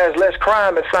who has less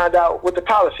crime and find out what the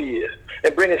policy is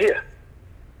and bring it here.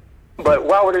 But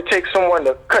why would it take someone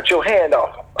to cut your hand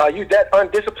off? Are you that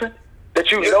undisciplined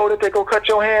that you know that they're going to cut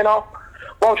your hand off?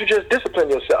 Why don't you just discipline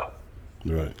yourself?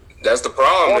 Right. That's the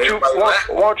problem.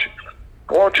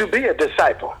 Won't you be a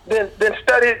disciple? Then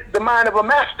study the mind of a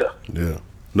master. Yeah.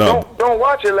 No. Don't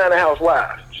watch Atlanta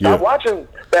Housewives. Stop watching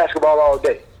basketball all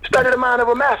day. Study the mind of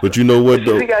a master. But you know what,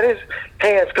 though? He got his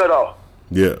hands cut off.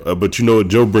 Yeah, but you know what?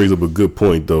 Joe brings up a good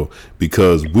point, though,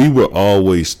 because we were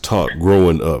always taught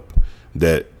growing up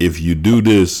that if you do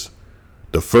this,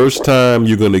 the first time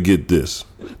you're going to get this.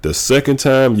 The second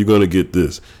time you're going to get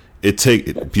this.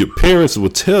 Your parents will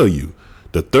tell you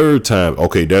the third time,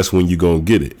 okay, that's when you're going to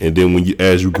get it. And then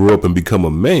as you grow up and become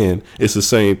a man, it's the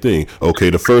same thing. Okay,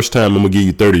 the first time I'm going to give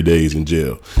you 30 days in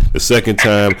jail. The second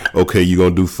time, okay, you're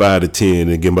going to do 5 to 10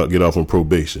 and get off on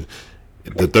probation.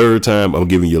 The third time, I'm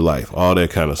giving you life, all that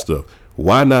kind of stuff.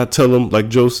 Why not tell them, like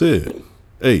Joe said,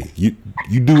 hey, you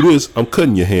do this, I'm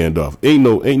cutting your hand off. Ain't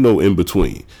no in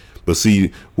between. But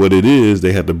see, what it is,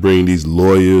 they have to bring these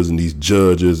lawyers and these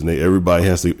judges, and everybody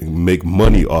has to make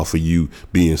money off of you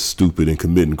being stupid and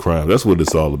committing crime. That's what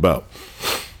it's all about.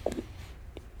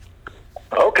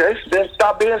 Okay, so then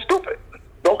stop being stupid.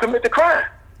 Don't commit the crime.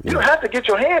 You don't have to get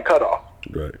your hand cut off.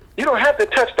 Right. You don't have to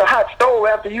touch the hot stove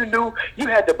after you knew you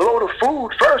had to blow the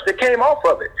food first that came off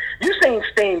of it. You seen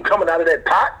steam coming out of that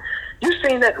pot. You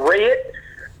seen that red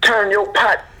turn your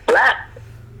pot black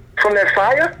from that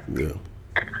fire. Yeah.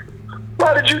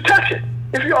 Why did you touch it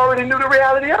if you already knew the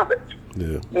reality of it?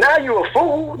 Yeah. Now you're a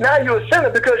fool. Now you're a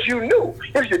sinner because you knew.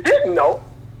 If you didn't know,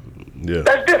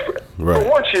 that's different. Right.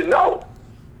 But once you know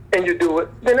and you do it,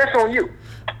 then that's on you.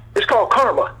 It's called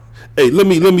karma. Hey, let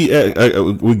me.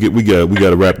 We got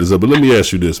to wrap this up. But let me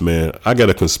ask you this, man. I got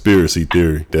a conspiracy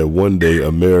theory that one day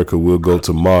America will go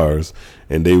to Mars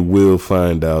and they will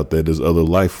find out that there's other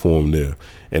life form there,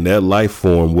 and that life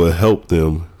form will help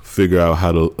them figure out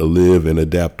how to live and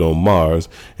adapt on Mars,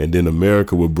 and then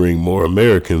America will bring more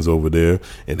Americans over there,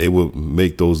 and they will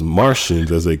make those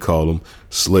Martians, as they call them,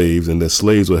 slaves, and the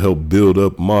slaves will help build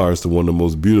up Mars to one of the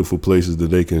most beautiful places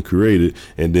that they can create it,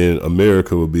 and then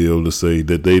America will be able to say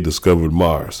that they discovered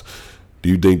Mars. Do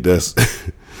you think that's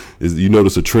you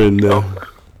notice a trend now?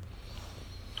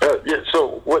 Yeah,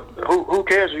 so what? Who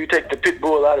cares if you take the pit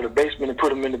bull out of the basement and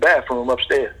put him in the bathroom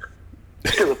upstairs?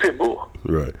 It's still a pit bull.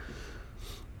 Right.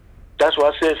 That's why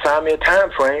I said sign me a time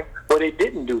frame where they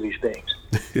didn't do these things.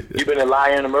 You've been a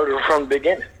liar and a murderer from the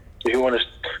beginning. If you want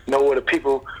to know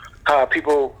how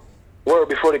people were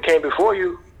before they came before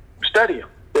you, study them,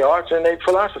 their arts and their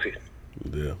philosophies.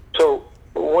 Yeah. So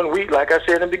when we, like I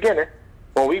said in the beginning,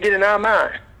 when we get in our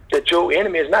mind that your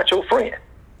enemy is not your friend,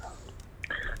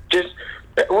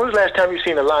 when was the last time you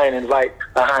seen a lion invite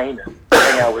a hyena to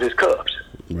hang out with his cubs?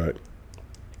 Right.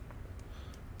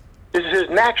 This is his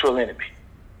natural enemy.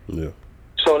 Yeah.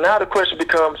 So now the question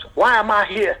becomes, why am I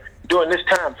here during this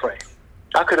time frame?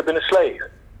 I could have been a slave.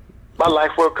 My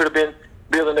life work could have been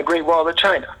building the Great Wall of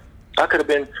China. I could have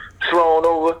been thrown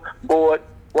overboard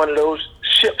one of those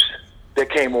ships that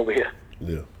came over here.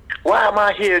 Yeah. Why am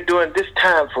I here during this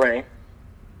time frame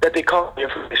that they call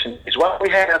information? Is why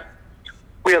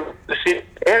we'll see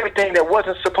everything that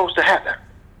wasn't supposed to happen.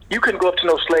 You couldn't go up to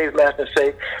no slave master and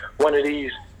say, one of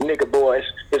these nigger boys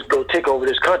is go take over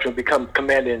this country and become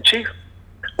commander-in-chief.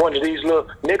 One of these little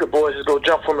nigger boys is go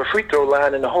jump from a free throw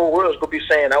line and the whole world's going to be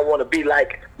saying, I want to be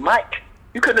like Mike.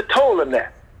 You couldn't have told him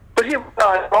that. But he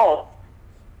was all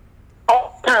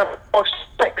the time on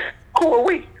strength. Who are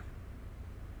we?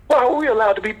 Why are we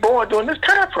allowed to be born during this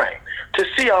time frame to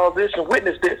see all this and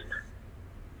witness this?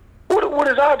 What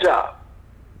is our job?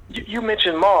 You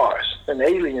mentioned Mars and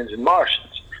aliens and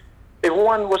Martians. If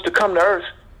one was to come to Earth,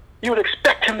 you would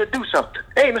expect him to do something.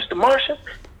 Hey, Mr. Martian,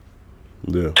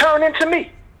 turn into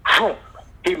me.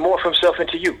 He morph himself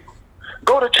into you.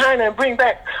 Go to China and bring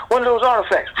back one of those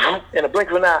artifacts. In a blink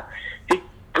of an eye, he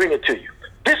bring it to you.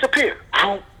 Disappear.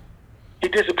 He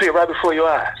disappeared right before your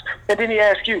eyes. And then he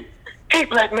asks you, hey,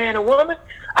 black man and woman,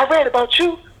 I read about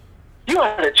you. You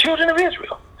are the children of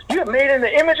Israel. You are made in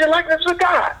the image and likeness of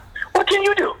God. What can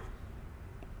you do?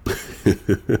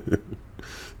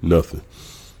 Nothing.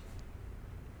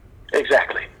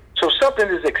 Exactly. So something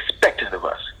is expected of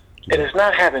us. And it's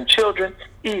not having children,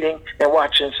 eating, and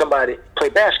watching somebody play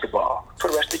basketball for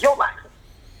the rest of your life.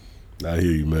 I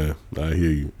hear you, man. I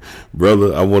hear you,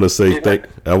 brother. I want to say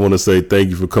thank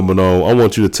you for coming on. I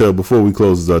want you to tell, before we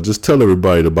close this out, just tell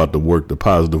everybody about the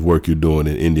positive work you're doing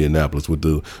in Indianapolis with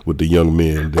the young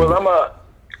men. Well,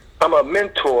 I'm a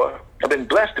mentor. I've been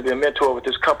blessed to be a mentor with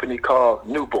this company called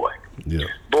New Boy. Yeah.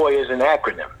 Boy is an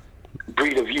acronym,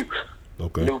 breed of youth.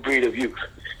 Okay. New breed of youth.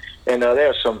 And there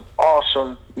are some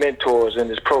awesome mentors in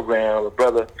this program.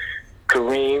 Brother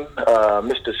Kareem,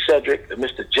 Mr. Cedric,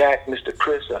 Mr. Jack, Mr.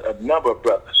 Chris, a number of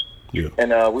brothers. Yeah.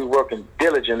 And we're working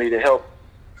diligently to help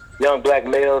young black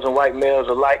males and white males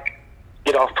alike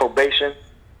get off probation,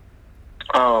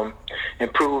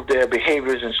 improve their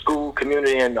behaviors in school,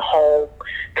 community, and the home,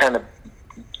 kind of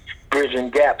bridging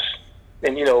gaps,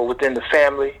 and within the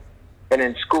family and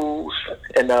in schools,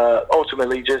 and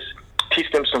ultimately just teach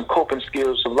them some coping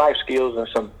skills, some life skills, and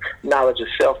some knowledge of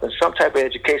self, and some type of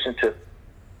education to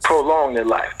prolong their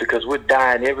life, because we're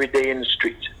dying every day in the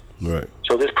streets. Right.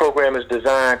 So this program is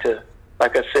designed to,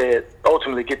 like I said,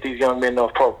 ultimately get these young men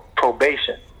off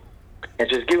probation and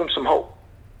just give them some hope.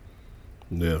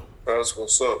 Yeah. That's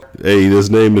what's up. Hey, his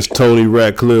name is Tony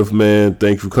Ratcliffe, man.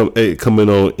 Thanks for coming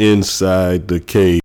on Inside the Cave.